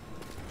yeah.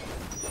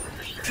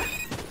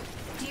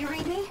 Do you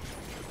read me?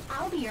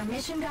 I'll be your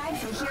mission guide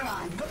from here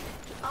on.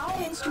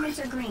 All instruments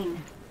are green.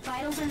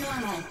 Vitals are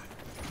normal.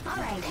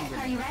 Alright,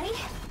 are you ready?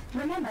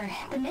 Remember,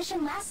 the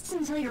mission lasts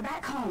until you're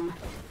back home.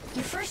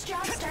 Your first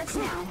job starts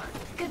now.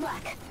 Good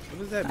luck. What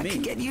does that I mean?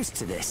 can get used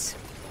to this.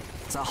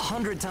 It's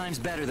 100 times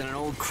better than an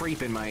old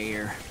creep in my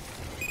ear.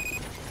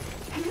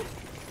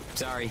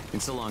 Sorry,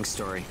 it's a long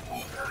story.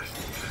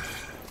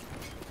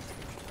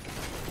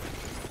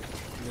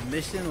 The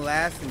mission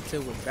lasts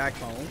until we're back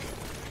home.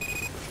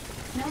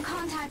 No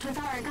contact with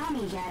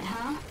origami yet,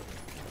 huh?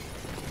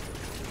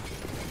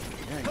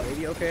 Dang,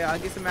 lady. Okay, I'll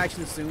get some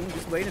action soon.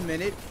 Just wait a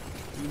minute.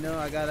 You know,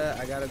 I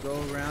gotta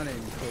go around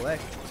and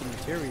collect some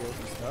materials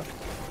and stuff.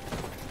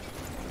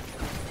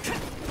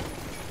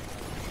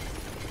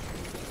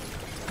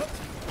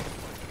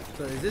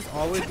 So is this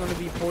always going to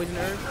be poison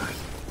herb?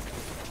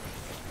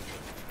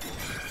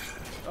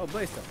 Oh,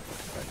 blaze stuff.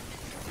 Okay.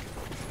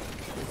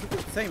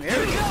 It's the same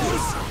area.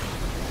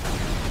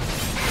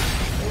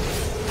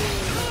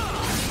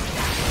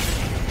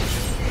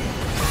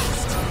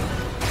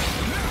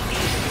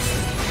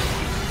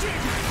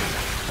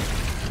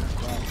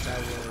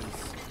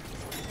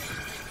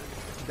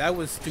 That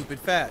was stupid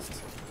fast.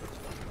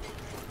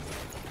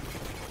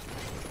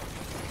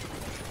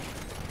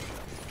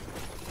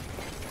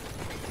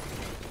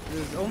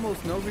 There's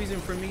almost no reason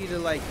for me to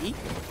like eat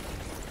them.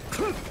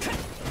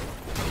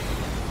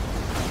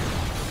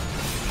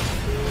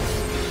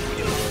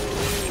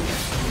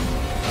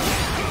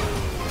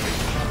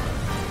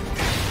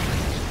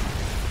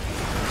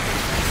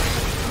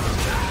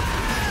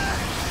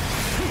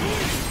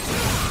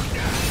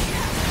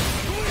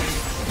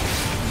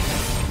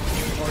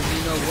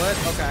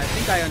 Okay, I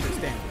think I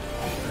understand.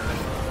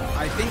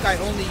 I think I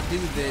only do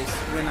this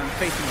when I'm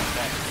facing a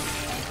boss.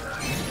 I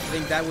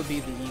think that would be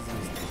the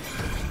easiest thing.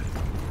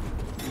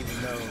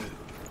 Even though...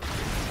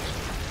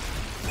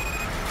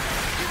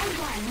 Round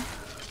one.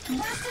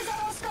 Burst is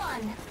almost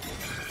gone.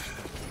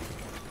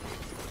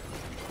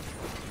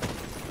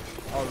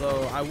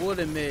 Although, I would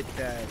admit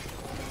that...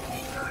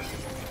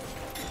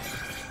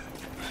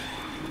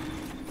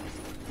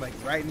 like,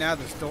 right now,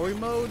 the story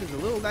mode is a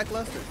little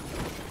lackluster.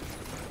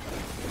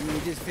 I mean,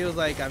 it just feels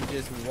like I'm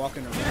just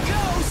walking around. Here it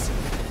goes!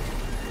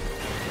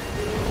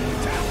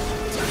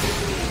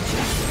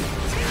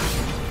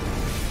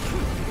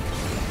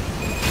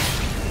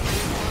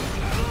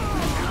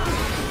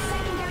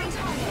 Secondary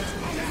target.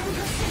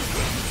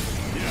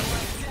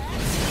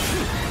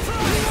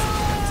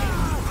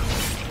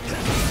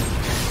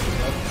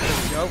 There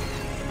we go.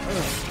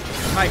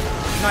 Snipe!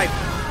 Snipe!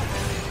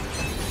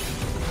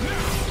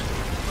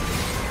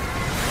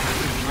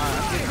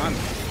 I'm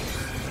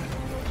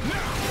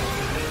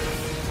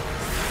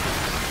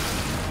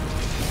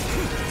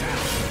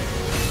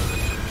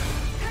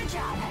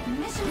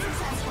Mission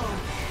successful.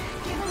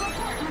 Give a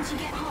report once you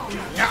get home.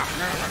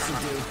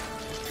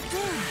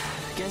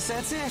 Guess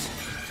that's it.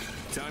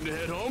 Time to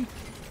head home?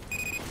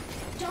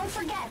 Don't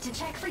forget to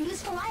check for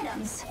useful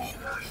items.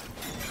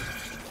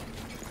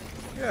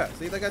 Yeah,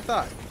 see, like I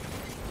thought.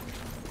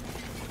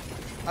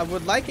 I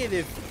would like it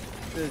if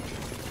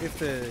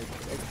the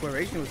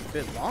exploration was a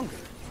bit longer.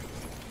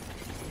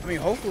 I mean,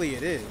 hopefully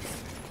it is.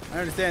 I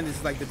understand this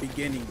is like the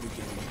beginning.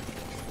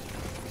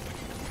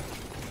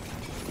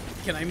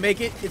 Can I make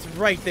it? It's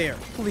right there.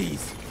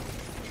 Please.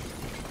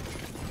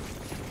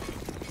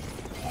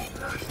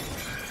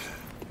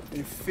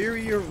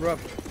 Inferior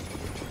rubber.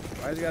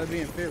 Why's it gotta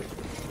be inferior?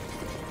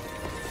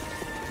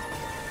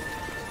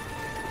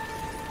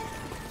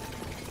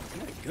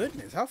 My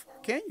goodness, how far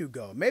can you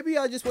go? Maybe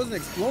I just wasn't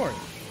exploring.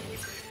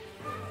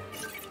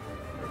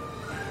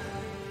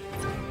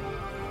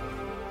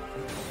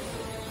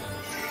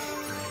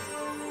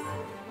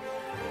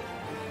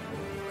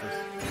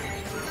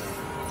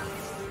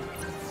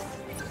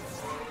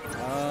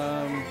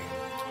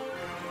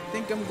 I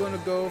think I'm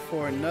gonna go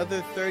for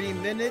another 30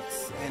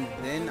 minutes and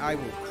then I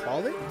will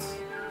call it.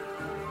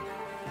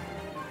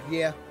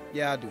 Yeah,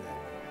 I'll do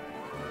that.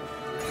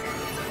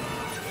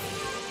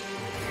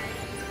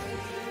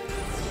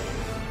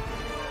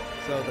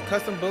 So the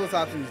custom bullets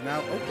option is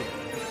now open.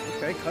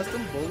 Okay,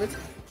 custom bullets.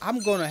 I'm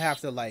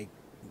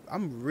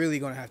really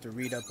gonna have to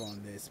read up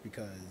on this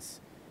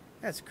because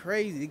that's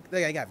crazy.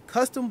 Like, I got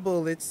custom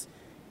bullets,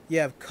 you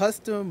have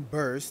custom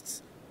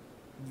bursts,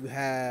 you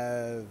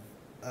have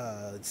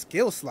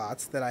skill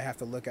slots that I have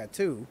to look at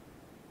too.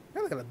 I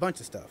look at a bunch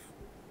of stuff.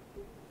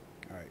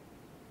 Alright.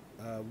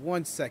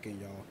 1 second,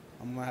 y'all.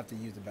 I'm gonna have to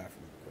use the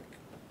bathroom real quick.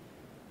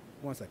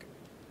 1 second.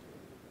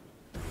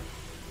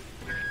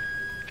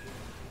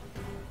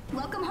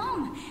 Welcome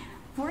home.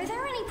 Were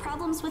there any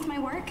problems with my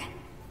work?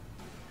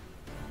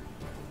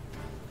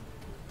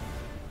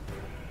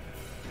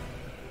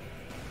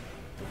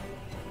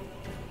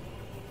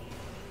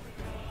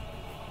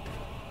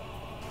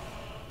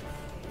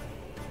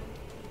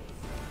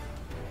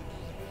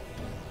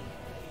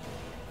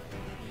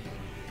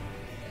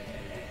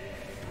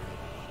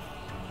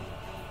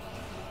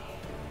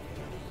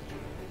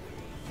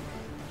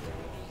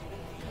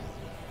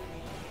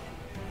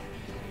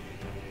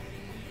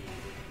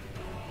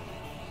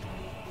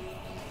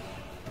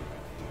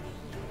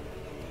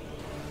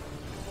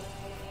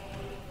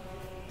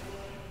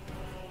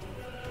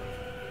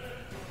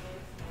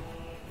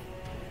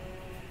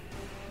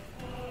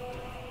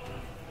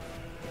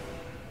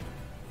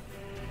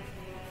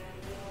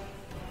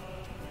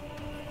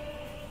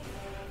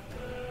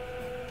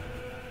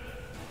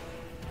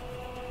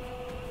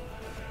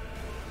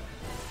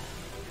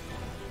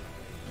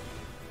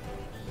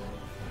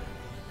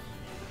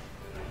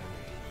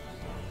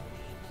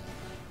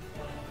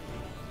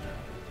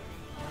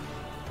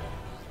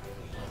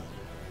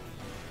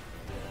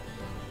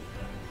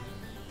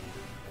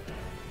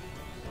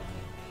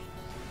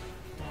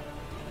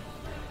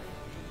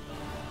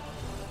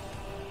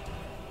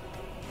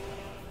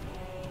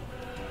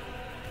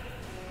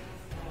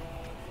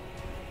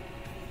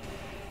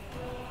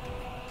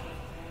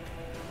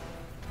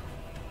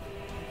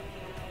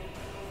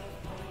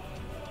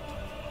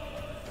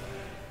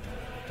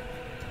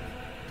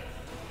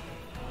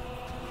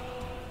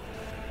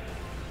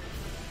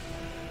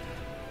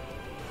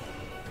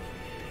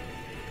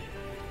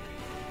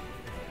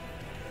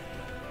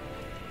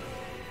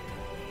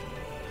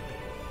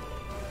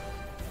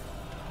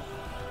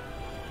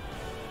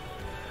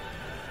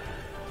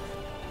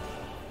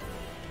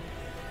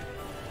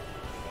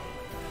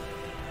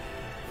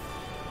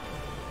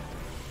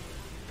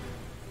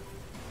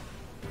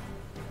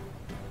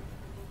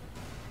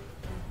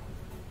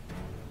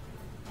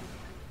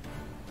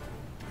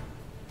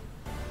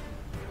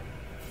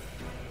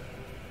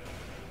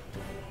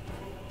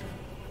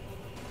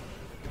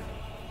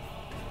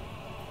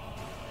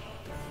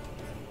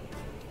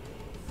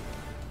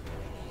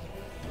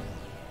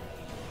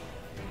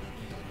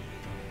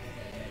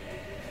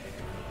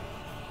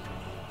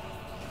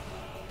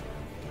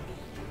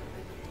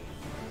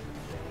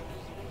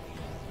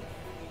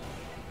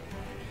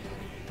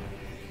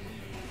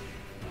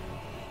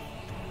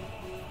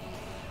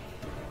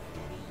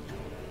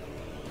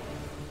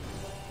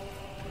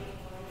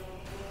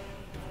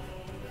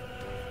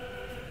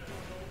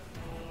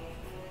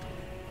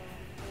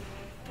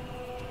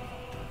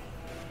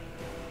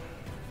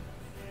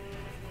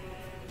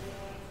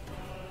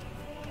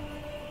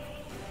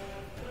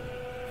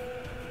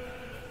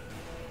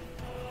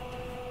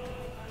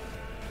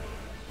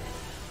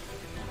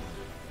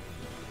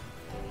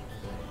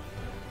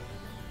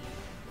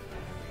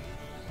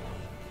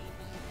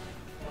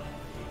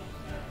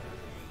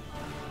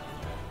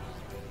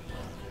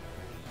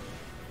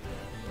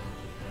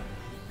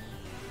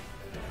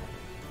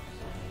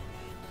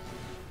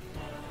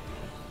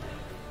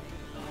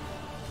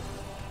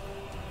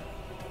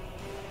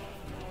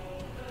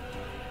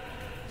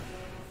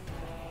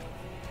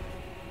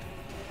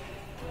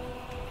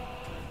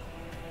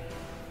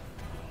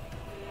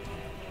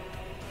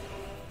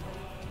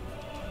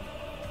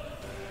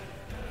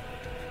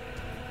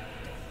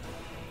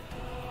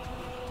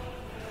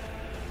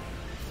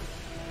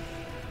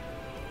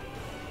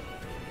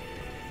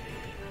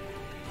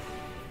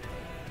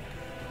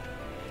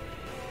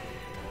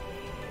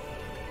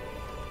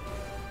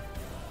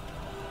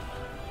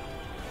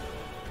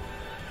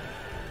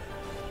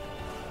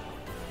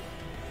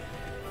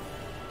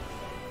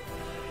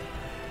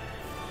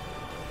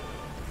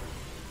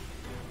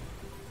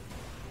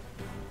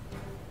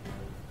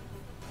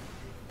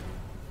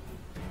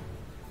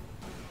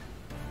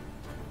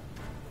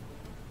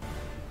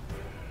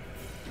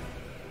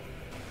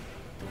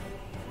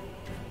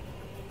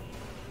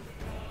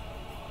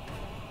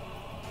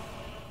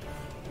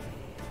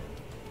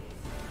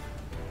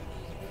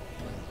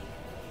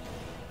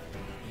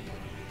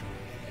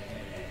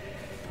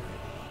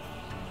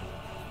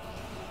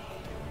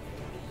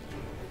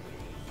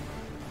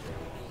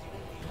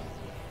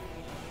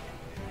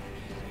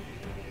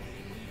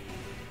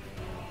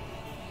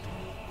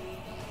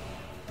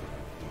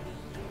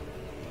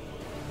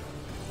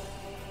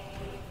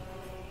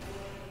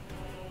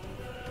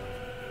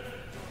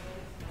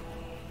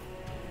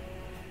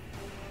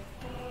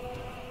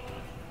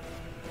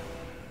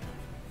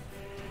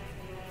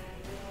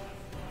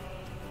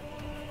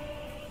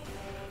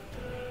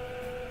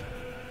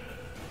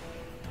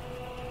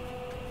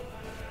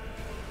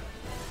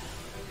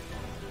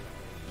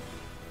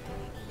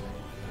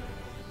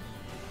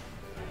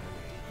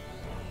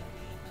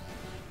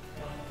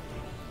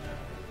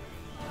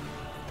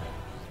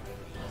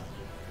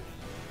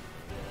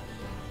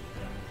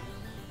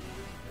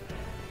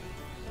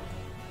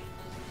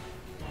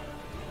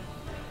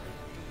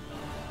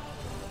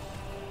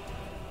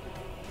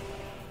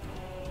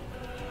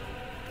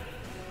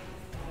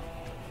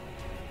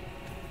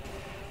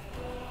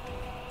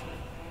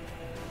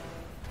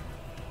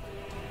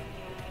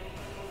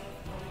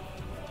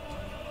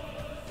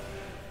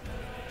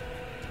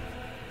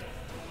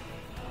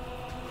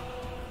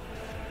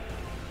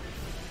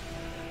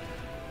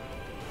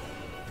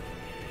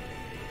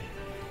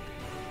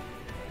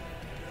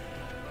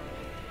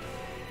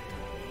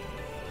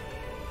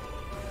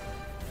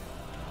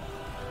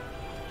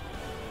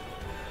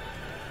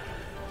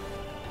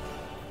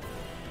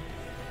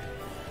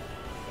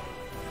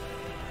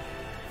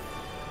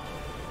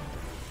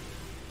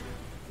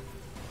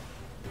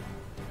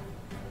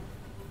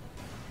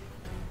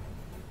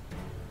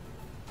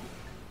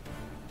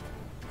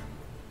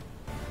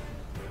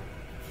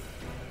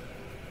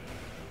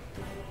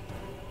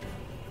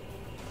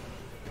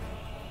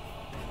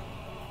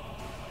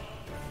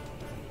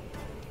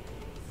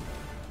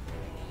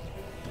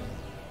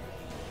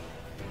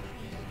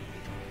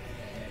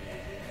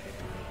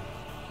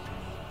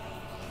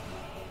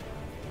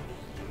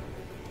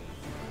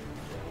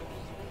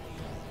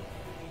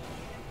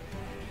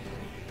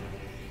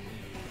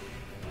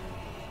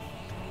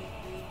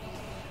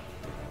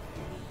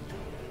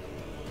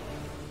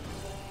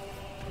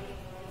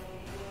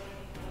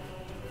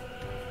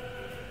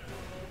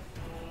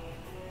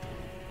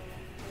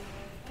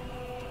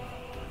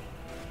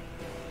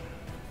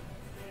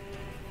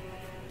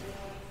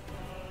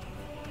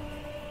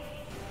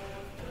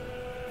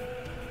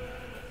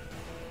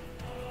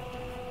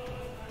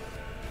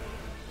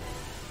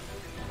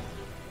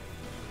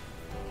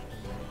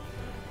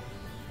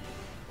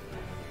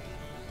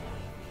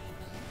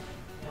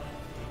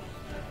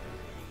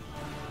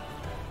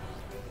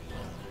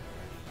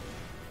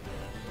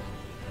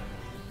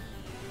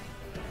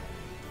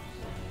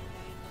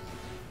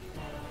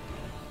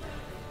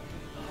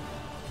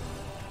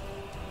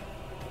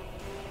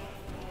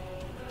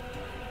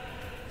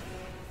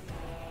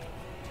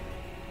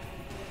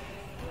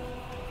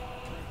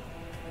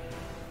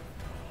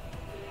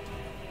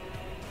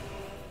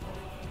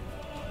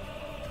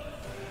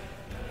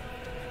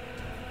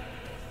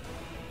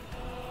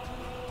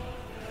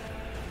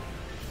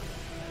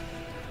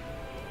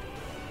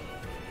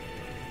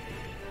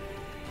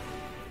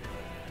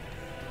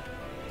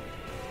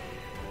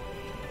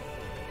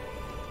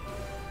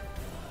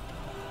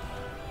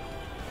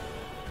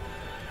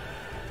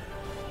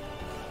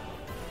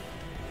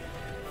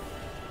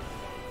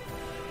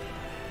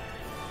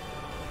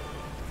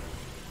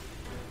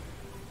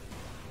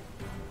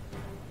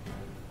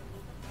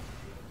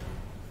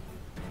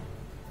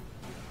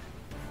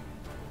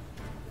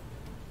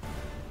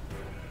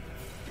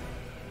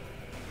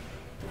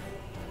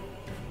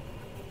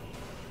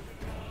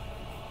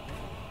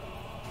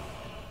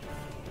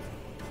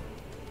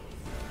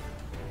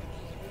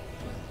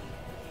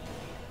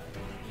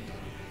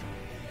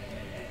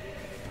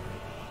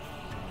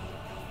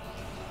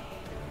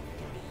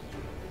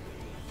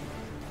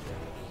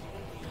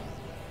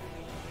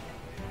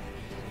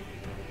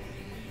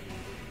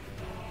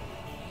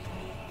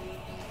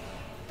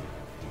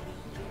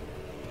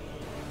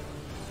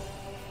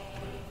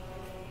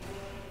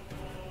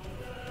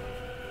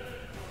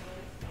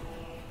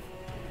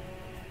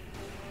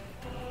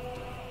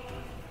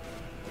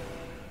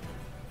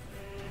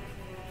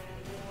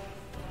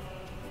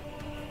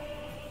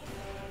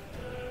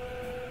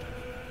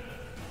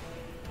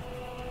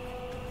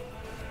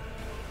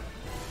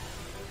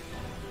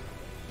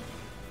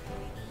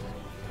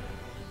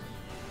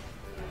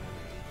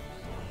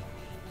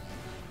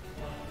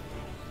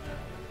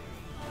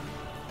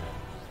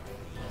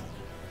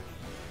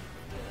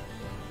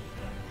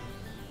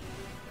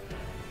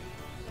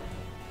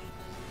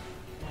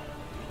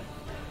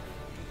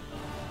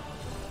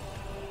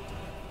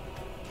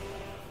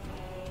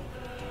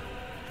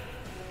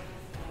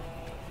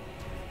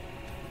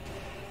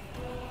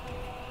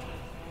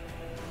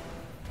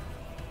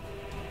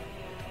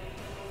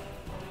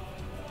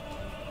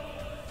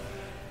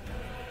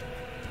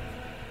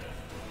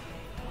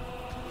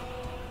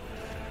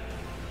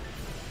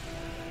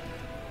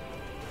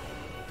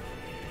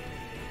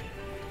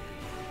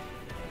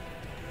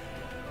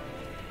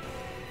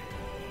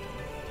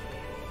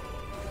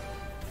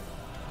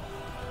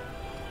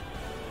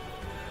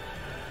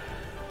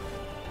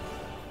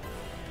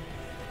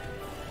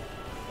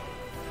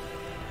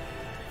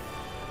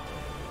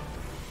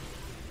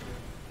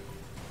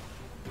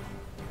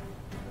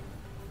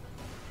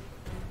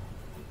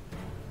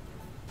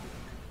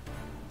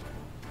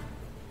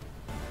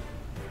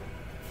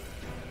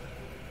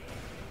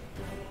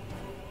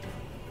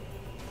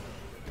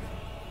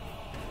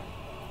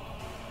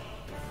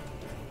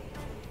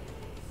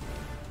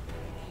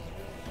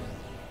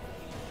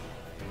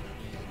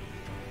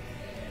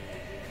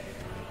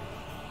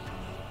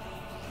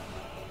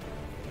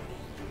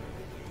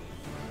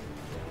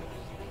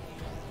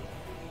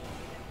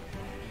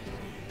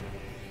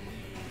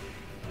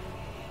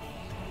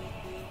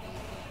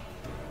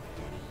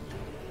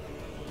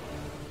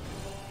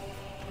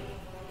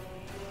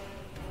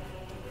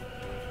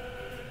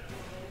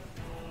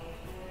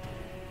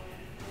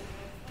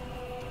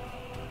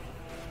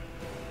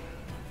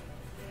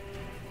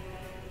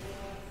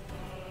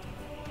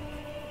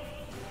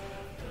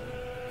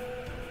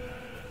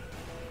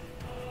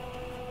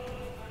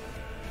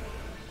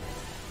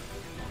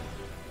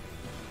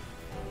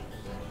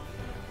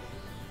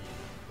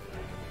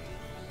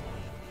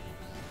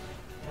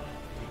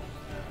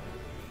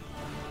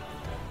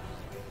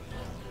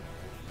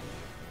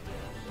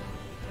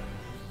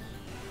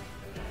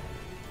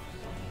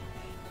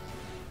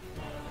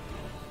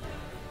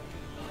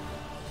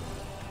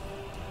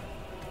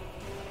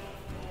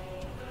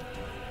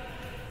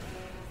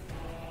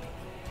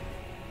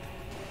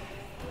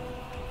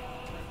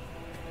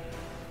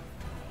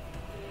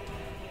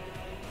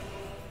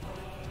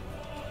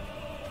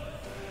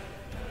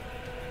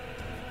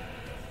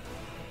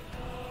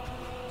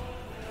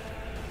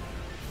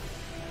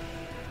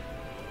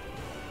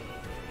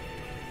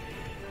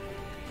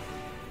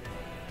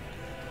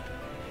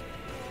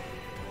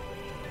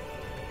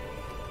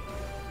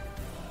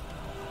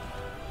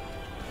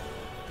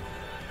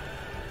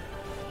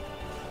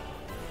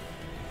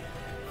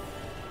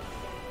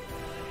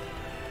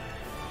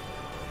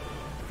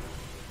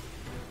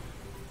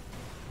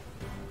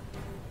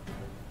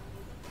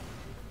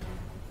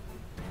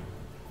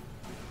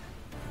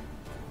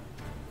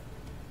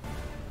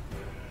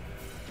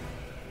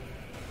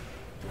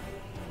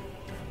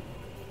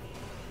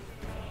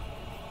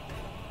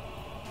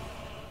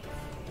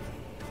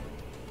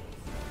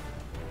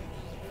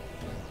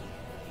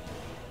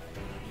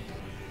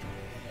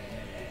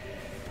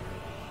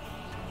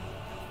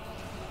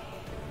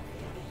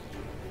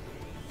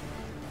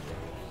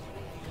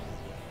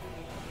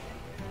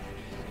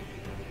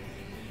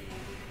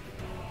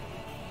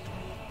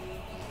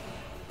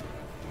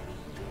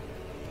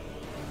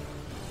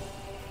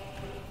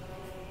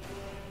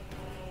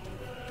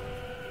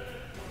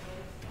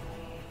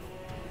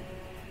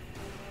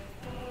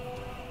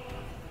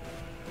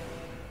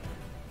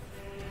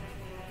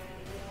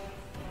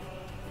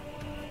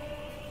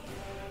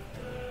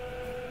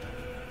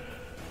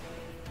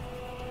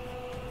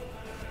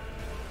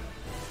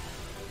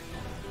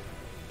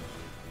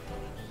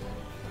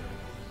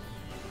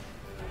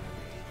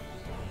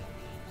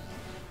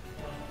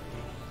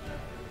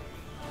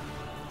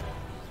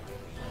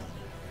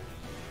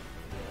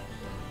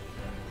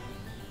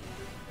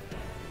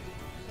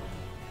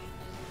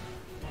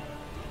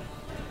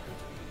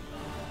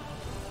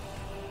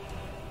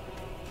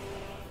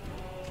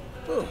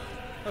 Whew.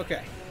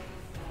 Okay.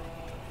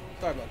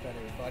 Sorry about that,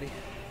 everybody.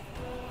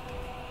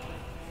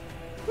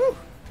 Whew.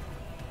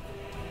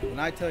 When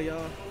I tell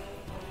y'all,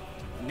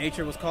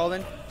 nature was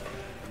calling,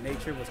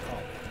 nature was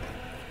calling.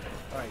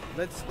 All right,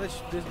 let's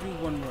just do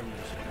one more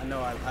mission. I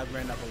know I've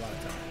ran up a lot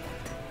of time.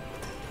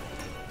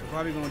 We're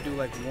probably gonna do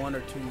like 1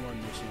 or 2 more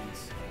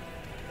missions.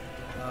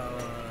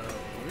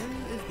 Where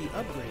is the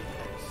upgrading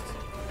post?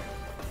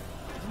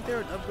 Isn't there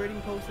an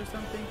upgrading post or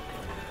something?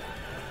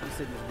 I'm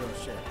sitting in this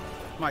girl's chair.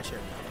 My chair.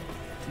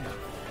 Alright,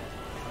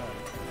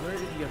 where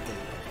is the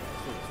upgrading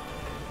post?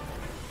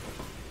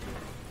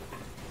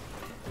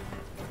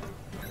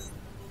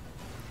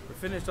 We're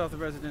finished off the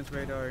residence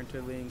radar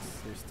interlinks.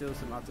 There's still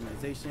some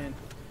optimization.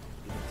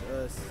 Give it to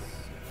us.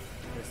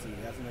 Let's see,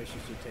 the optimization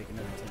should take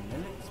another 10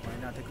 minutes.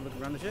 Might not take a look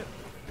around the ship.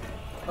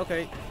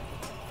 Okay.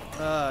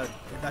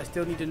 I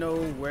still need to know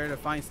where to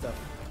find stuff.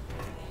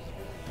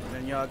 And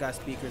then y'all got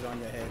speakers on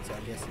your head, so I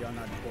guess y'all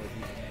not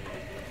important.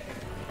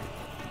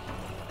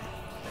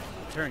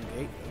 Return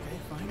gate. Okay,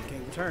 fine. Okay,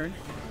 return.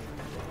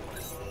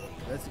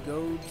 Let's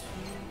go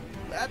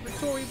to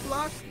laboratory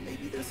block.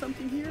 Maybe there's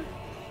something here.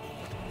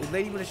 Is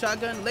lady with a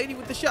shotgun? Lady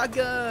with the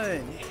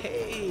shotgun!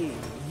 Hey!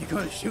 You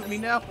gonna shoot me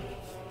now?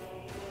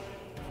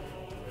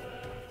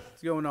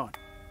 What's going on?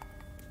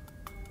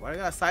 Why do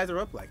I gotta size her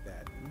up like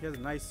that? She has a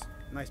nice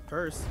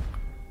purse.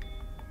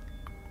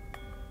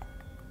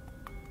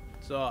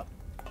 What's up?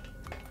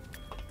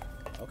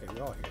 Okay,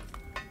 we're all here.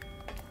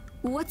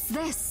 What's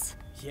this?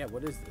 Yeah,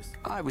 what is this?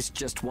 I was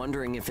just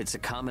wondering if it's a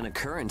common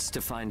occurrence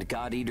to find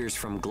God Eaters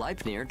from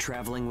Gleipnir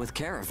traveling with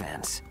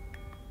caravans.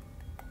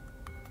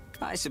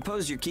 I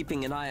suppose you're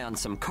keeping an eye on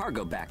some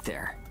cargo back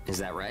there. Is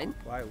that right?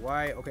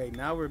 Why? Okay,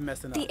 now we're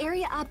messing up. The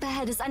area up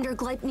ahead is under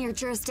Gleipnir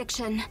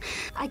jurisdiction.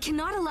 I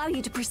cannot allow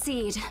you to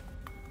proceed.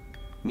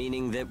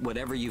 Meaning that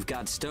whatever you've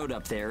got stowed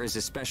up there is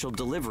a special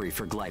delivery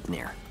for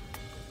Gleipnir.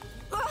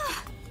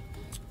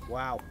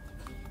 Wow.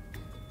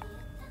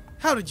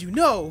 How did you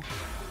know?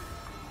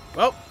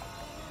 Well,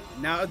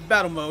 now it's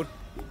battle mode.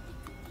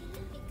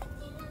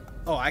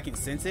 Oh, I can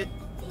sense it?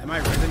 Am I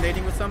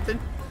resonating with something?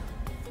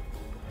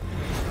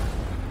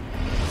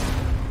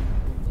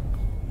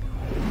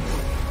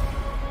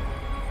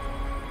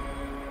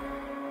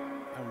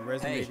 I'm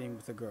resonating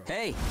with a girl.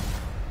 Hey!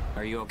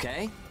 Are you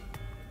okay?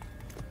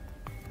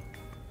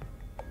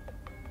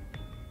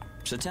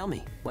 So tell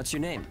me, what's your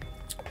name?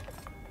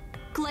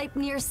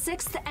 Gleipnir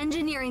 6th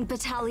Engineering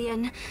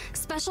Battalion,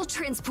 Special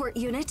Transport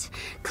Unit,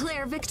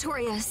 Claire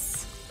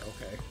Victorious.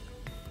 Okay.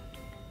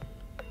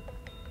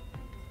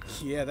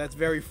 Yeah, that's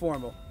very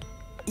formal.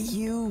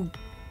 You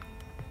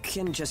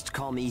can just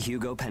call me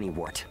Hugo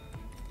Pennywort.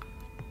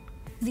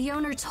 The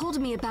owner told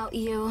me about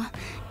you.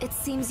 It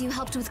seems you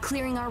helped with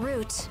clearing our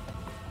route.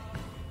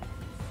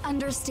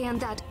 Understand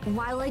that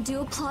while I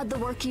do applaud the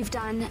work you've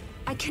done,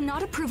 I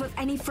cannot approve of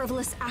any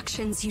frivolous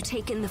actions you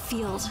take in the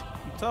field. What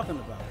are you talking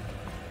about?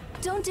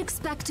 Don't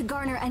expect to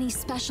garner any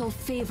special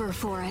favor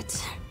for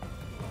it.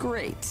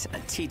 Great, a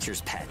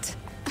teacher's pet.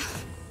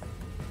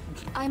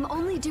 I'm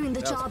only doing the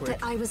That was job quick.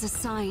 that I was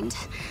assigned.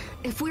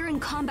 If we're in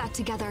combat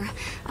together,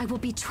 I will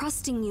be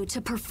trusting you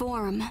to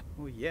perform.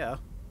 Well, yeah.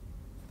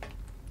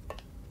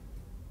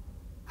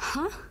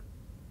 Huh?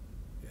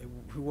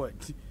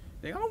 What?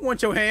 I don't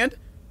want your hand.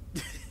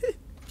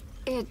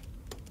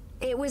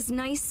 It was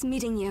nice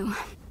meeting you.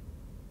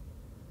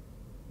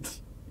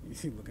 You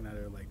see looking at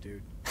her like,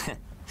 dude.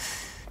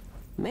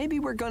 Maybe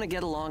we're gonna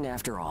get along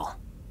after all.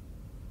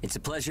 It's a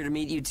pleasure to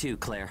meet you too,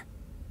 Claire.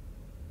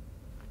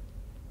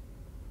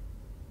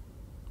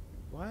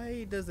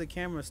 Why does the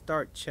camera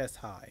start chest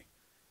high?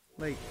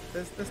 Like,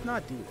 let's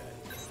not do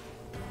that.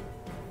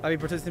 I'll be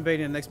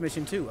participating in the next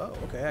mission too. Oh,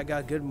 okay. I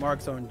got good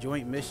marks on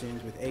joint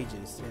missions with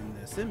Aegis in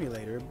the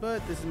simulator,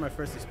 but this is my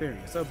first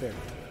experience, so bear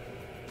with me.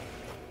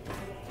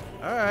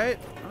 Alright,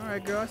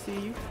 girl, I see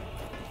you.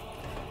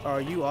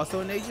 Are you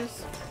also an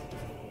Aegis?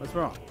 What's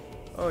wrong?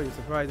 Oh, you're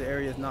surprised the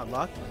area is not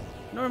locked?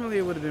 Normally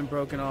it would have been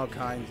broken all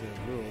kinds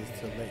of rules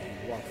to let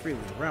you walk freely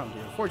around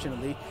here.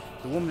 Unfortunately,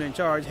 the woman in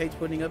charge hates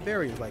putting up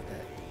barriers like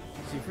that.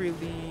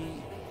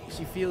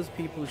 She feels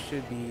people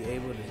should be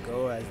able to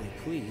go as they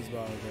please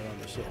while they're on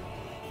the ship.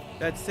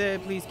 That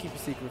said, please keep a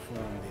secret from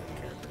the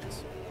other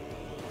caravans.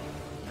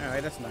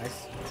 Alright, that's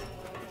nice.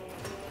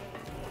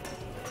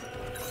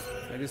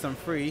 I guess I'm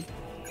free.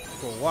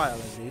 For a while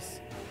at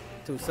least.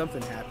 Until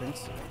something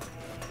happens.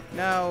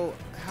 Now,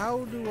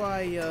 how do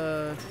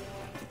I,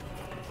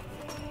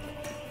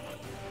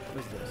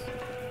 what's this?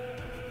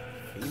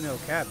 Female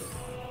cabin.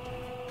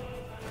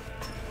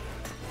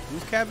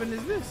 Whose cabin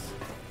is this?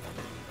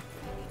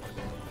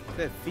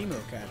 That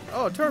female cabin.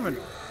 Oh,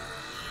 terminal.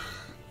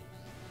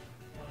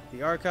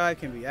 The archive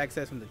can be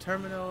accessed from the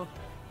terminal.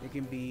 It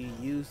can be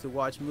used to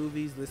watch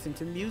movies, listen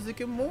to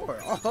music, and more.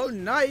 Oh,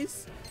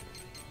 nice.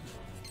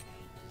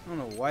 I don't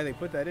know why they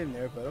put that in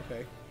there, but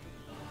okay.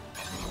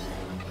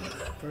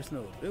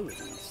 Personal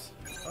abilities.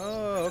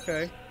 Oh,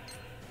 okay.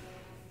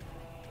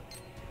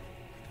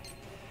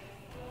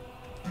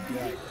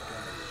 Got it.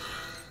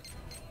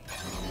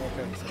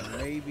 Okay, so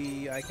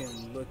maybe I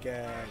can look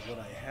at what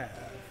I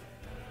have.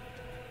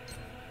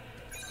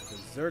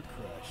 Berserk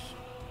Crush.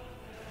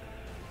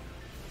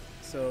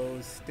 So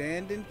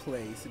stand in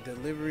place,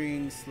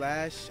 delivering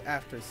slash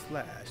after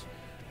slash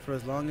for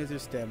as long as their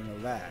stamina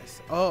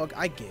lasts. Oh,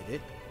 I get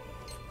it.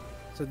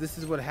 So this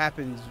is what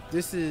happens.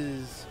 This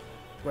is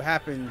what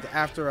happened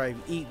after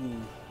I've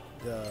eaten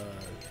the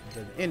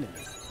enemy.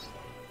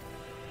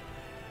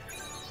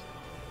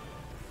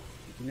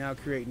 You can now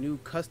create new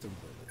custom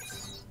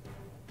bullets.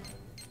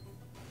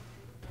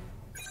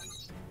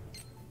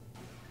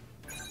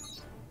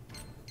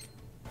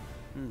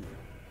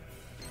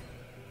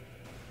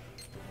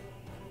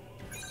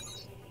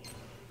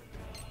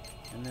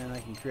 And then I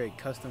can create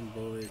custom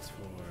bullets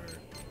for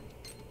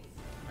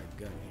my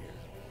gun here.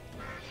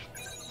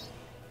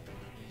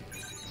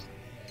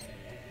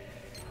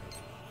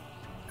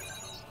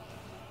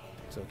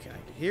 So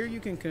here you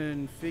can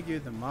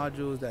configure the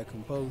modules that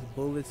compose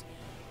bullets,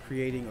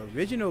 creating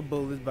original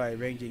bullets by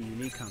arranging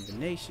unique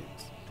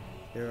combinations.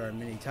 There are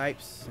many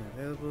types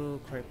available,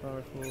 quite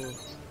powerful.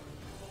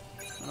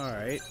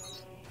 Alright.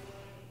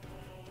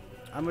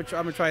 I'm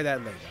gonna try that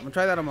later. I'm gonna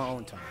try that on my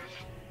own time.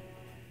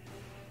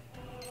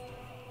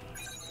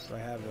 Do I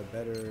have a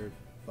better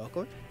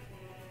buckler?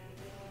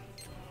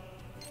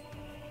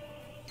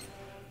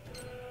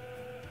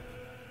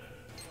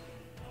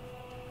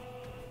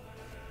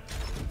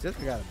 Just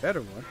got a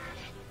better one.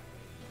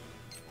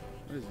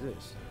 What is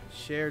this?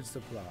 Shared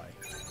supply.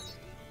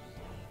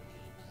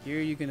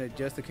 Here you can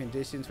adjust the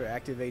conditions for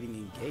activating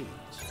Engage.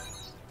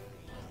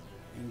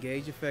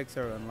 Engage effects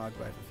are unlocked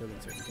by fulfilling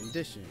certain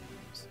conditions.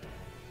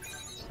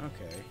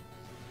 Okay.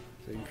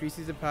 So it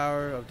increases the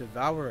power of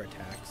Devourer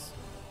attacks.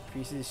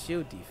 Increases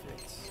shield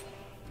defense.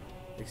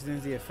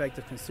 Extends the effect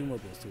of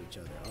consumables to each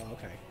other. Oh,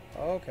 okay.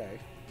 Okay.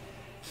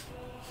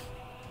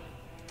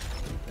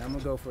 Now I'm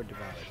gonna go for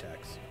Devourer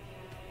attacks.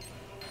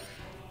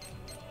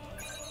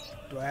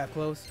 Do I have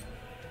clothes?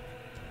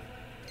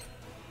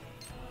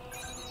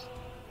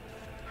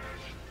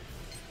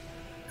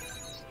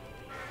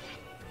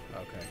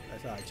 Okay,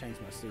 that's how I changed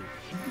my suit.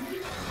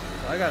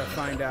 So I gotta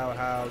find out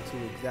how to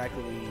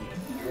exactly.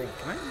 Wait,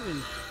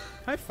 can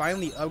I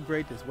finally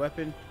upgrade this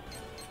weapon?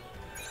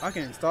 I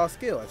can install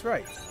skill. That's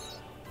right.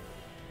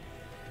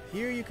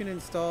 Here you can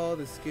install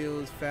the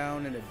skills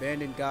found in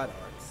abandoned god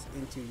arcs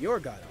into your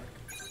god arc.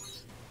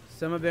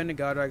 Some abandoned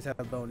god arcs have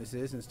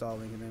bonuses.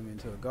 Installing them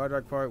into a god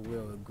arc part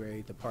will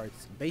upgrade the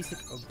part's basic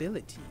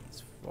abilities.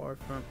 Far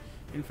from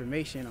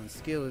information on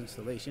skill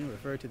installation,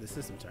 refer to the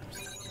system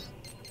terms.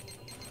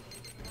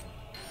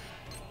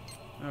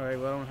 Alright,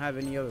 well I don't have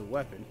any other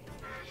weapon,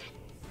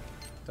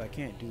 so I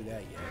can't do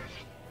that yet.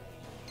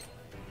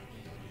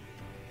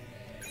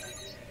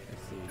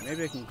 Let's see,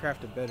 maybe I can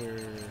craft a better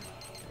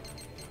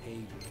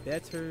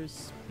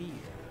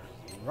spear.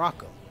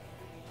 Rock'em.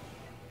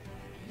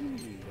 Ooh,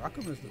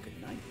 Rock'em is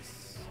looking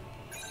nice.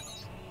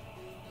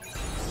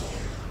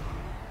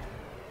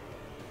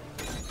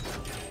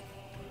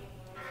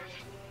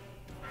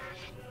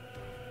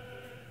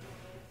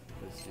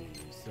 Let's see,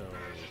 so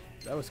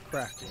that was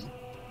crafting.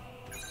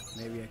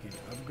 Maybe I can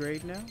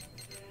upgrade now?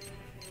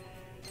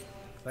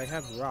 'Cause I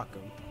have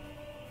Rock'em.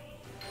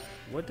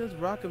 What does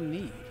Rock'em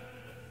need?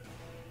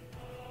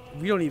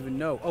 We don't even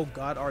know. Oh,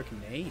 God Arc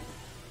name.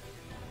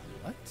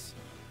 What?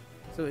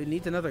 So it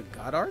needs another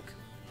God Arc?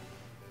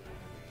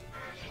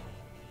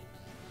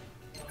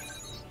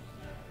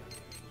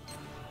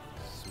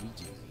 Sweet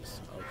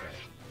Jesus. Okay.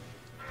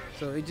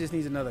 So it just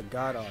needs another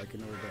God Arc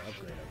in order to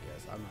upgrade, I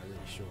guess. I'm not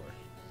really sure.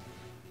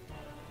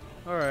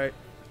 Alright.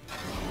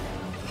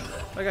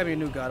 I got me a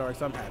new God Arc,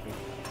 so I'm happy.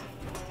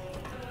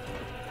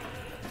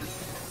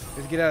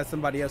 Let's get out of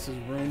somebody else's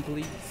room,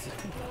 please.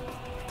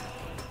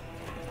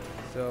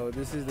 So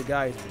this is the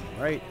guy's room,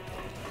 right?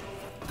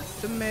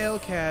 The mail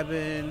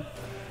cabin.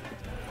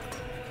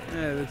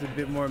 That's a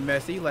bit more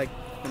messy, like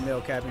the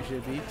mail cabin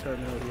should be.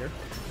 Terminal here.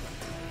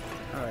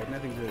 Alright,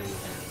 nothing's really here.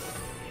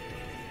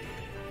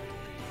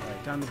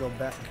 Alright, time to go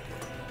back.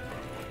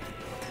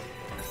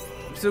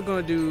 I'm still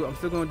gonna do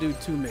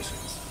 2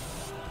 missions.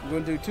 I'm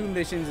gonna do 2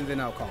 missions and then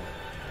I'll call it.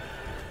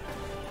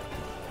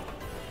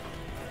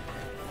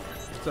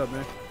 What's up,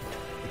 man?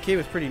 The kid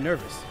was pretty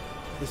nervous.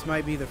 This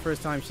might be the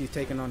first time she's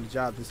taken on a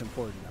job this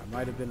important. I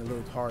might have been a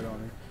little hard on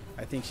her.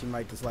 I think she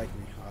might dislike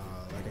me.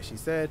 Like she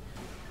said,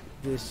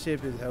 this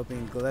ship is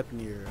helping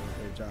Glepnir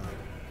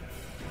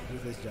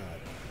with this job.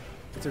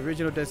 Its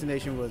original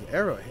destination was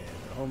Arrowhead,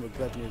 the home of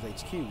Glepnir's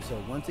HQ. So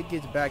once it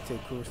gets back to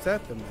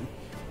Chrysanthemum,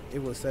 it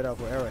will set out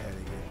for Arrowhead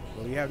again.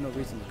 But we have no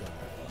reason to go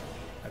there.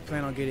 I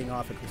plan on getting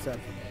off at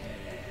Chrysanthemum.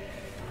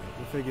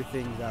 We'll figure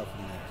things out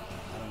from there.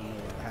 I don't know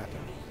what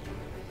happened.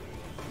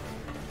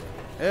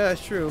 Yeah,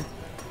 that's true.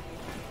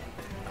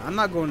 I'm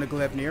not going to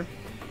Glepnir.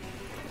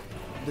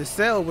 The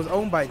cell was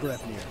owned by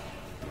Glepnir.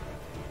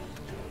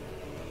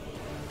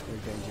 Your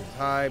danger is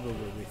high, but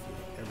we're with you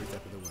every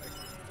step of the way.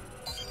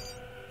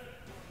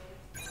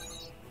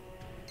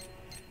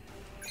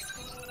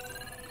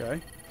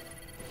 Okay.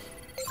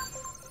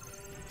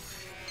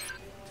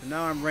 So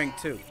now I'm rank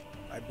 2,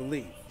 I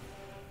believe.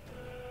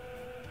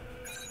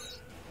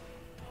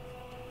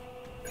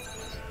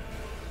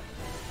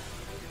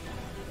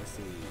 Let's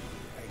see.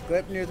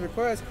 Glepnir's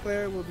request,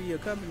 Claire will be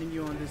accompanying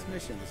you on this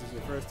mission. This is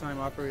your first time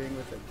operating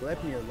with a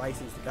Glepnir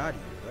licensed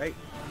guardian, right?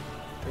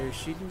 There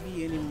shouldn't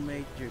be any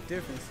major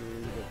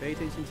differences, but pay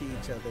attention to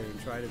each other and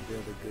try to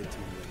build a good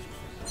team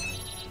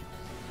relationship.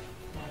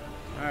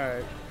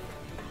 Alright.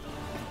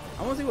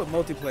 I want to see what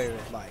multiplayer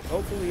is like.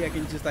 Hopefully I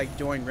can just like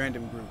join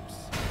random groups.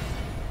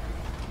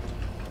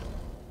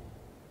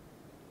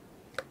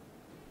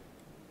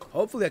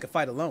 Hopefully I can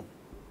fight alone.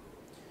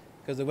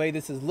 Because the way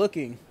this is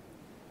looking,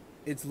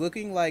 it's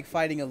looking like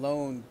fighting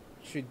alone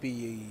should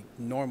be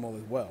normal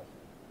as well.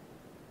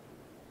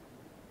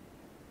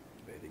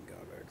 Abandoned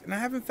God Arc. And I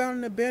haven't found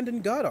an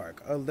abandoned God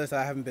Arc, unless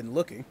I haven't been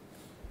looking.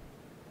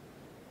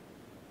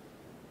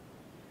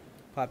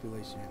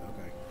 Population,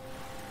 okay.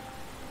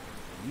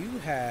 You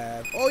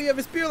have... Oh, you have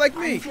a spear like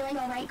me! Are you feeling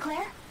alright,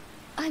 Claire?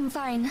 I'm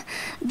fine.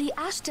 The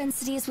ash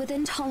density is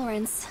within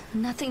tolerance.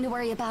 Nothing to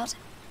worry about.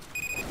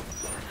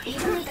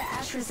 Even with the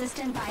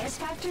ash-resistant bias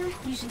factor,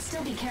 you should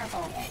still be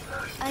careful.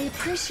 I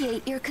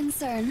appreciate your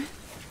concern.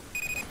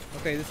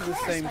 Okay, this is the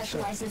Claire same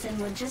specializes in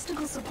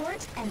logistical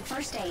support and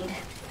first aid.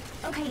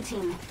 Okay,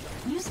 team.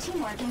 Use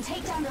teamwork and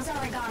take down those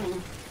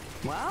origami.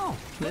 Wow,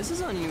 this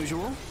is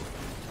unusual.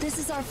 This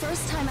is our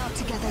first time out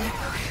together.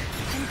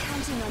 I'm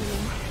counting on you.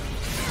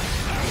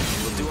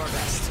 We'll do our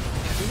best.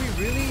 Do we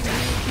really need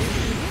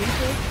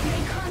people?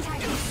 Make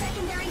contact with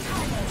secondary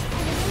target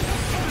and remove the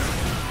state.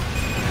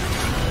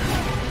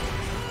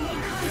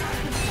 Make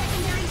contact with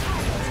secondary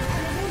target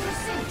and remove the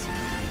suit.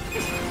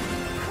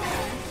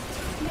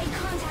 Make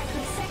contact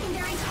with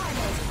secondary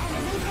target and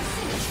remove the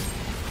suit.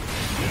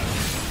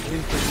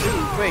 In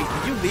pursuit? Wait,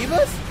 did you leave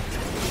us?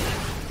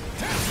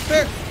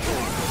 Claire? Are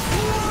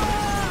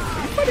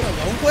you fighting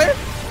alone, Claire?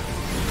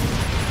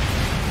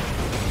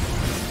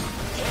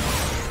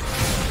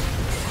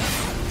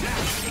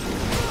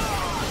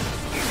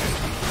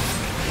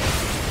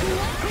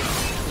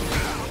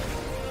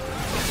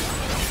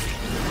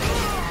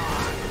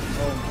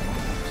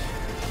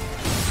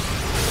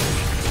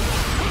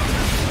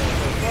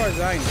 As far as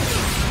I know.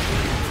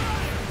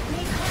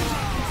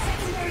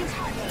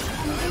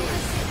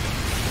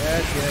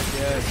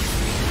 Yes.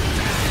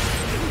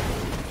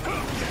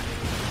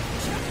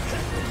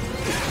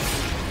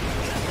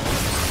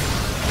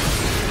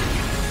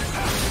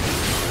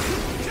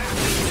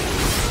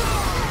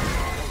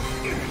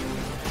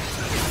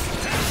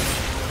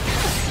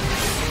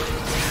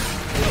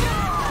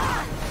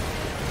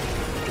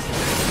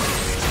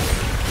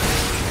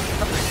 I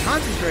have to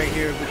concentrate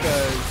here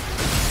because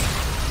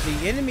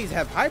the enemies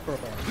have hyper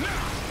harm.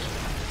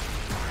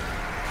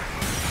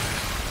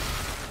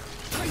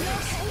 Are you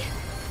okay?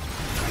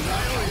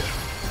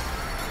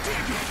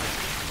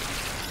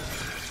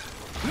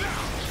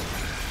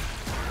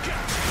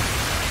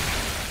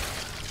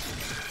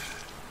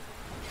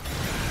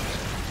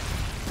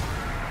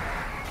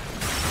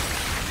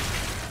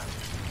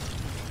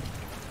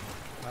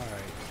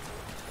 Alright.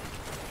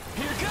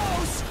 Here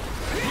goes!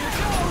 Here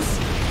goes!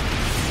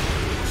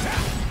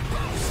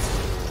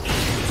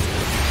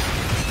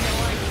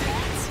 Like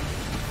that?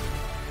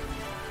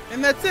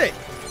 And that's it.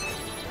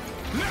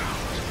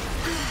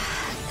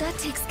 That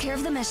takes care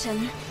of the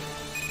mission.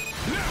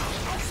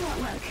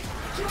 Excellent work.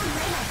 You and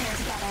Ray out there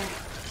together.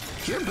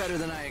 You're better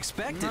than I I'm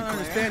expected, not Claire.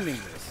 understanding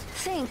this.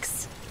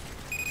 Thanks.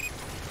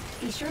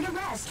 Be sure to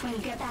rest when you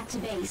get back to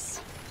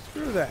base.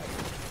 Screw that.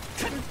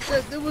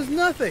 There was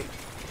nothing.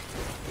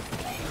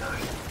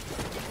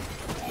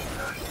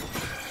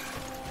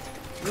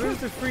 Where's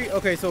the free...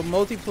 Okay, so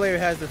multiplayer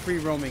has the free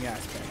roaming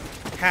aspect.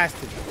 Has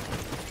to be.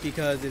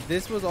 Because if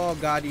this was all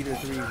God Eater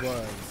 3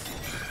 was,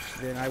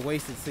 then I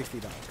wasted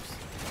 $60.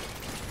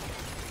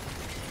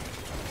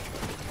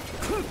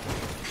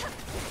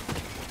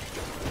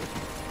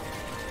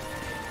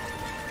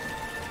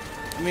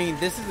 I mean,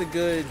 this is a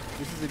good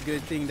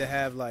thing to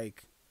have,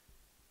 like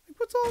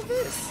what's all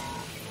this?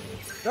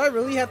 Do I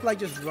really have to like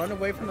just run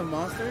away from the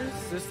monsters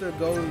just to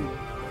go and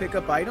pick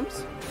up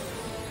items?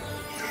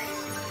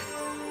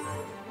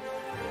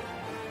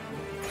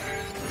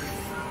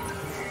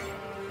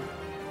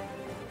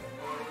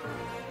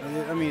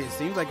 I mean, it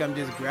seems like I'm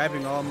just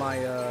grabbing all my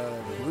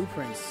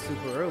blueprints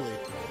super early.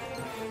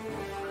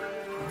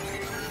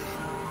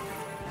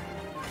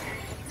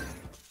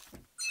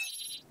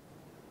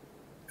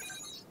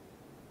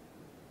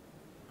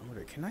 I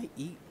wonder, can I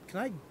eat? Can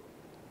I,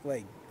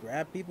 like,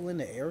 grab people in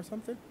the air or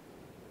something?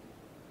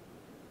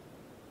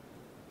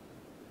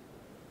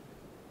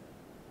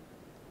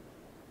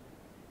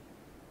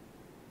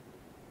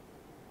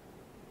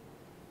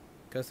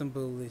 Custom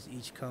bullets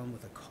each come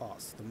with a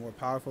cost. The more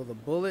powerful the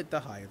bullet,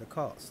 the higher the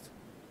cost.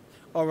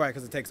 Oh, right,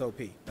 because it takes OP.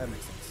 That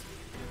makes sense.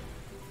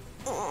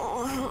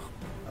 Oh,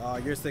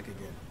 you're sick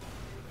again.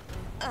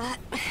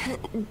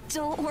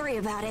 Don't worry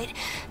about it.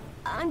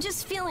 I'm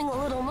just feeling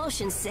a little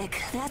motion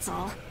sick, that's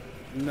all.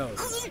 No.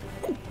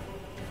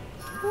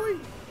 Boy.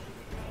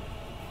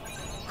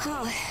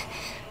 Oh,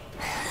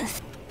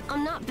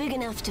 I'm not big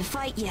enough to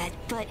fight yet,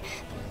 but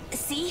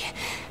see?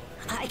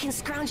 I can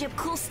scrounge up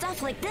cool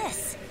stuff like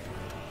this.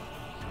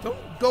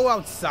 Don't go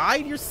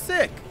outside, you're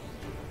sick.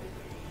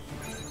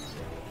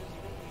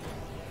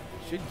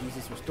 should use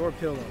this restore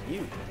pill on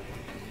you.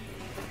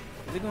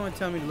 Is it going to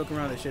tell me to look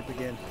around the ship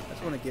again? I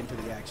just want to get into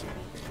the action.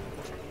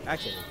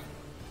 Actually.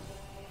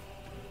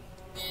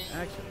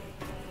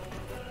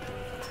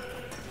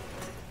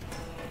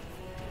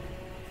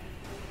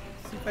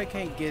 See if I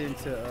can't get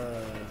into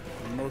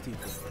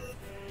multiplayer.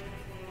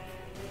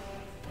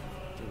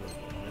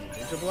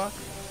 Residential block?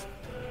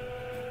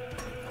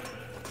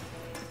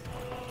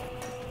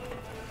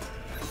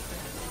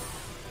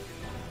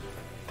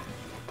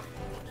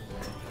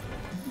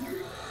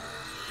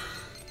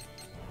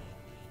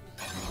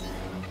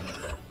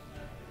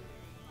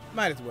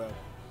 Might as well.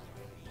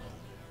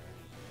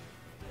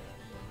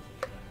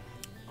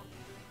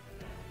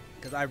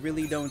 Because I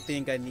really don't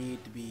think I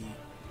need to be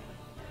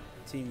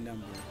team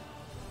number.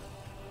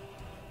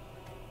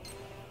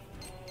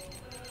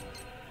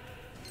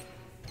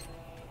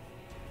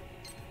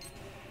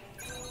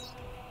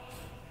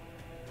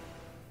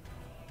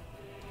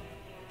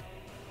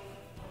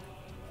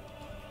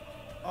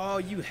 Oh,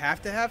 you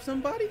have to have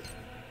somebody?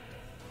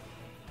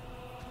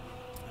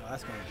 Oh,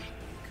 that's gonna be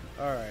weak.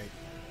 Alright.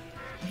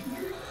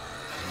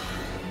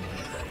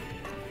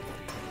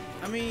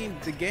 I mean,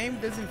 the game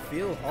doesn't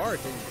feel hard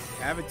to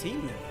have a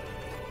team member.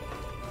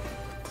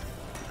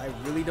 I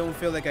really don't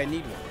feel like I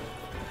need one.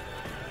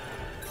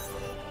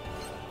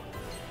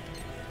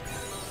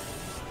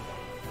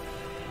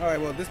 Alright,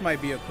 well, this might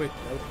be a quick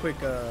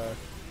playthrough.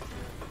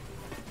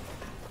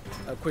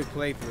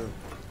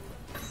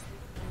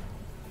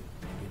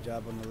 Good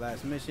job on the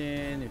last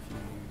mission.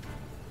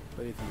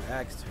 But if you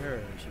asked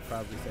her, she'd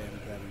probably say, I'm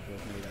glad we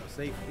both made out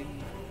safely.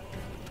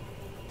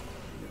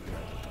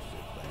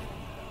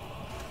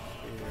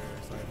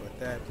 Sorry about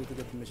that. Please look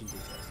at the mission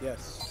details.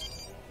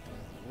 Yes.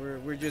 We're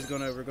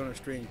gonna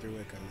stream through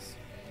it because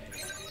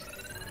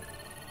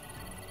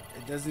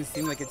it doesn't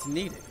seem like it's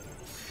needed.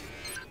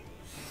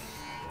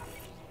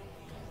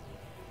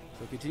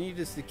 So continue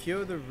to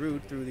secure the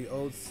route through the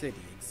old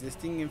city.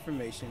 Existing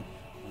information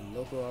on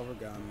local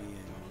origami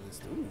and all this.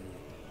 Ooh.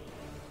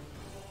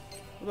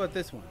 What about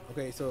this one?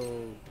 Okay,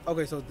 so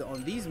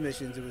on these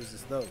missions it was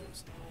just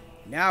those.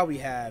 Now we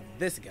have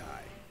this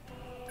guy.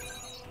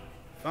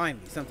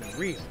 Finally, something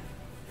real.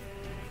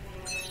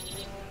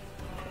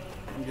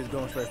 I'm just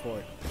going straight for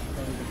it.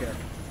 Don't even care.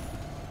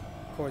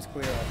 Course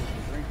clear off this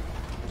green.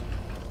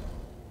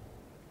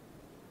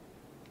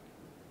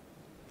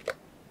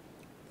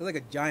 It's like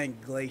a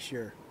giant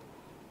glacier.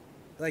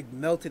 Like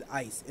melted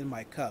ice in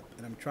my cup,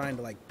 and I'm trying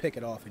to like pick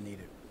it off and eat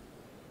it.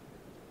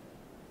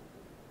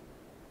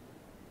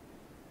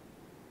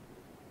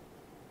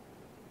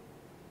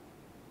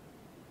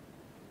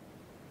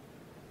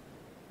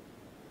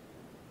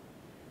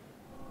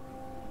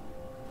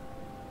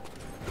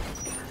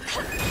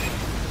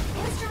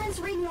 Instruments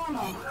read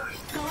normal.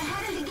 Go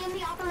ahead and begin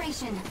the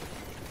operation.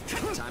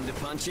 Time to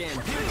punch in. Here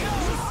we go.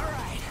 All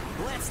right,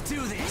 let's do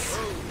this.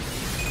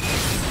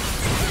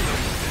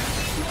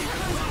 Make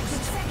contact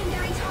with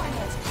secondary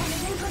target and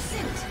is in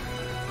pursuit.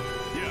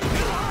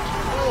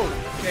 Oh,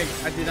 okay.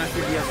 I did not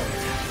hear the other one.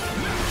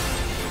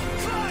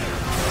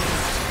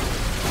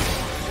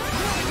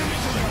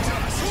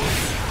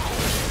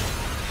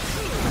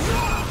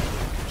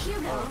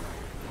 Hugo,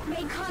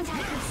 made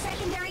contact with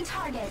secondary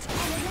target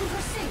and is in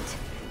pursuit.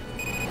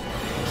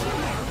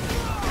 Hugo,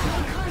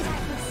 made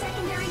contact with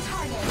secondary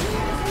target and is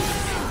in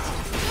pursuit.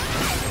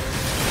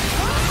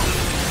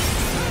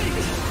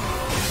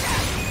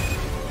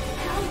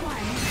 Count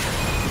one.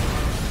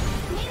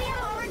 Medium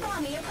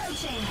origami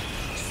approaching.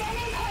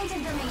 Sending point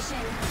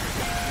information.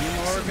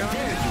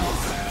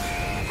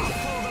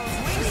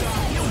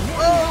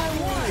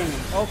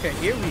 Oh, okay,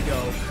 here we go.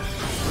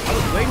 I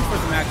was waiting for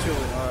some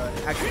actual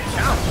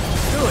challenge.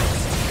 Let's do it.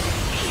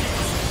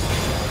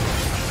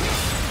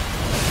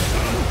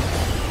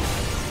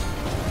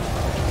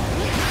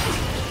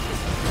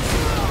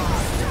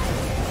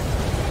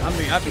 I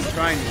mean, I've been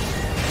trying to. I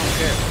don't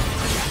care.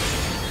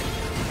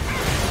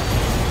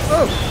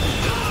 Oh!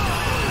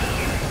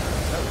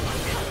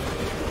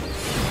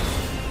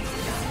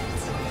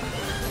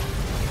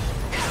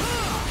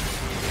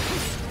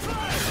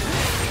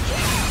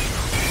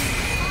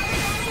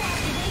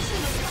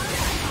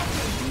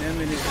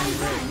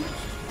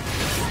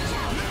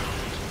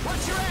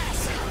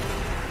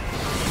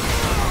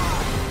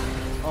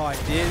 Oh, I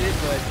did it,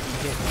 but he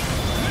hit me.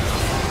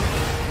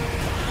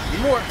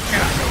 Need more.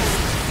 Grab it.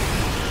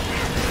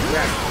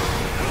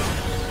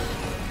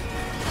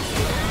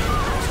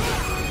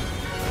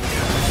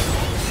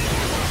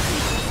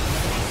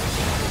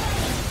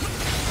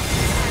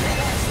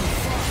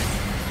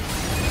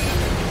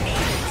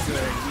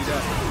 Good.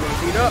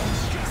 Beat up.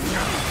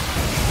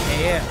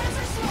 Yeah.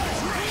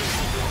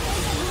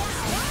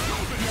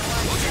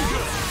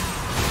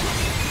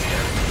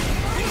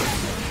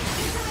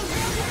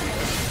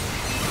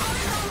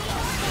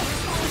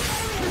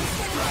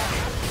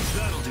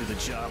 That'll do the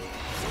job.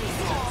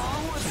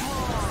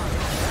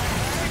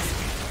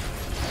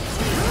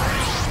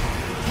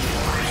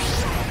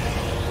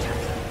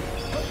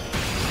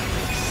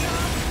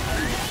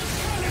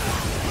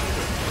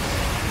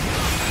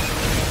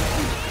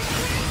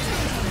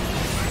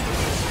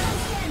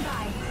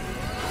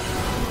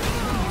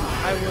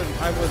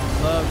 would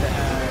love to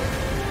have.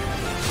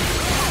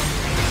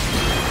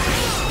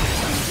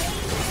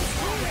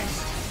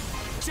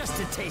 Just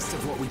a taste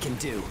of what we can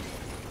do.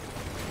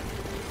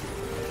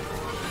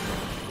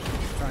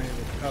 Trying to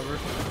recover.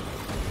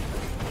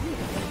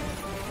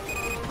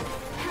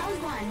 Round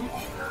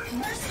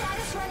 1. Burst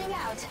status running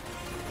out.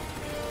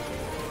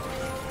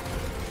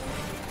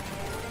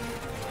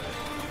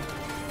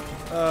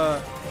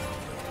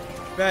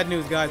 Bad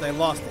news, guys. I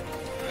lost it.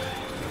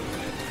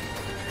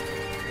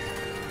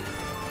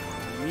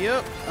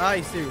 Yep,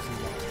 I seriously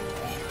lost it.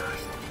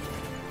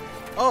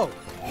 Oh,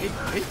 it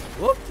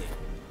whooped it.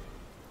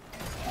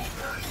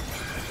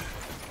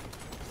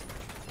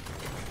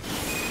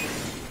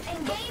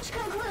 Engage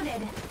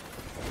concluded.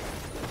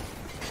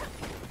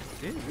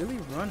 Did it really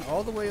run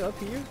all the way up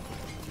here?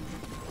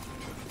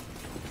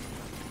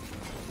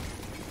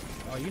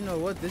 Oh, you know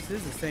what? This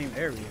is the same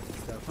area and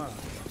stuff, huh?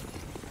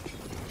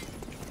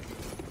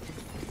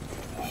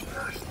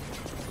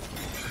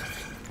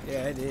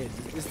 Yeah, it is.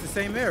 It's the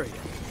same area.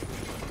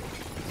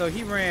 So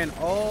he ran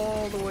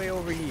all the way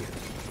over here. Is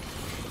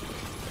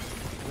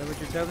that what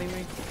you're telling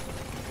me?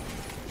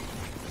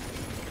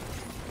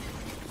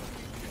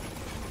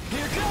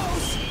 Here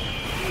goes!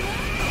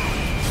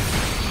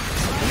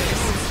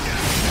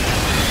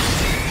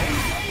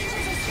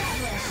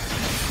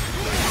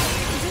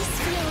 This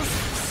feels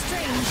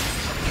strange.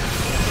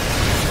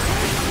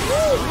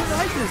 Woo! I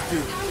like this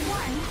dude. Round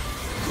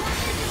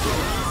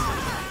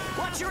 1.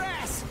 Watch your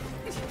ass!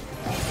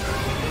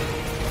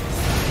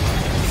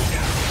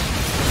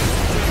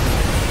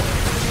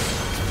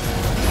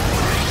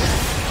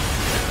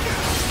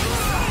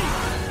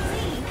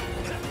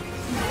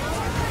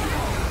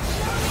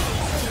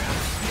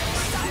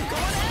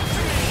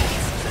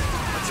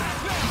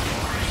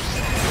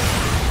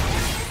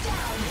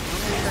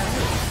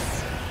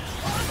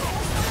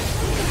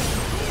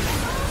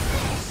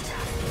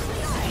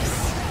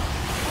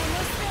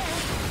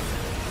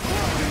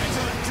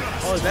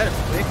 Oh, is that a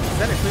quick? Is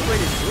that a quick way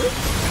to do it?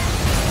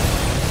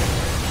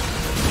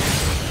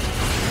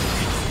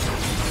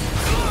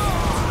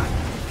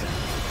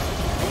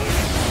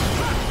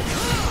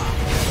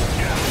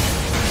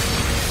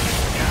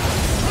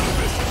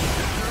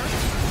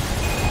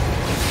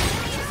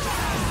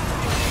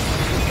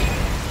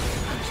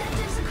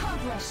 Objectives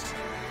accomplished.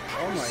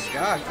 Oh my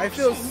gosh, I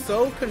feel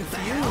so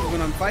confused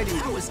when I'm fighting.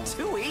 That was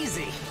too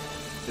easy.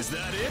 Is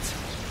that it?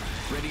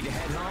 Ready to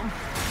head home?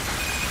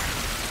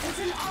 It's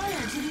an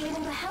honor to be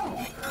able to help.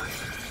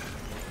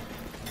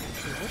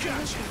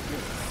 Gotcha.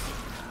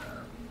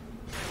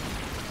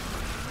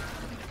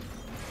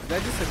 Is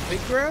that just a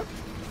quick grab?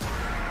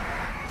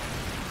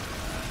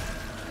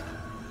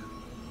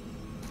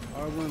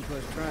 R1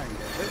 plus triangle.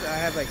 I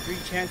have like 3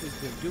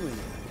 chances of doing it.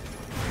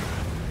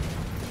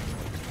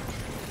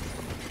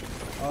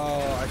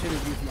 Oh, I should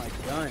have used my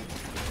gun.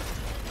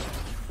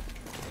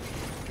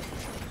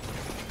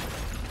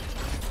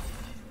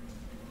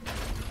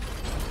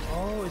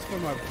 Oh, it's for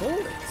my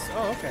bullets.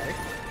 Oh, okay.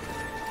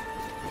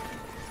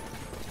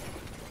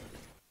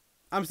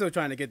 I'm still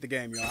trying to get the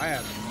game, y'all. I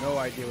have no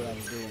idea what I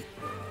was doing.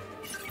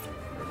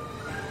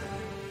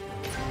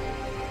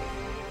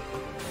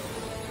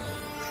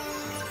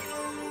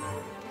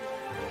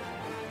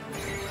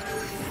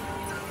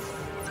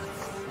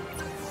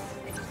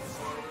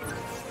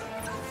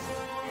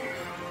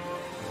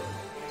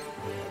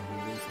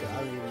 I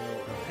don't even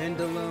know. A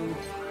pendulum,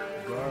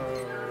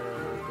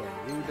 Garudas.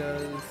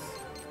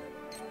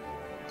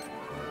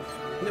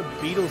 A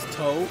beetle's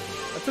toe?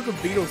 I took a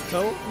beetle's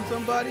toe from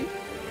somebody?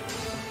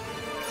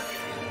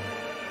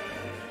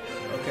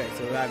 Okay,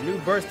 so I have new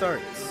burst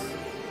arts.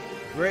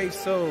 Brave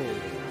Soul,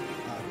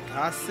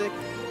 Cossack,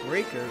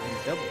 Breaker,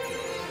 and Double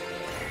Kick.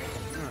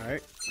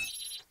 Alright.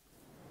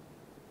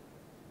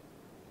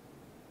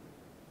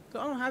 So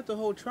I don't have to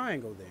hold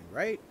triangle then,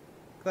 right?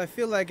 Because I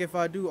feel like if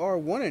I do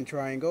R1 and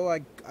triangle,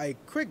 I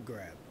quick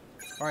grab.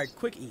 Or I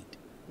quick eat.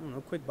 I don't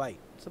know, quick bite.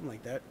 Something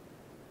like that.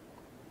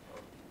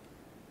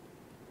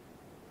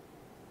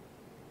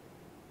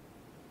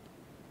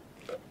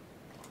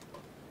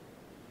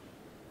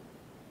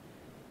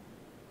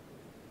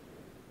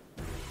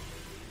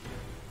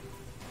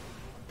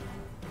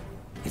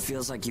 It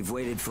feels like you've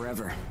waited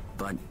forever,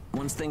 but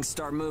once things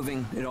start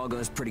moving, it all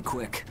goes pretty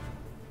quick.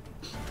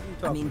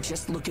 I mean,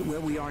 just look at where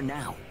we are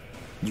now.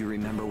 You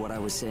remember what I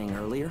was saying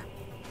earlier?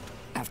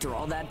 After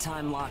all that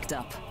time locked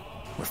up,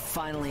 we're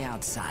finally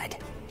outside.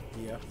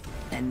 Yeah.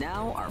 And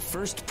now our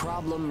first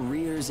problem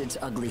rears its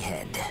ugly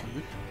head.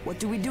 What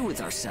do we do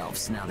with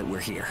ourselves now that we're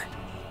here?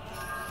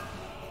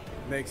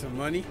 Make some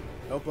money,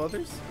 help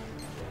others.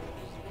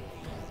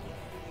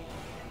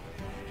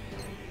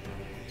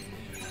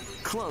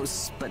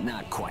 Close, but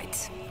not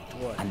quite.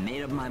 What? I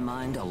made up my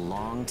mind a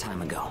long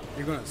time ago.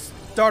 You're gonna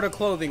start a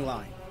clothing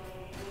line.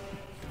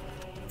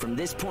 From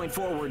this point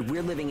forward,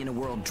 we're living in a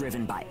world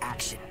driven by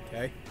action.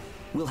 Okay.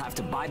 We'll have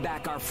to buy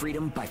back our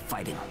freedom by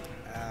fighting.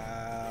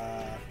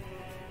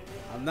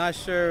 I'm not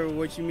sure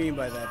what you mean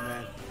by that,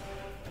 man.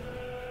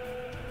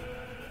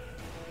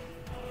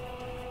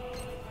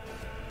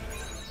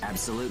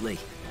 Absolutely.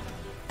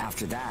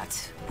 After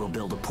that, we'll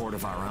build a port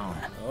of our own.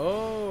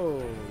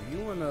 Oh, you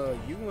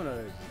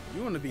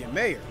wanna be a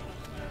mayor?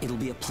 It'll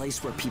be a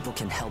place where people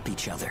can help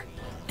each other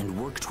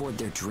and work toward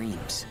their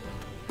dreams.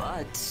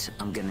 But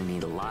I'm gonna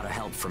need a lot of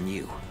help from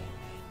you.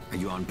 Are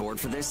you on board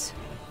for this?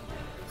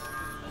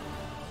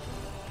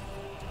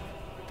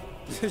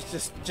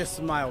 just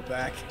smile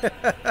back.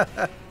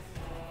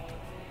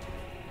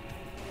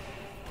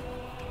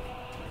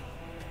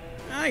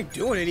 I ain't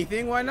doing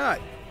anything. Why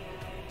not?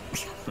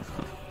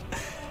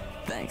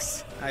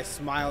 Thanks. I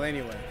smile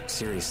anyway.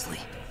 Seriously,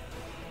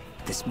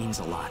 this means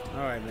a lot.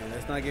 All right, man.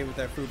 Let's not get with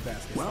that fruit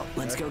basket. Well,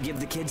 let's go give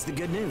the kids the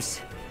good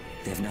news.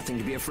 They have nothing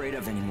to be afraid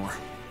of anymore.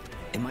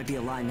 It might be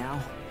a lie now,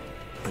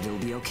 but it'll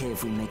be okay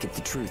if we make it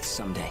the truth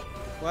someday.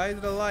 Why is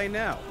it a lie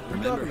now? What are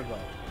you talking about?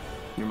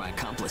 You're my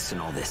accomplice in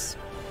all this.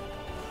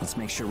 Let's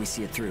make sure we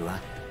see it through, huh?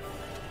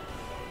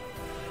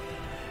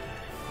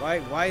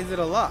 Why is it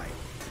a lie?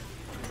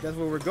 That's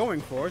what we're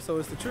going for, so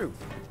it's the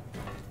truth.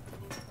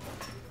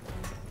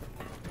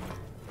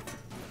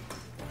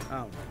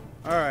 Oh,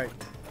 all right.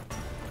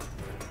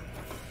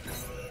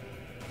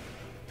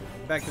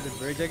 Back to the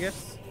bridge, I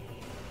guess.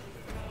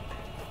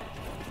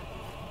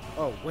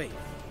 Oh wait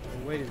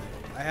a minute.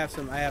 I have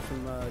some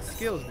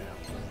skills now.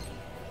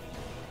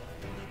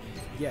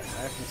 Yes,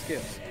 I have some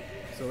skills.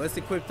 So let's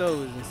equip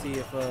those and see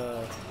if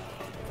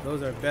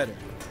those are better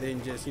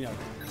than just, you know,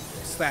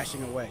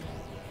 slashing away.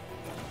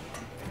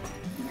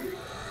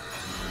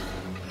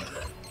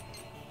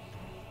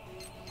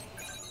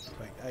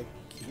 Like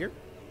here?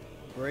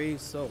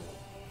 Brave soul.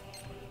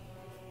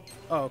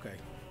 Oh, okay.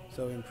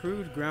 So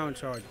improved ground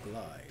charge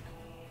glide.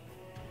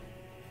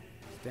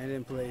 Stand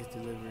in place,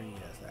 delivering,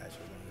 yes, as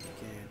long as you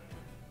can.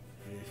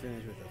 And then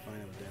finish with a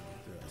final deadly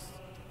thrust.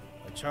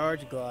 A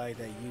charge glide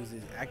that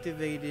uses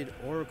activated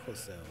oracle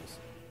cells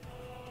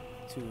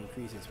to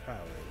increase its power.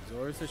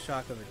 Absorbs the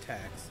shock of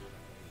attacks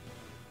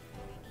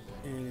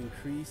and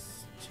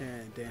increase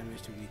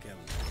damage to weak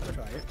elements. I'll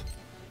try it.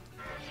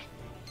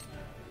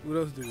 What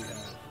else do we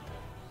have?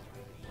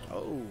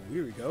 Oh,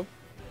 here we go.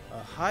 A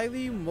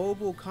highly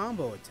mobile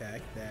combo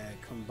attack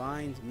that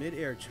combines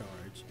mid-air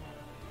charge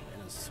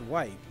and a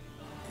swipe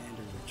and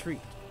a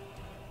retreat.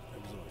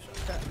 Absorb shock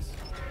attacks.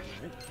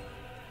 Alright.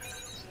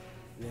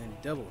 Then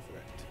double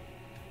threat.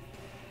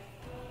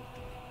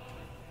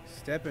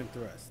 Step and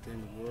thrust,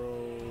 then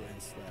whirl and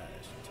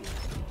slash.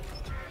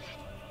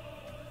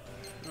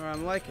 Alright,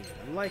 I'm liking it.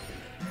 I'm liking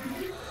it.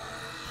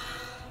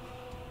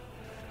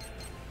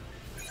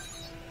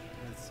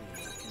 Let's see.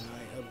 Can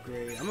I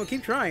upgrade? I'm gonna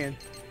keep trying.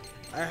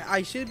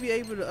 I should be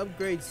able to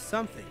upgrade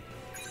something.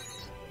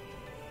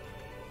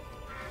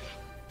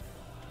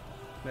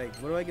 Like,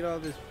 what do I get all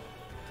this?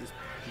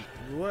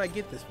 What do I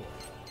get this for?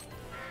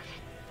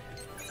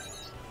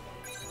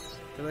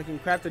 Because I can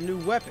craft a new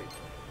weapon.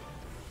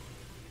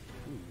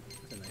 Ooh,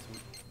 that's a nice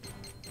one.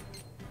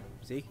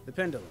 See? The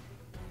pendulum.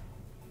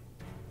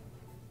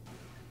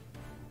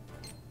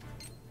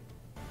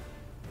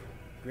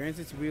 Grants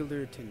its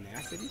wielder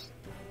tenacity?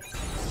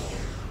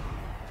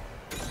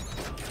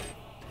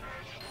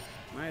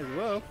 Might as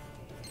well.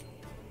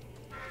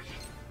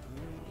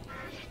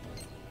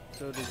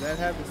 So does that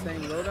have the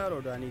same loadout,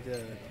 or do I need to...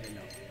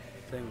 no,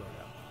 same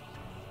loadout.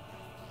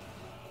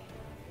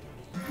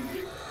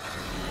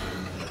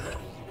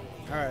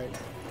 Alright.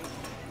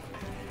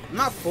 I'm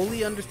not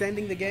fully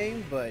understanding the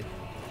game, but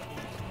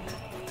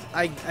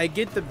I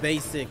get the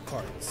basic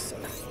parts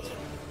of it.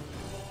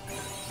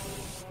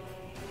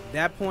 At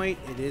that point,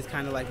 it is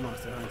kind of like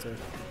Monster Hunter,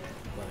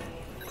 but...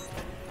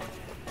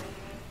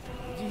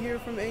 Did you hear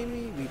from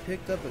Amy? We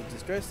picked up a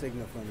distress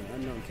signal from an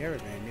unknown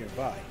caravan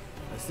nearby.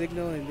 A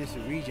signal in this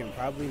region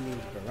probably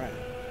means Baron.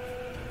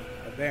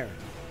 A Baron.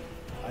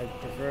 I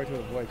prefer to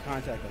avoid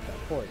contact with that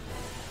port.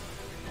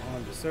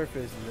 On the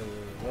surface, they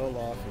were well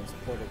off and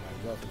supported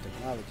by wealth and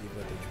technology,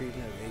 but the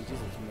treatment of ages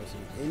is most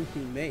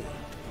inhumane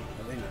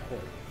of any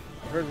port.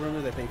 I've heard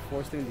rumors that they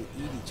force them to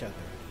eat each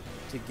other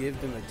to give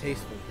them a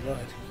taste for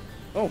blood.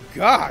 Oh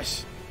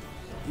gosh!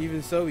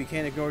 Even so, we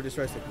can't ignore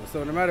distress signals.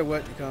 So no matter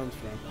what it comes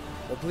from,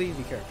 but please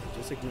be careful.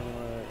 Just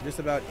ignore. Just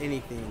about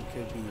anything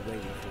could be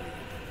waiting for you.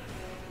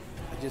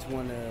 I just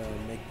want to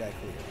make that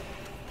clear.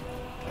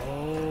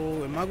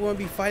 Oh, am I going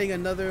to be fighting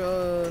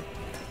another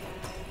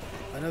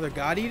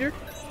God Eater?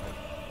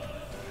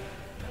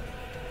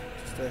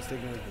 Distress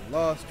signal has been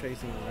lost.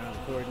 Tracing around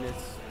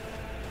coordinates.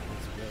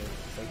 Let's go.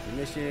 Take the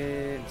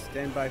mission.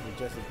 Stand by for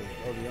just a bit.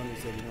 Oh, the owner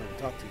said he wanted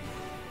to talk to you.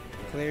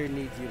 Claire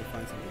needs you to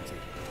find something too.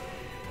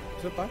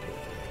 What's up, Papa?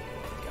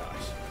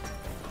 Gosh.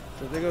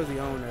 So there goes the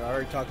owner. I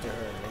already talked to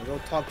her. And go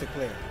talk to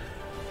Claire.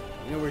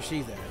 You know where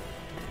she's at.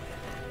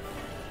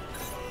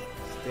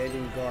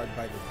 Standing guard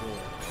by the door.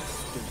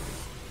 Stupid.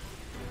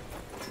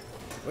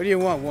 What do you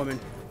want, woman?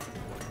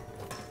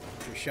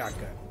 It's your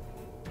shotgun.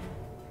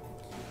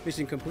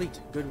 Mission complete.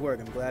 Good work.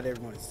 I'm glad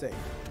everyone is safe.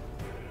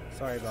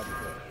 Sorry about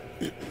before.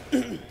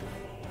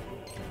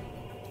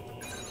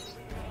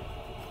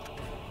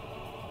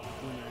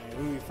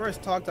 When we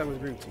first talked, I was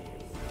rude to you.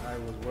 I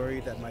was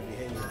worried that my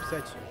behavior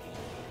upset you.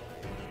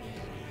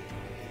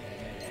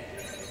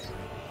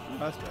 Oh,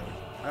 that's better.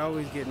 I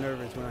always get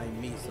nervous when I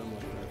meet someone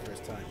for the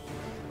first time.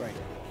 Right.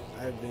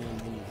 I've been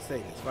meaning to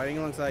say this. Fighting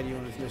alongside you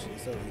on this mission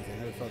is so easy. I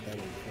never felt that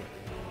way before.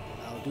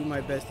 I'll do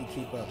my best to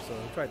keep up, so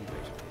try to be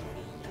patient.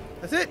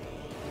 That's it!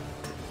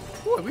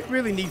 Boy, we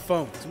really need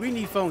phones. We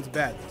need phones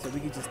badly, so we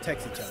can just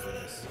text each other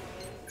this.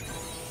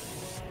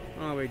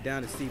 All the way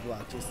down to C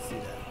block just to see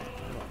that.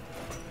 Come on.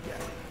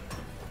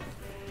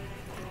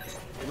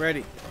 Yeah.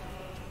 Ready.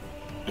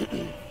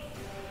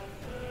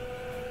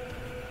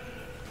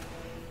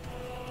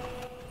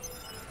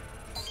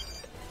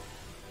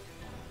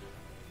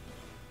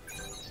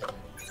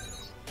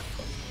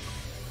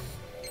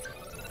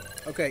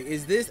 Okay,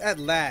 is this at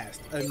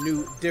last a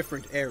new,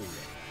 different area?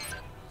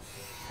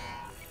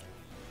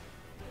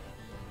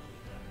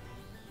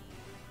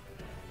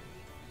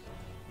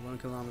 1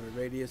 kilometer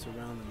radius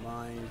around the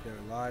mines. There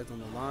are lives on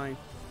the line,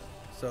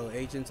 so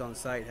agents on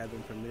site have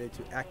been permitted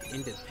to act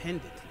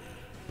independently.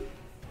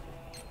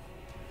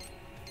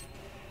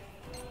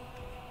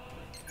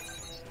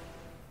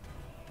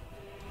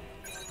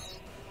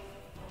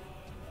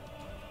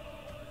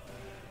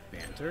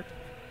 Banter.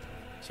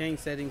 Change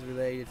settings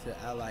related to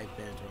allied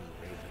banter on the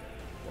radio.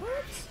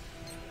 What?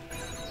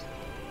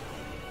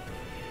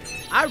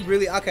 I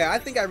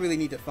think I really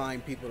need to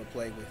find people to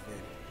play with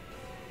it.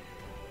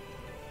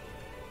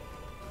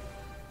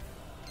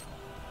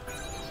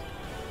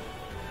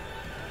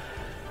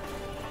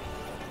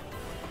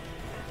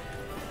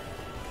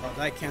 Oh, did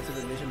I cancel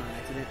the mission on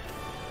accident?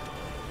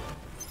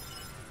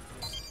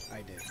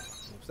 I did.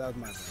 Oops, that was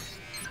my bad.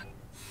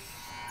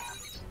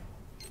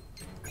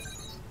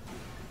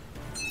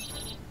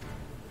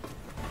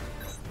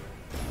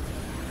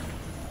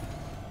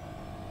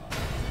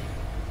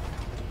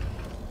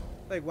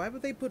 Like, why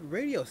would they put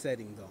radio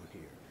settings on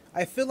here?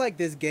 I feel like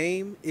this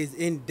game is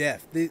in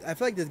depth. I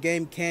feel like this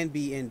game can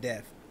be in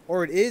depth,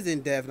 or it is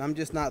in depth, and I'm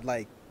just not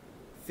like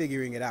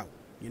figuring it out,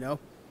 you know?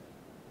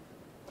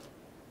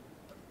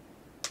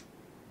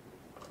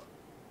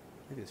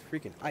 It is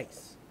freaking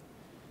ice.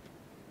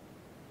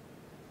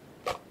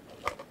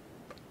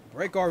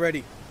 Break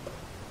already.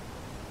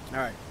 All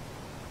right.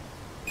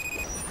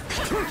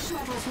 Ash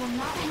levels will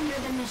not hinder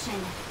the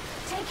mission.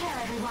 Take care,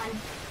 everyone.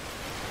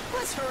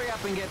 Let's hurry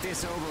up and get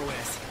this over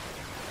with.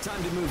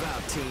 Time to move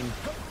out, team.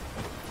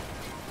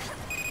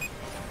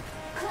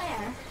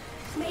 Claire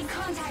made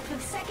contact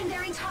with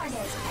secondary target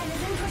and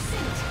is in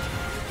pursuit.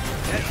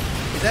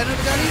 Is that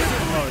another guy here?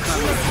 Oh, it's not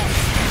another.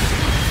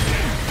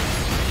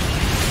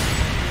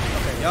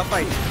 Okay, y'all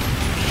fight.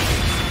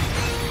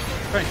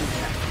 Frank,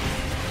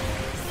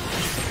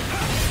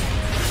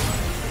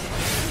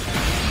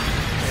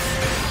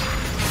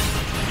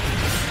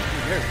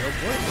 there we go,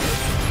 boy.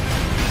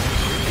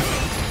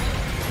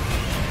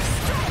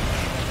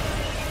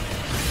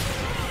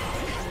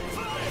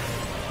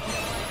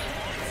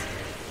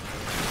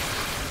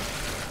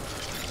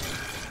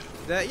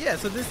 Yeah,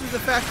 so this is the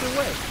faster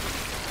way.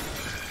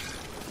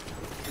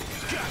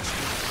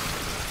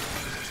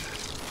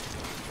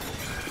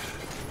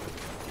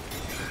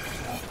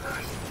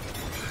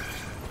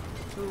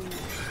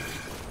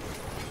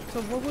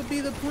 So what would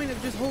be the point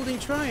of just holding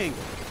triangle?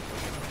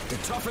 They're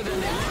tougher than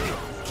they look.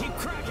 Keep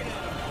cracking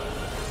at them.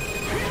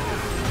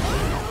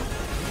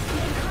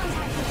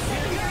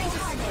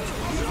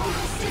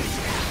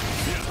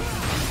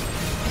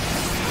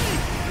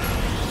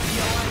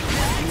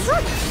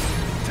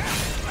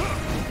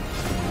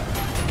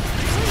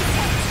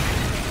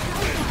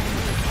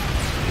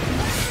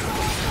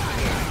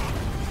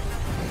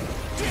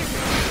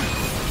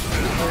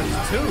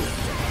 Two.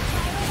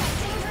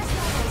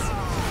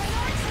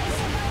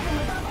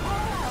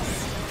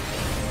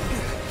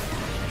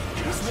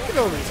 Get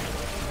over here.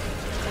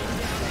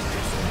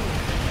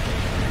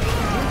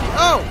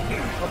 Oh!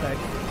 Okay.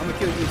 I'm gonna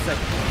kill you in a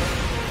second.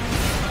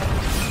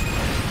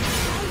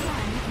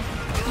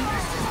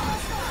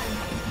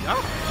 Yeah?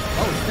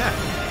 Oh, snap.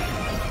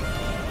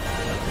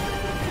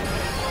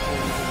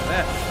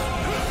 That.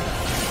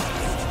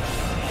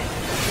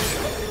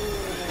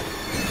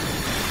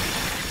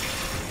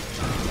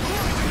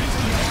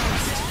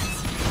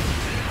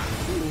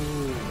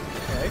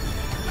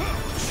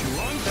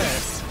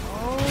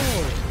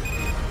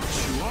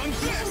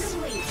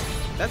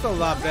 That's a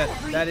lot better.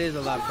 That is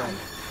a lot better.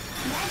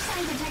 Life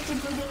sign detected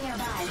moving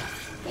nearby.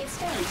 It's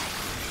faint.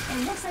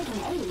 And looks like an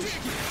age.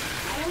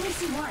 I only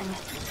see one.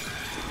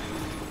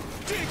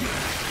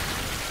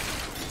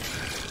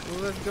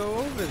 Well, let's go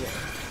over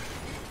there.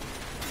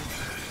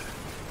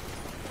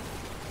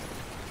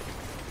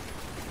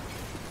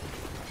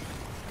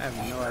 I have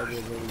no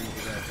idea where we need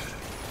to go.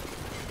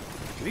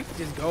 We could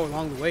just go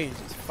along the way and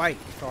just fight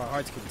to our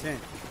heart's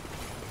content.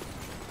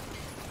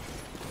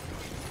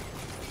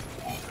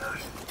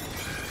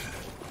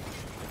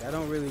 I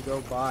don't really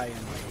go by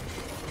and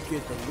like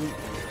get the loot.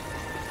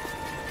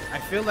 I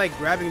feel like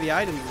grabbing the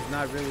items is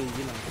not really,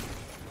 you know,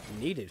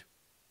 needed.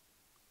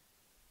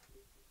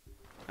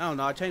 I don't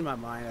know. I change my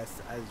mind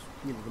as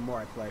you know, the more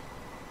I play.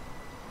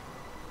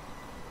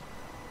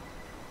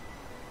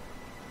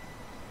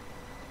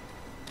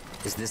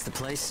 Is this the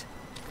place?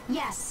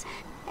 Yes.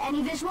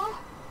 Any visual?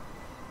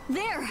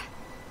 There!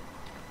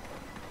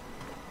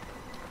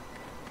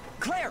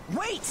 Claire,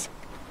 wait!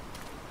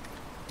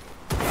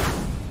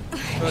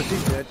 Oh,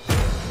 she's dead.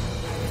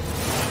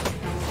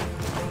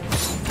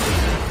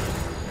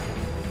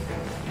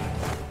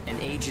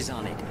 An Age is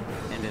on it,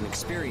 and an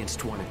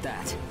experienced one at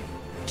that.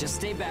 Just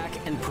stay back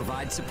and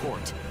provide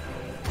support.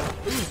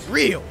 This is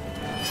real.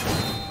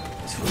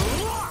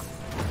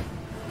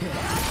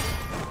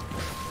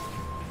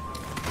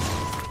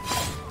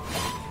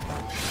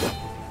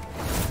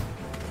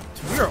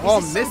 We are all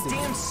Is this missing. some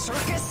damn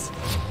circus?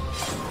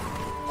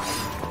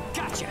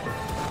 Gotcha.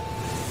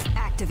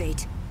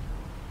 Activate.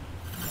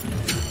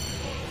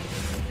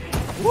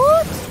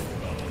 What?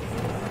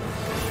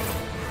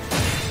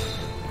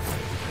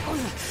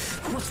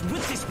 What's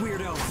with this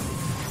weirdo?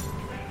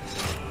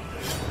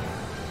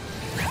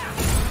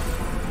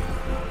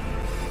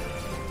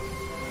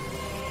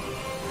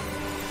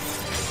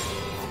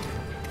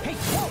 Hey,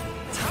 whoa!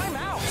 Time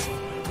out!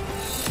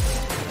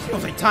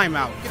 Don't say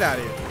timeout. Get out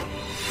of here.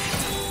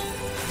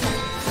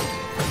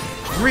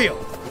 Real.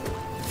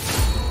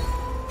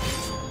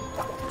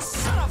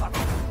 Son of a...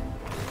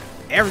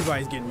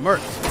 Everybody's getting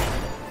murked.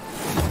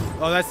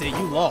 Oh, that's it.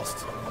 You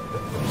lost.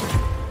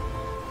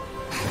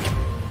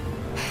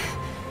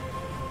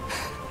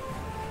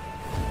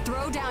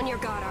 Throw down your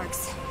god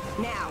arcs.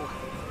 Now.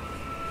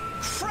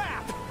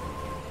 Crap!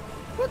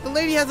 What? The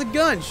lady has a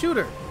gun. Shoot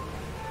her.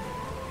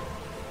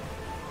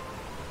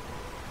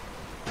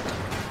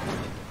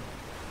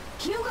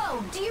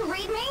 Hugo, do you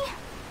read me?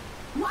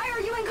 Why are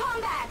you in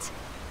combat?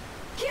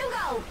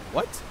 Hugo!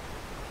 What?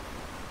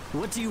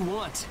 What do you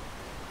want?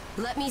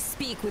 Let me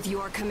speak with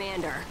your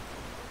commander.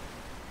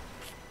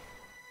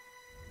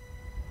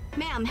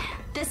 Ma'am,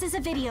 this is a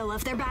video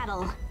of their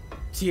battle.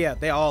 Yeah,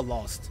 they all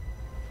lost.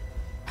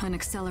 An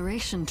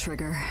acceleration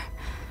trigger.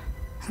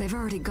 They've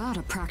already got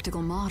a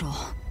practical model.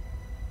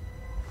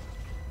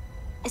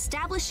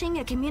 Establishing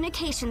a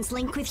communications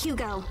link with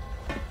Hugo.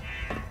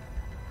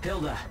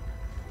 Hilda,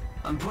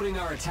 I'm putting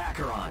our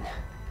attacker on.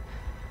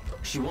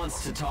 She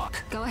wants to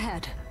talk. Go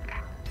ahead.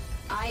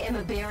 I am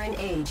a Baron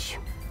Age,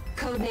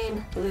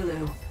 codename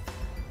Lulu.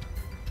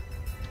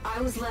 I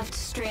was left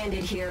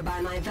stranded here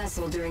by my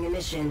vessel during a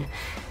mission,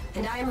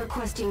 and I am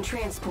requesting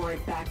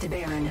transport back to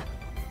Baron.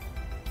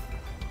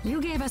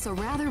 You gave us a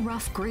rather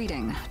rough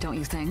greeting, don't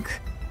you think?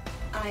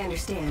 I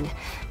understand.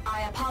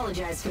 I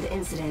apologize for the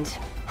incident.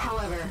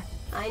 However,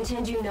 I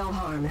intend you no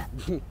harm.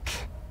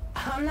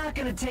 I'm not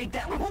gonna take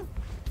that.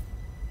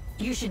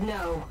 You should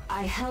know,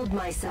 I held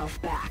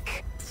myself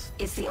back.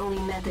 It's the only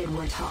method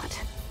we're taught.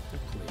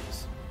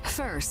 Please.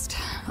 First,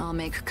 I'll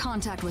make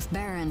contact with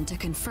Baron to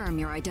confirm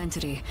your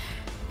identity.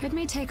 It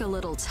may take a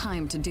little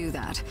time to do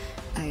that.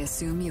 I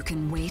assume you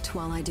can wait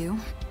while I do?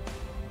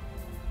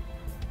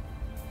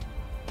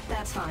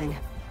 That's fine.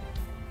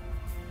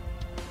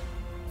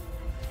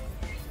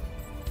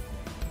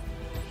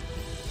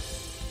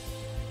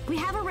 We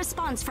have a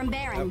response from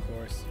Baron. Of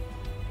course.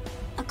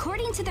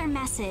 According to their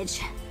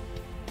message,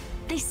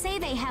 they say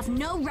they have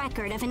no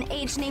record of an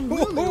Age named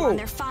Lulu on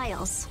their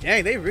files.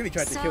 Dang, they really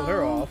tried to kill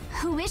her off.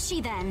 Who is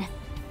she then?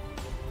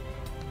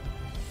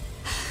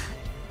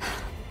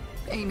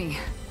 Amy,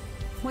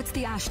 what's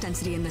the ash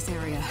density in this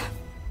area?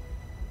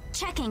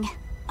 Checking.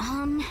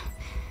 0.008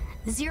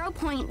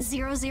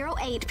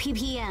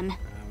 ppm. I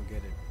don't get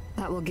it.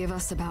 That will give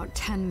us about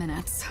 10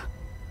 minutes.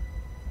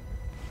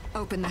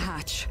 Open the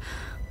hatch.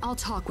 I'll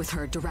talk with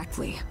her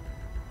directly.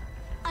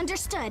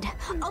 Understood.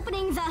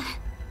 Opening the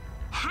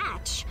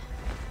hatch.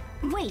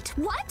 Wait,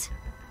 what?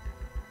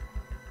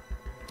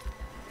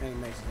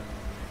 Animation's not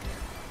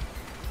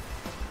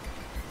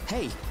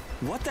Hey,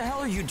 what the hell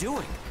are you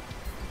doing?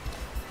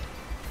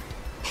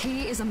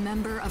 He is a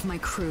member of my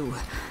crew.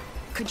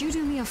 Could you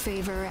do me a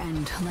favor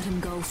and let him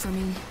go for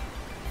me?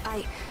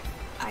 I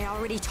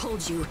already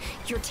told you,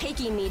 you're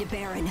taking me to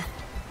Baron.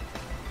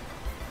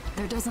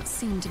 There doesn't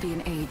seem to be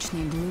an Age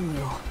named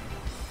Lulu.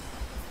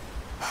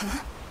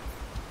 Huh?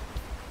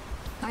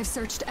 I've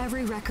searched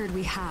every record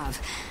we have,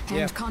 and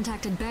Yeah.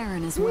 contacted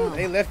Baron as Ooh, well.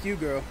 they left you,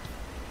 girl.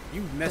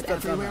 You messed But up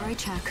everywhere somehow. I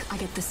check, I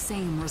get the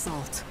same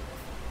result.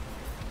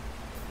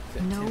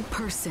 No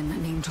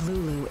person named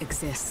Lulu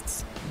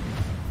exists.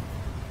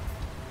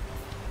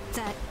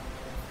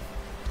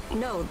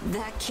 No,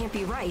 that can't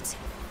be right.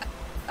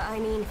 I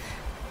mean,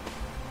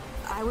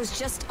 I was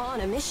just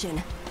on a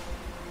mission.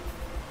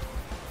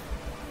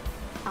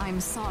 I'm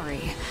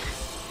sorry,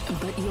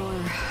 but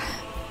you're...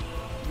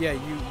 Yeah,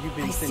 you've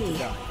been I sent see. to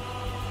die.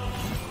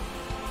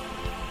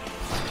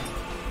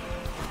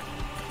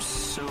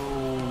 So,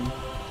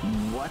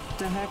 what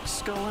the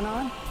heck's going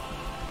on?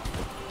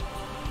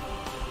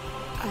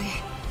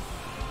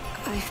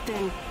 I've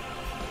been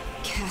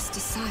cast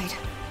aside.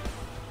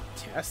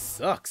 Yeah, that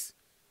sucks.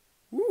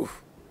 Woo.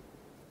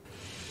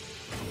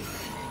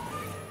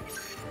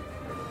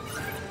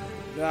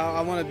 Now,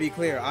 I want to be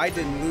clear. I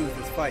didn't lose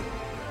this fight.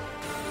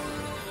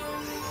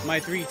 My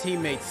 3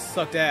 teammates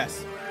sucked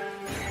ass.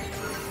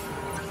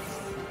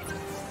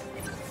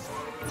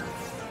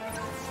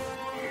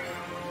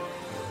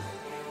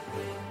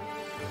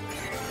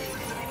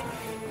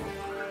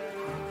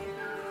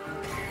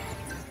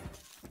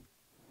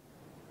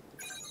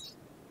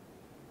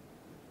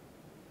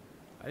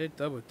 did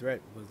double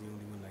threat was the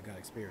only one that got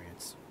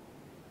experience.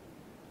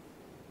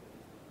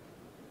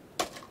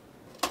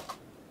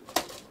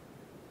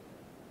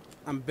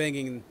 I'm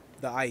banging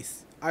the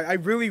ice. I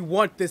really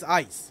want this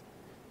ice.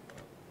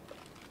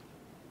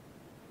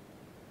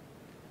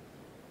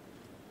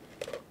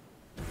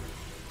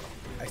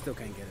 I still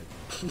can't get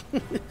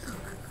it.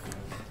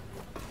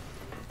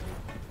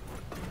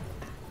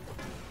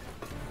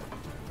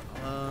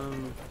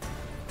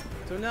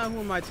 So now who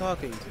am I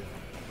talking to?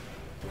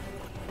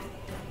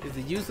 Is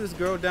the useless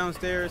girl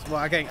downstairs? Well,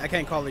 I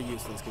can't call her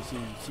useless because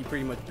she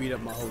pretty much beat up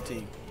my whole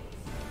team.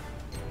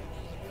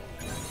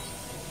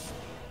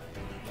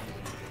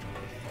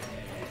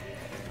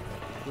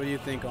 What do you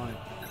think on it?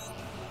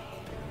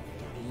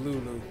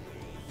 Lulu,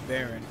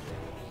 Baron.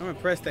 I'm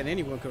impressed that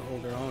anyone could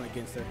hold their own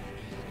against her.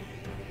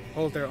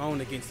 Hold their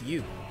own against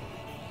you.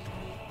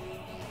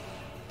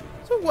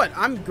 So what?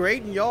 I'm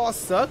great and y'all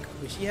suck?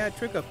 But she had a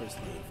trick up her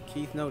sleeve.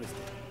 Keith noticed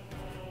it.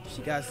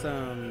 She got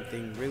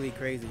something really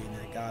crazy in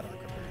that god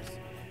arc of hers.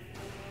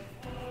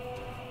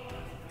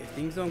 If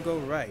things don't go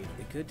right,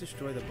 it could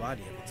destroy the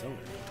body of its owner.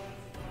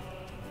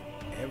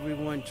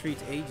 Everyone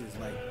treats ages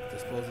like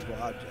disposable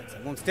objects.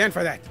 I won't stand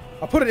for that.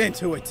 I'll put it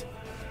into it.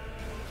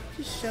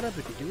 Just shut up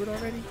if you do it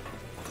already.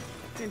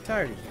 I'm getting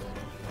tired of you.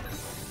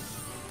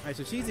 Alright,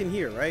 so she's in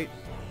here, right?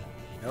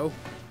 No.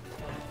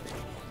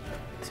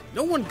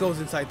 No one goes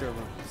inside their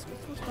rooms.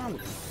 What's wrong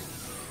with you?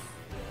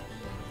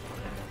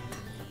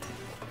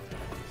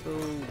 So,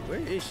 where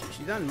is she?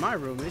 She's not in my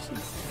room, is she?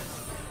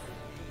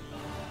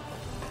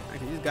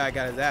 Actually, this guy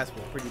got his ass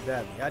whooped pretty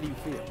badly. How do you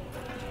feel?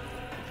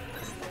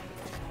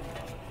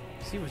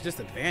 She was just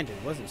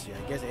abandoned, wasn't she?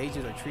 I guess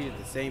ages are treated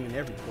the same in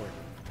every port.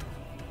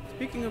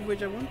 Speaking of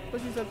which, I wonder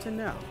what she's up to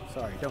now.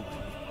 Sorry, don't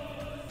mind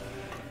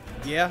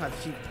me. Yeah,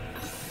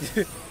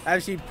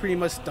 after she pretty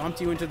much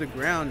stomped you into the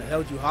ground and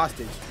held you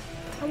hostage.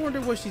 I wonder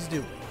what she's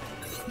doing.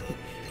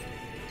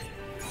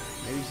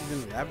 Maybe she's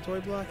in the laboratory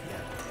block?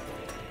 Yeah.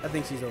 I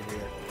think she's over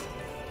here.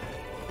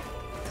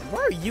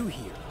 Why are you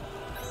here?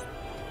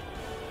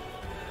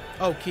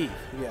 Oh, Keith.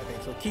 Yeah, okay,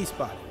 so Keith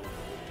spotted.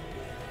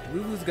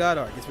 Lulu's God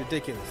Arc. It's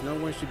ridiculous. No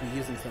one should be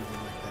using something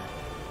like that.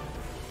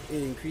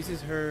 It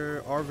increases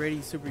her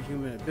already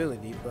superhuman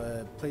ability,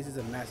 but places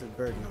a massive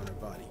burden on her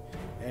body.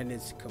 And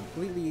it's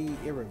completely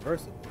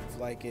irreversible. It's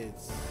like it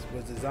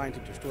was designed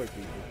to destroy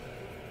people.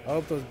 I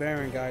hope those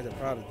Baron guys are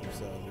proud of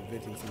themselves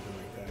inventing something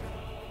like that.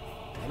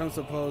 I don't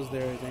suppose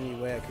there is any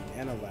way I could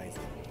analyze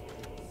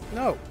it.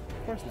 No,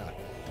 of course not.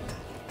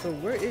 So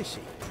where is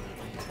she?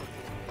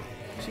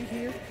 Is she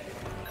here?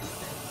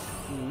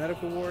 In the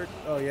medical ward?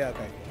 Oh yeah,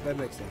 okay. That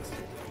makes sense.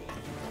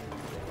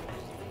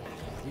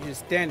 You're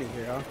just standing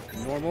here, huh?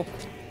 Normal?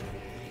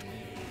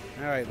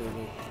 Alright,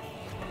 Lulu.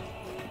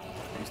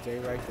 You stay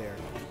right there.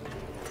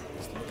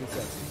 Just looking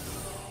sexy.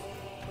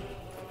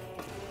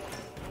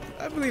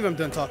 I believe I'm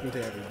done talking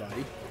to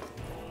everybody.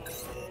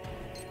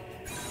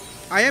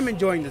 I am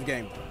enjoying this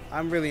game.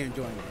 I'm really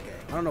enjoying this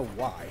game. I don't know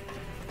why,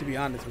 to be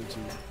honest with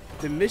you.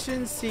 The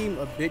missions seem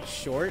a bit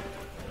short,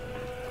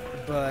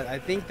 but I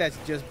think that's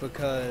just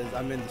because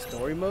I'm in the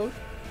story mode.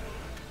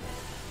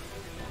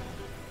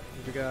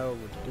 Figure out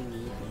what to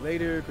do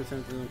later.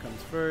 Chrysanthemum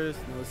comes first.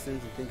 No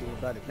sense in thinking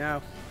about it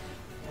now.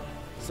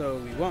 So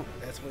we won't.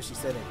 That's what she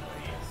said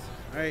anyways.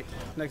 Alright,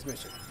 next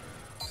mission.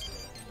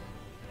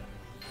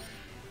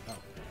 Oh.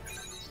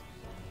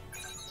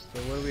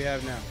 So what do we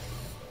have now?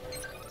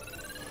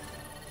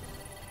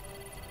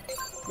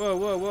 Whoa,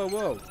 whoa, whoa,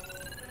 whoa.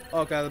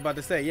 Okay, I was about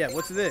to say, yeah,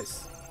 what's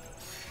this?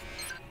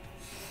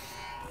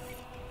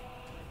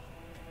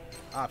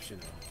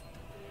 Optional.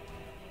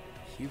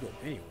 Hugo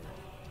Pennyworth.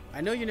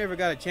 I know you never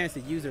got a chance to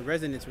use a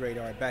resonance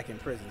radar back in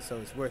prison, so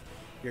it's worth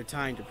your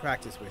time to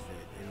practice with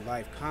it in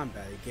live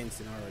combat against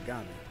an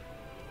origami.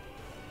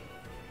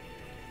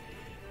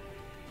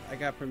 I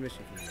got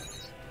permission from you.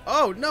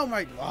 Oh, no,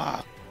 my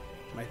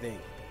thing.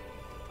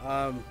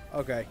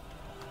 Okay.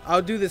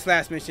 I'll do this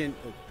last mission.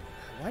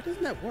 Why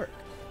doesn't that work?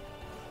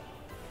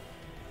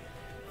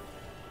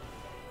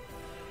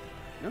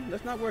 No,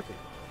 that's not working.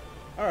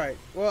 Alright,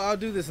 well, I'll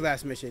do this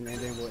last mission and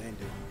then we'll end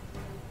it.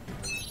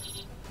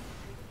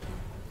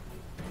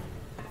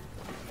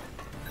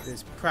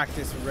 This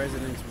practice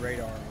resonance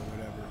radar or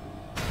whatever.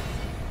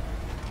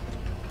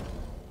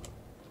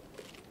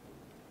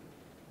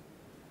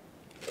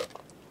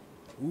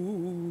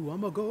 Ooh,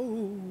 I'm a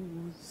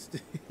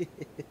ghost.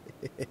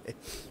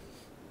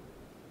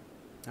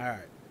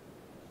 Alright.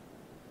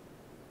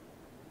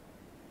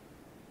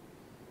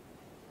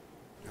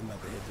 I'm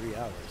about to hit 3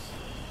 hours.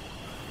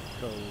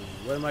 So,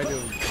 what am I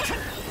doing?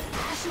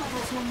 Ash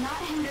levels will not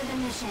hinder the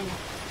mission.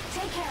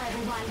 Take care,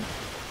 everyone.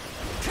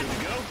 Here we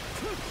go.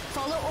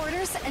 Follow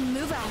orders and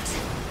move out.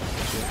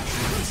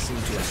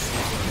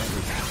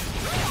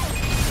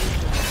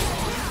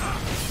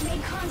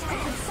 Made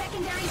contact with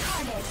secondary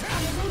targets on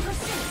the in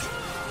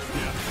pursuit.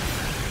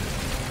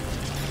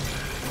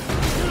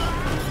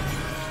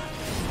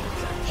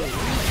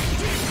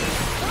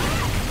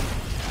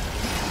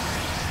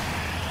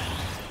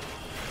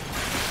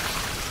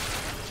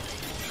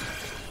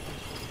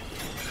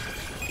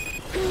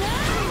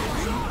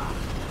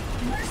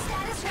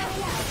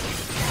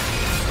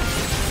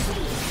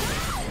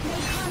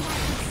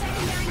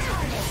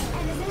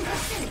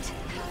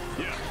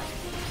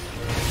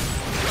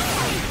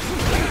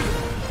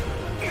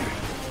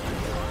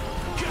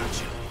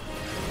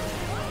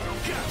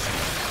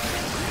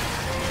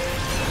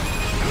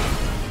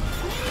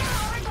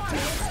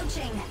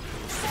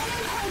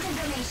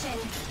 position.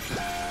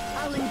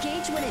 I'll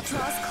engage when it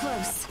draws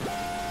close.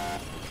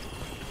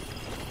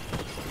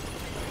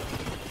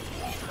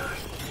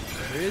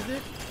 Where is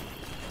it?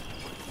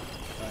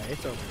 Alright,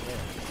 it's over there.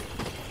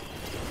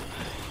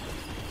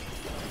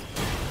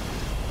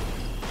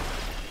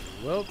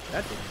 Well,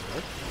 that didn't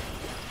work.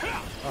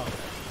 Oh.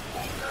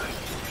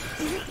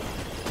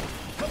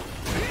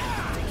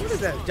 What is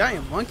that? A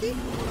giant monkey?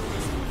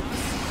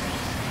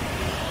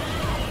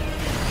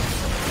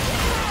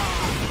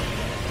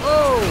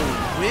 Oh,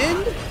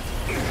 wind?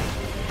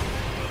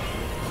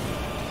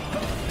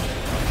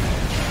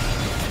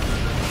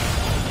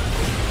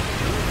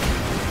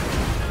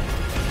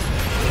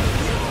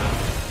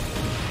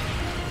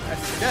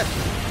 That's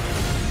sketchy.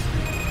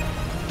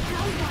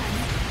 Round one.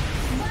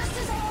 Burst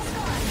is almost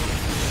gone.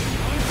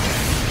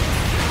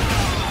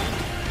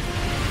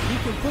 He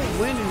can put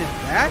wind in his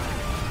back?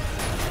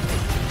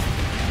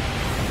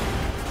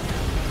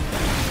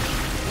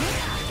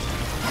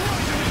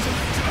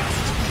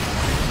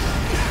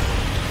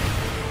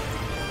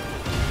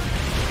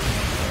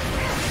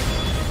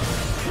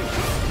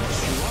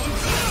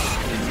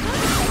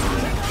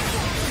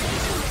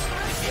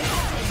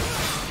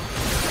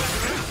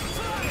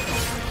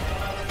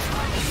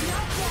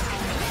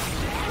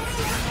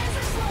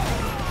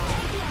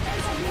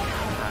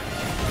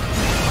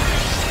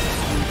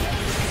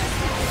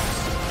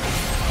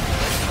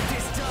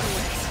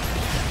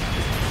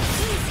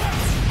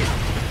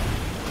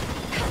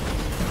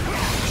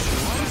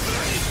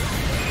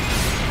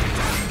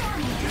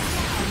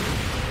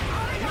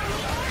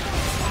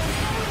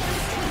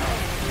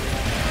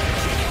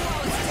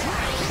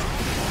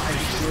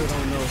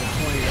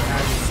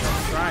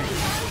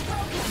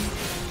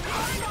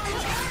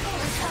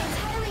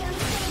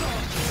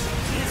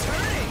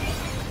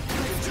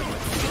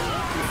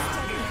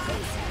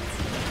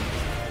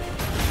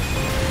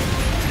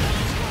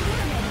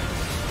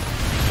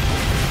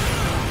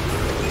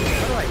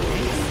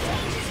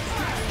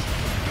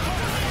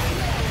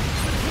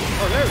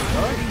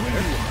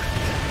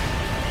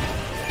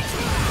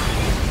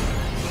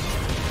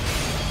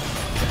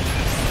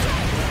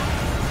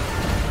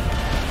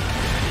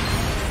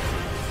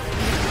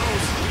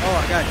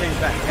 Gotta change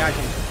back. Gotta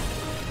change back.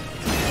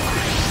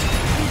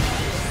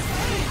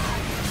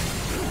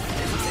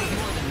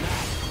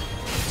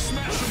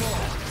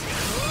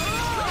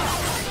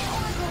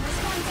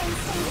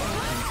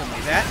 Something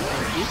like that.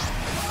 Thank you.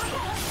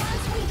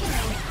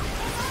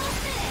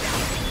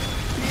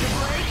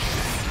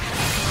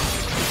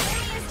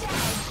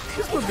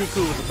 This would be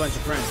cool with a bunch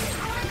of friends.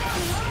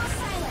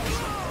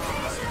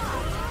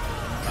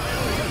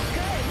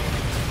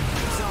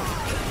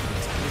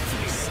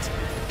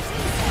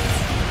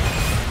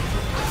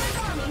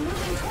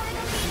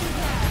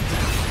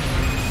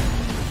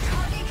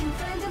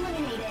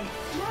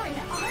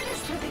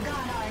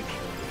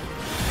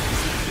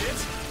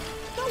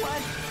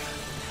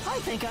 I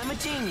think I'm a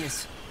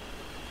genius.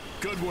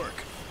 Good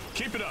work.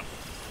 Keep it up.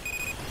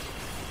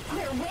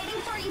 We're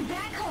waiting for you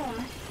back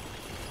home.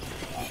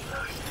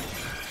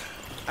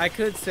 I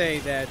could say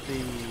that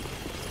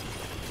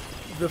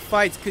the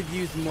fights could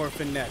use more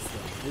finesse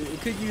though.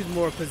 It could use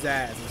more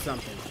pizzazz or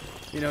something.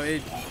 You know,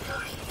 it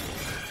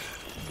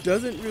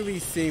doesn't really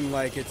seem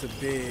like it's a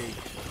big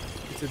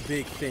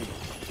thing.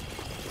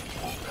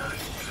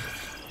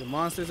 The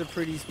monsters are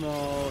pretty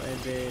small, and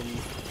then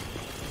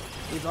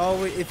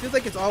it feels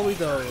like it's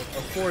always a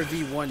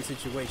 4v1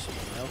 situation,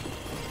 you know?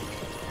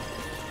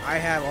 I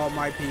have all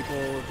my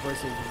people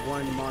versus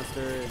one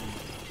monster, and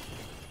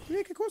I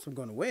mean, of course I'm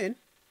going to win.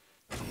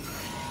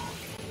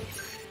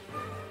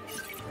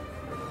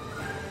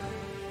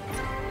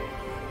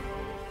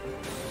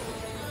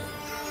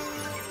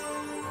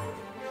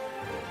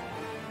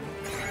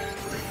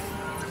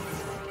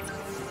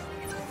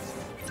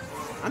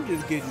 I'm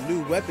just getting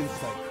new weapons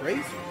like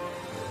crazy.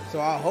 So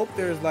I hope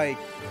there's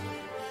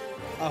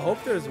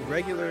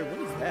regular, what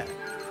is that?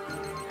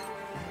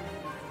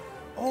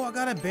 Oh, I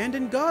got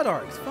abandoned god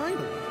arcs, finally.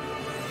 Abandoned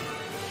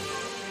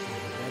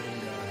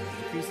god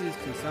arcs. Increases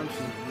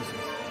consumption of uses.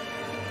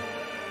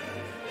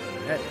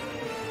 Heck.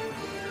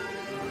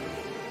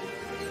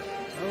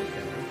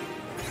 Okay.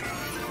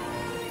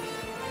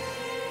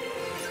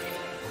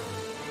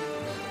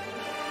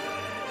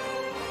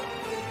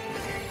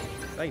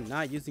 Is I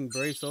not using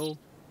Brave Soul?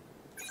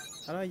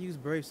 How do I use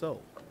Brave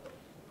Soul?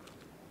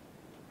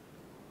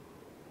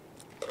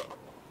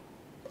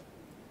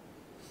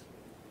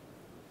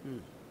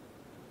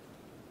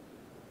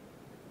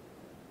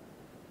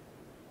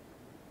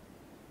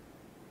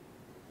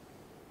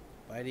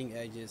 Biting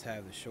edges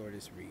have the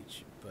shortest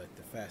reach, but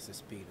the fastest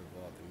speed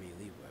of all the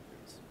melee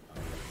weapons.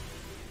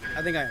 Okay.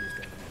 I think I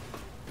understand that.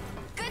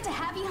 Good to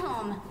have you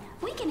home.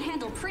 We can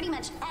handle pretty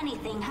much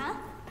anything, huh?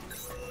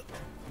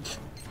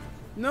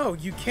 No,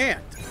 you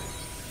can't.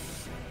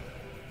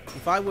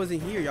 If I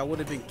wasn't here, y'all would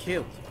have been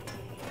killed.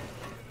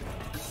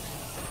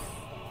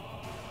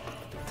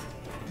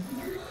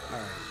 Alright.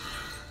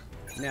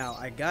 Now,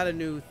 I got a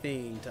new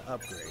thing to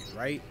upgrade,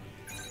 right?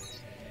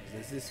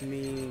 Does this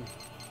mean...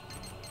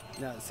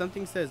 Now,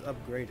 something says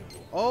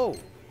upgradable. Oh!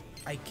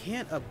 I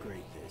can't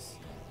upgrade this.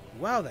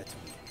 Wow, that's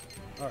weak.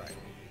 Alright.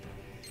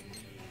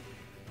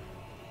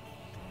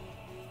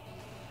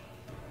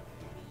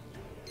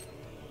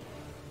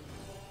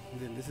 And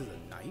then this is a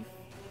knife?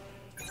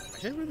 I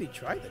should really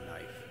try the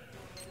knife.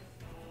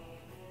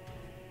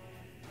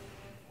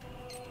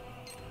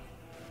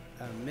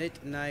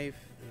 Mit knife,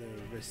 the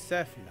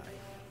Recef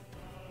knife.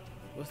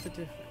 What's the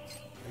difference?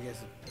 I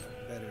guess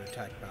better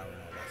attack power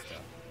and all that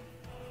stuff.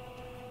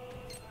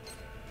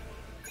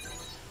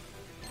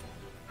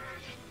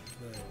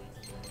 But,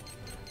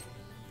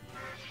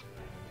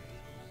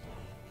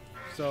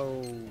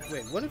 so,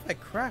 wait, what if I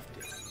craft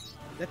it? Is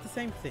that the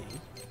same thing?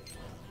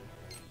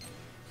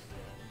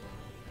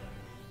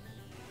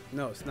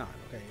 No, it's not.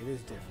 Okay, it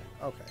is different.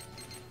 Okay.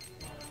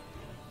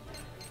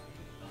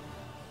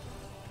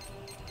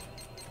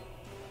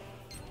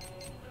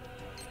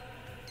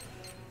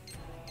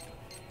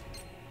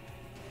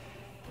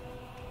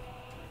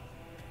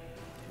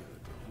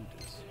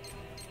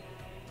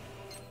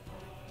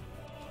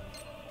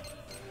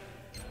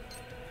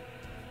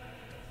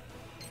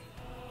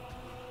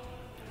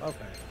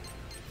 Okay.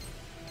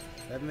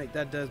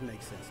 That does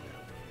make sense now.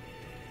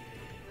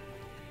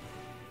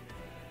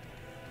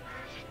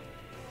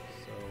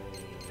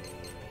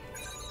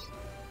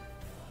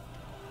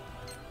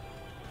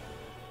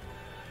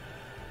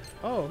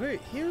 Oh,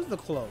 here's the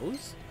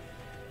clothes.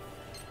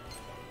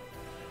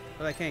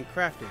 But I can't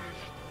craft it anymore.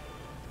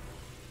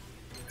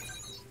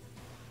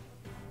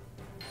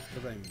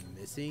 Because I'm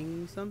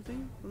missing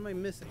something? What am I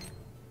missing?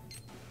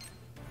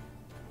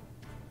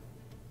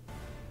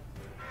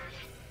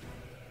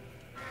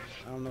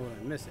 I don't know what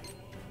I'm missing.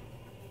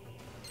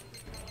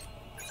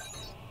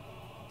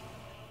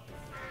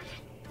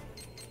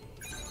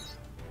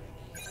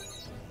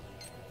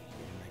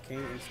 And I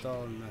can't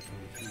install nothing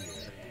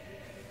here.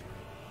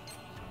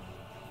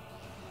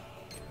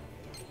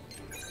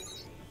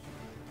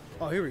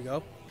 Oh, here we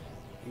go.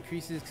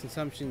 Increases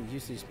consumption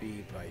usage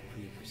speed by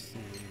 3%.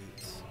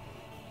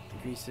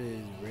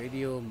 Increases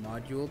radio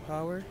module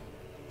power.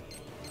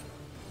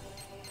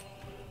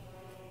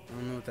 I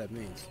don't know what that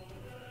means.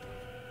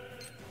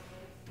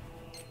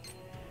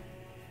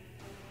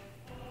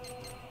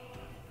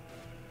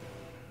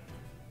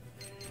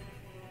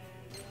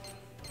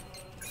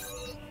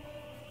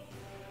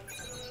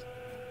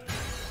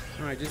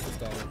 Alright, just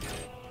install it.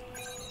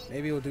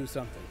 Maybe it'll do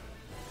something.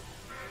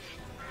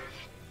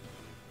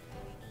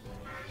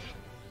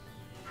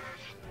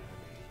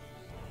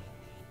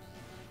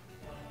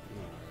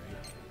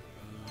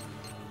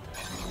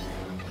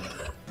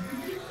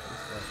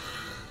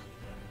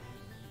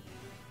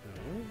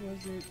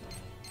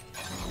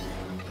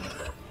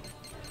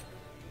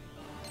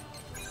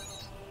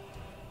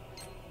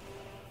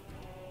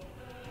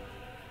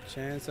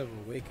 Chance of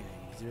awakening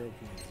 0.0.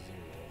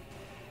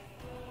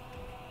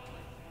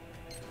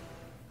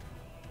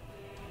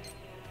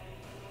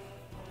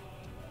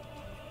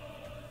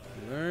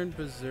 Learn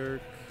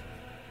Berserk.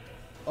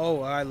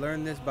 Oh, I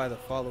learned this by the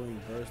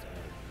following burst.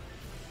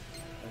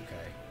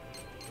 Okay.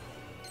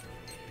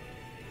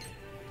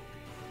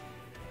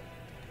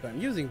 But I'm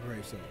using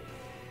Brave Soul.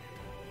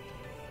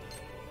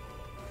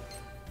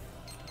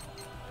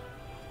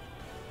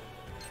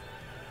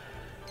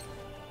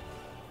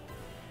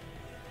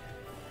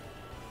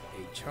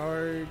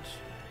 Charge.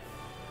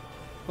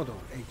 Hold on.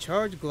 A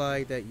charge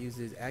glide that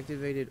uses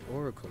activated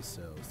oracle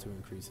cells to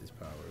increase its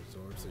power.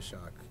 Absorbs the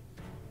shock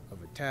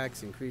of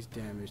attacks, increase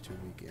damage to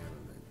weak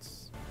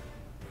elements.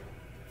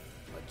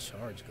 A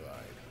charge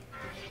glide.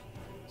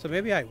 So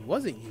maybe I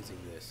wasn't using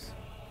this.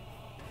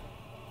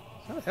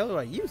 How the hell do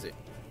I use it?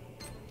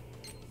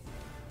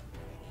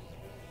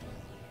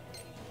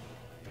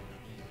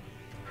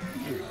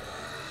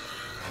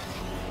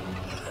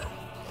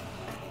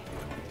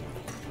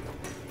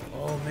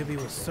 Oh, maybe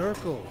it was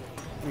circle.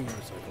 I mean,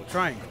 circle,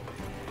 triangle.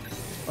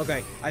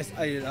 Okay,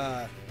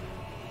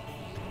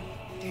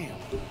 damn.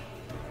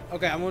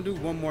 Okay, I'm gonna do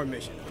one more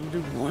mission.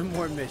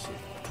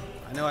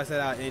 I know I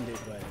said I'd end it,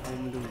 but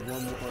I'm gonna do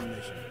one more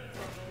mission.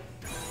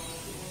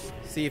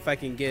 See if I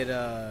can get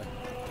a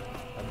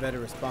better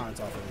response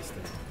off of this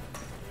thing.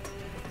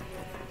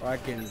 Or I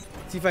can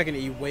see if I can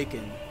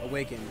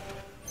awaken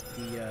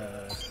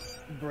the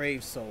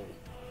brave soul.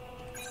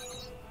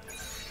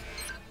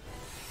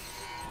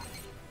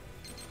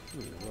 I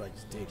don't know what I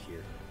just did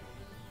here.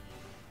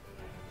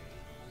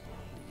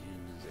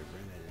 Use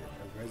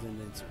a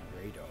resonance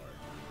radar.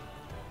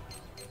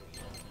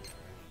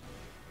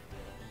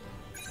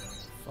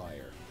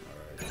 Fire.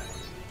 Alright.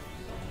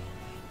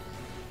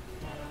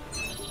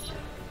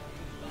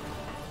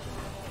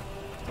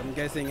 So I'm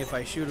guessing if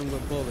I shoot him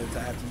with bullets,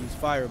 I have to use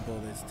fire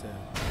bullets to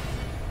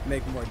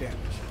make more damage.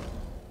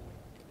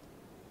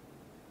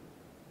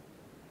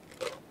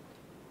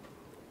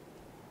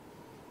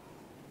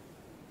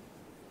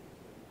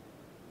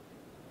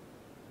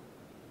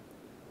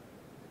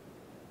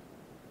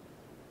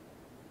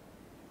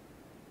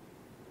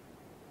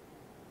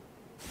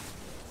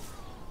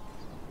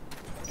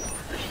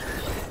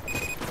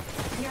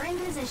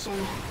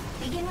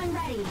 Begin when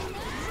ready.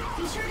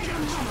 Be sure to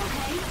come home,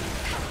 okay?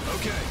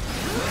 Okay,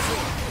 let's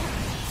go.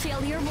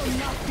 Failure will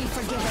not be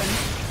forgiven.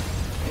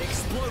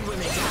 Explode when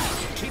they die.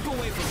 Keep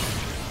away from them.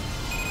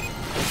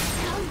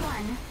 Round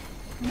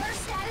 1.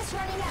 Burst status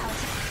running out.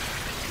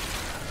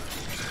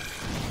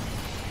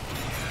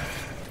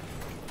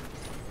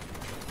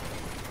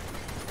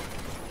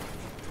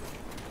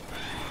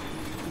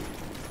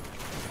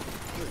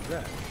 What is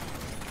that?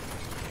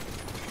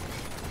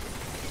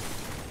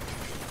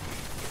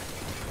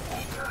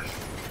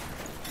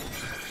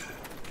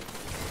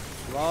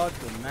 Flawed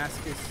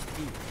Damascus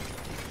Steel.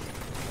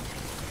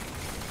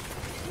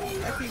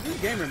 Actually, this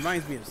game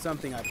reminds me of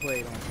something I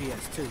played on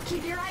PS2.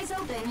 Keep your eyes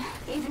open,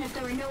 even if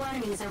there are no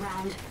enemies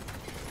around.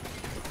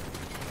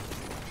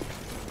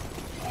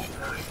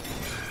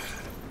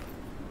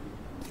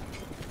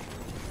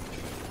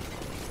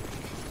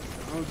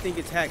 I don't think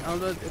it's hack. I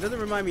don't know. It doesn't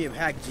remind me of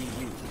Hack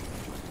GU.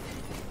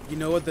 You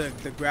know what the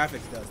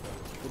graphics does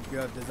though?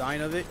 The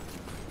design of it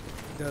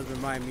does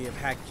remind me of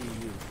Hack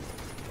GU.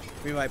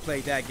 Maybe I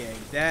played that game.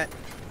 That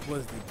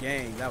was the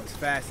game. That was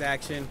fast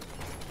action.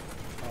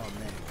 Oh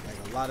man, like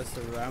a lot of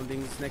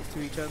surroundings next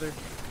to each other.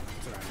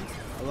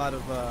 A lot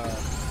of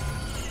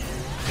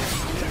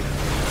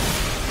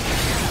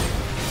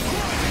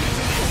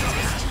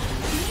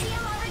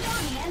Medium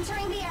origami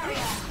entering the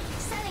area.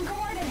 Setting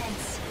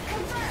coordinates.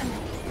 Confirmed.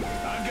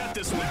 I've got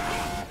this one.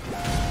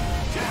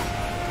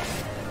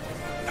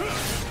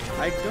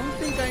 I don't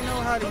think I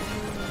know how to use.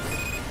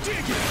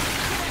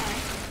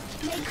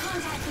 Made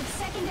contact with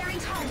secondary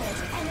target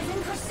and is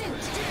in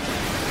pursuit.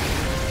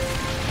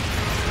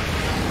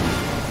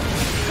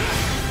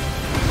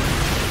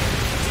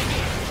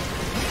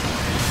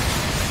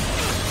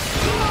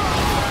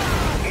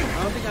 I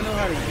don't think I know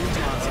how to use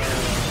my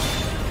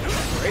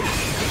great.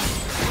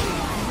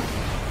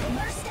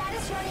 Burst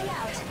status running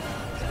out.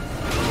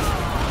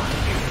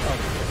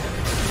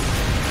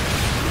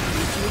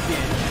 Use you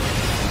again.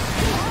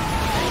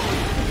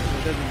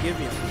 It doesn't give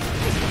me a.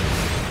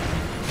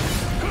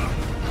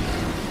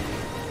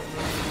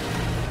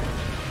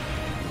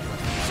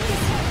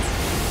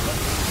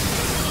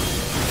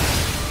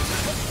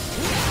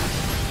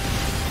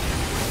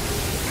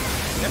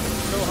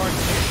 So hard to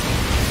hit.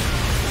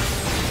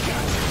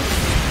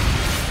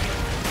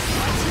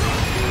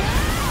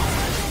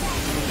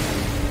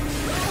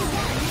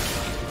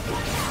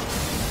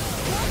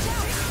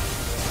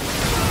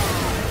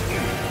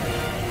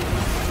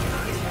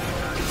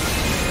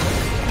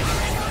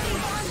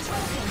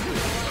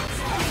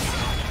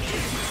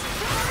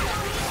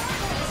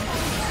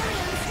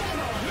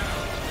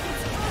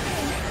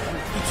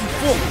 Eat you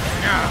full.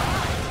 Yeah.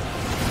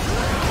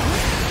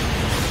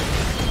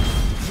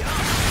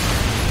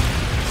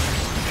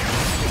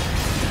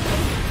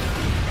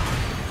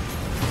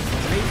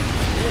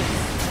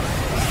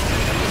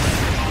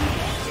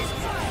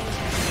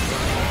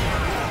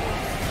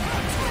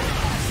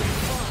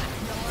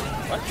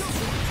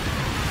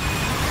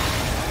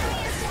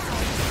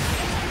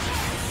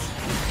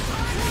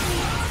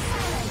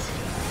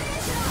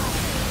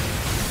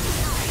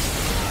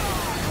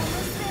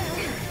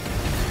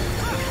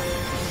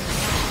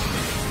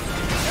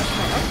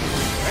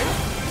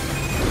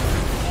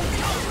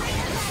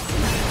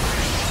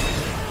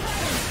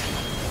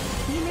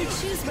 You may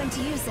choose when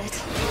to use it.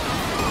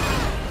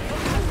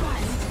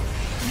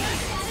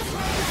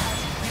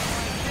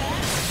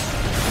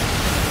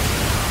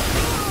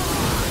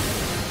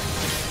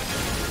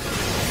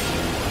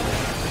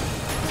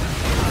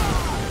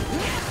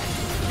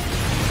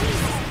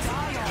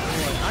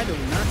 I do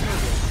not know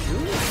what to do.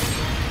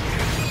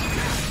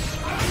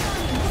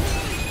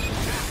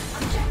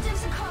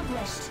 Objectives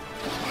accomplished.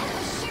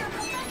 Sheer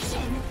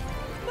perfection.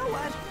 You know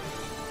what?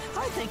 I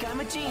think I'm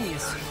a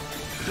genius.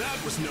 That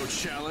was no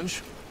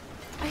challenge.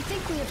 I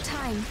think we have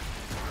time.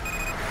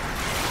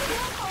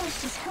 How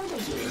polished is her to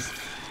use?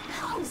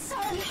 Oh,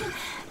 sorry.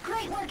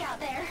 Great work out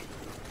there.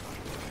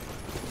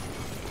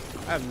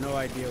 I have no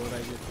idea what I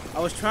did. I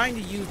was trying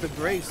to use the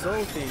Brave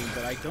Soul thing,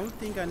 but I don't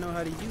think I know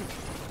how to use it.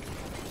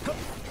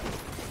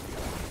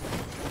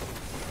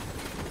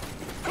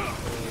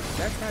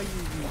 That's how you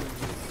use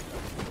this.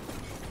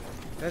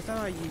 That's how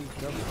I use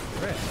double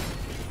press.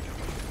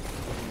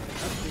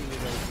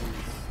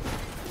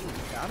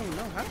 I don't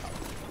know how.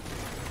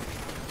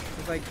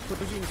 It's like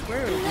pushing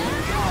square.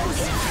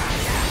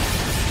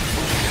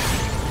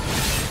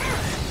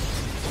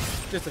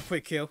 Just a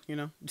quick kill, you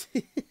know.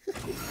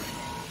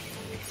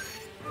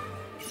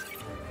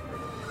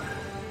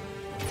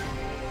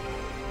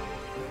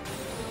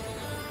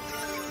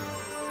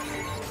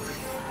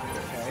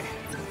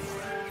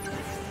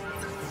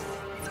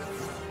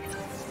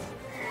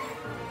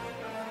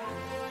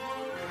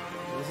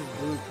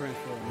 Blueprint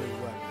for a new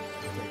weapon.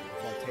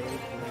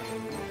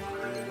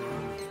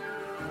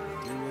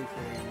 Demon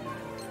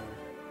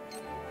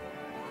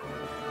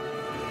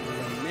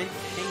Lament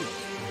Kingdom.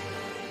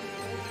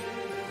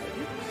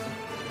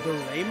 The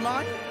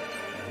Raymod?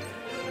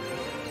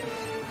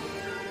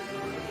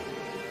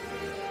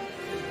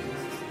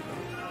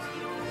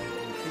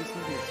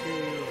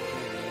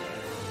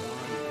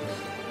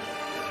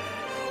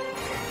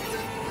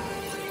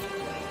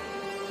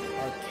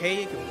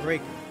 Archaic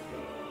Breaker.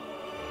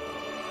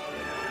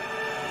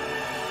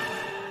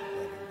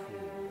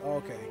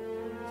 okay.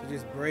 So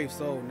just Brave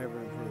Soul never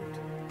improved.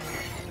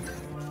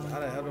 So how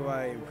the hell do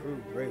I improve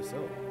Brave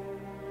Soul?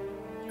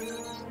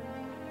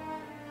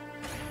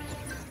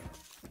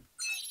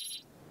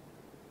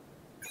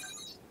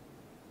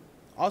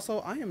 Also,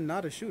 I am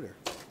not a shooter.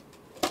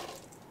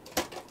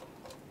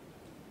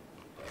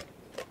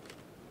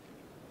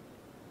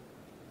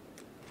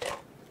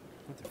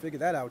 Have to figure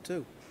that out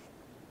too.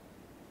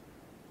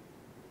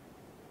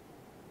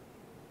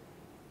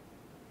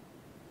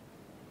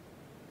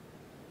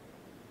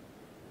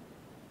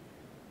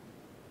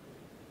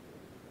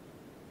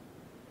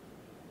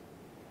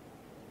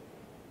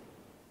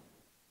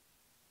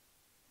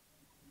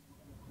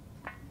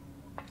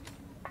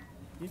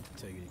 You can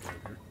take it,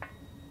 Joker.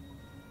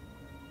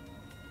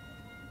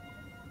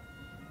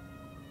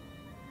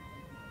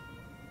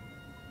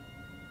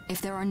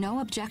 If there are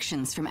no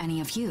objections from any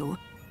of you,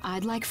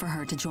 I'd like for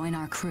her to join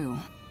our crew.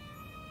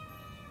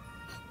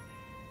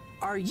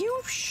 Are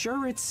you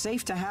sure it's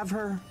safe to have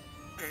her?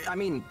 I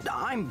mean,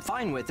 I'm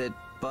fine with it,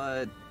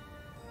 but...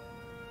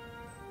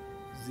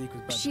 Zeke was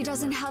about to She get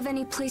doesn't murdered. have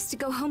any place to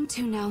go home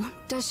to now,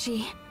 does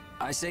she?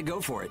 I say go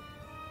for it.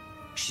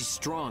 She's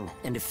strong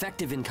and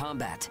effective in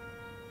combat.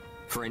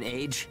 For an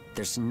age,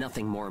 there's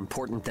nothing more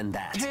important than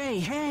that.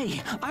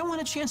 Hey, I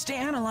want a chance to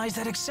analyze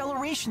that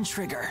acceleration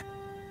trigger.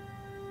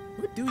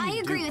 What do you I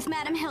agree do? with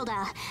Madame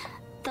Hilda,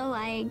 though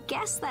I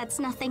guess that's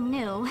nothing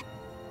new.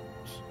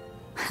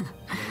 Yeah,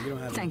 you don't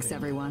have Thanks, anything.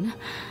 everyone.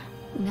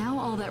 Now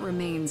all that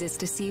remains is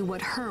to see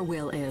what her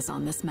will is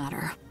on this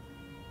matter.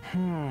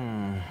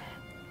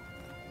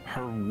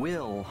 Her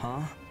will,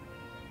 huh?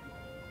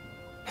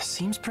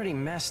 Seems pretty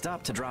messed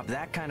up to drop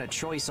that kind of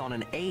choice on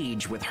an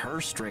age with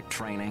her strict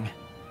training.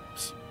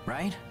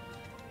 Right?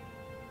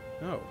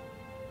 No.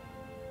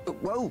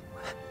 Whoa!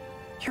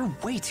 You're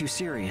way too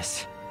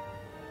serious.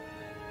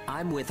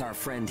 I'm with our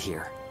friend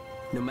here.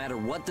 No matter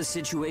what the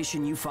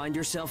situation you find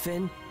yourself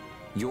in,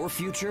 your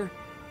future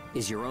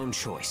is your own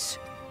choice.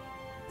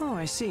 Oh,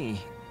 I see.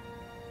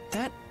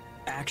 That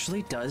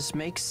actually does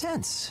make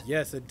sense.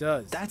 Yes, it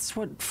does. That's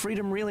what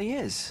freedom really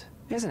is,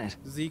 isn't it?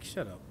 Zeke,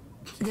 shut up.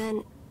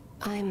 Then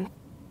I'm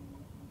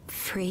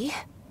free?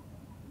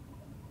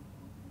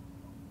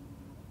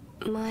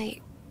 My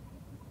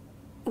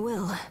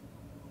will.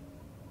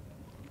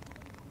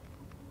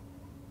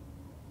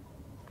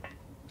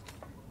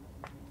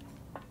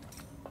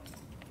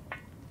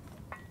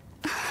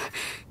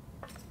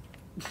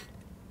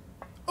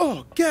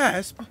 Oh,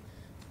 gasp!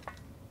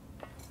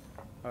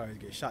 I always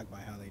get shocked by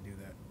how they do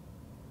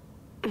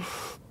that.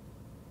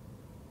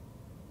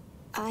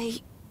 I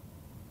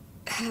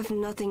have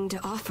nothing to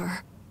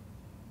offer.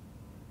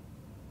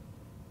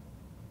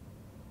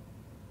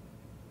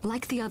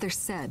 Like the others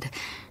said,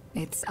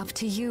 it's up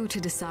to you to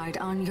decide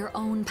on your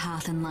own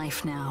path in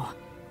life now.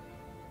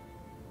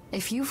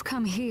 If you've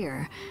come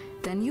here,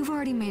 then you've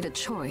already made a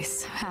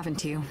choice,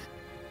 haven't you?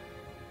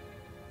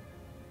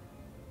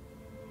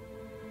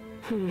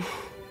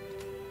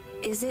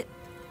 Is it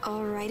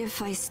alright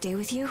if I stay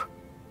with you?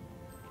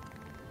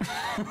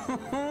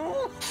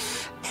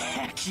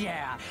 Heck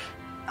yeah!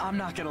 I'm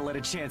not gonna let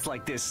a chance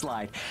like this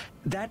slide.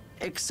 That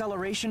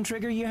acceleration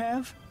trigger you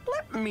have?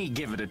 Let me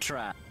give it a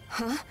try.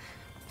 Huh?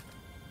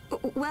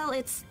 Well,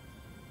 it's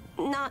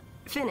not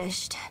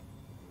finished.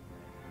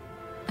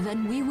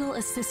 Then we will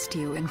assist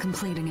you in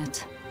completing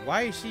it.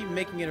 Why is she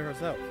making it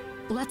herself?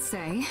 Let's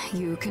say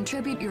you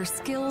contribute your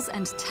skills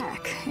and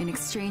tech in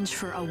exchange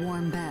for a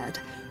warm bed.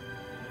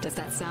 Does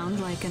that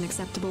sound like an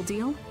acceptable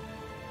deal?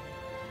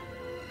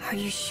 Are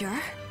you sure?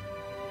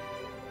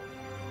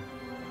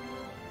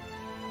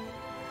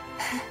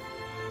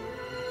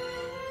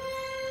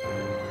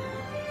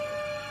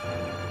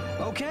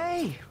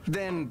 Okay,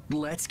 then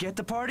let's get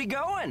the party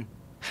going.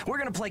 We're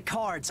gonna play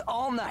cards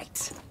all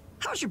night.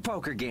 How's your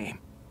poker game?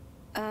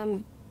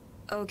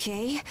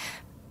 Okay.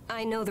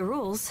 I know the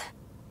rules.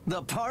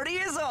 The party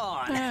is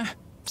on!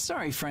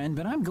 Sorry, friend,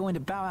 but I'm going to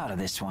bow out of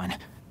this one.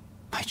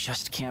 I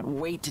just can't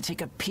wait to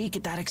take a peek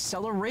at that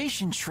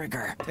acceleration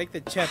trigger. Take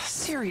the chest.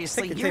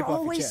 Seriously, Take the you're tape off your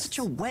always chest. such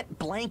a wet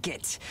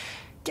blanket.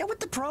 Get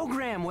with the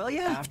program, will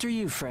ya? After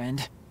you,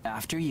 friend.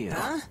 After you.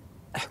 Huh?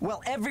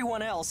 Well,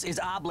 everyone else is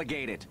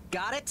obligated.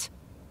 Got it?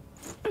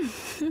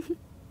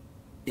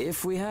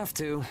 If we have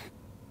to.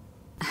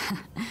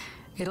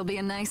 It'll be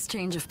a nice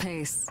change of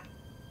pace.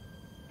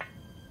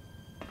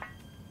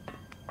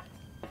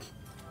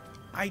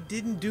 I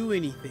didn't do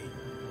anything.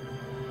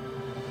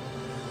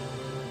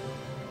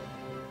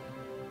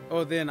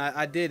 Oh, then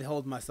I did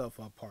hold myself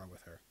on par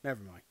with her.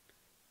 Never mind.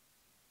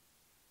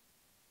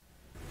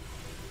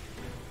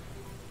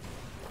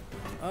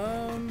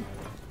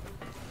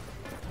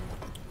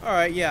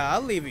 Alright, yeah,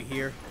 I'll leave it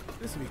here.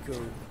 This would be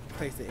cool.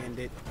 Place to end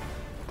it.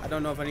 I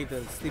don't know if I need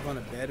to sleep on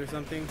a bed or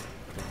something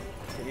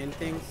to end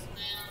things.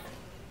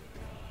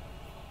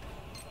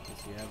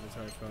 Let's see,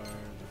 avatar card,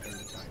 return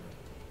the title.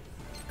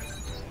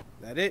 Is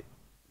that it?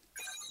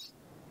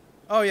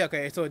 Oh yeah,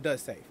 okay, so it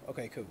does save.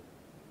 Okay, cool.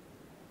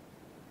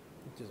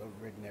 Just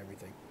overwritten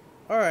everything.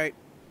 Alright.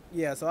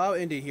 Yeah, so I'll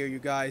end it here, you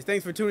guys.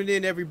 Thanks for tuning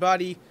in,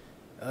 everybody.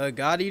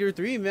 God Eater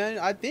 3, man.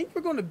 I think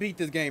we're going to beat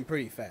this game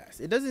pretty fast.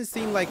 It doesn't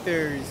seem like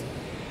there's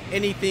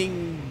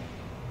anything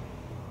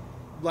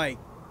like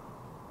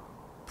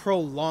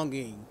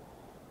prolonging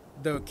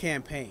the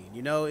campaign,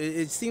 you know.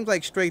 It seems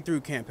like straight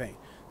through campaign.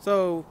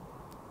 So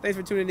thanks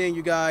for tuning in,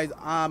 you guys.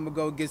 I'm gonna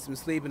go get some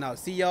sleep, and I'll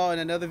see y'all in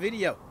another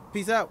video.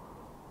 Peace out.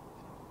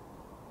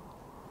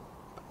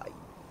 Bye.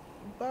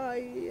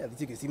 Bye. As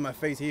you can see my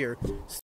face here.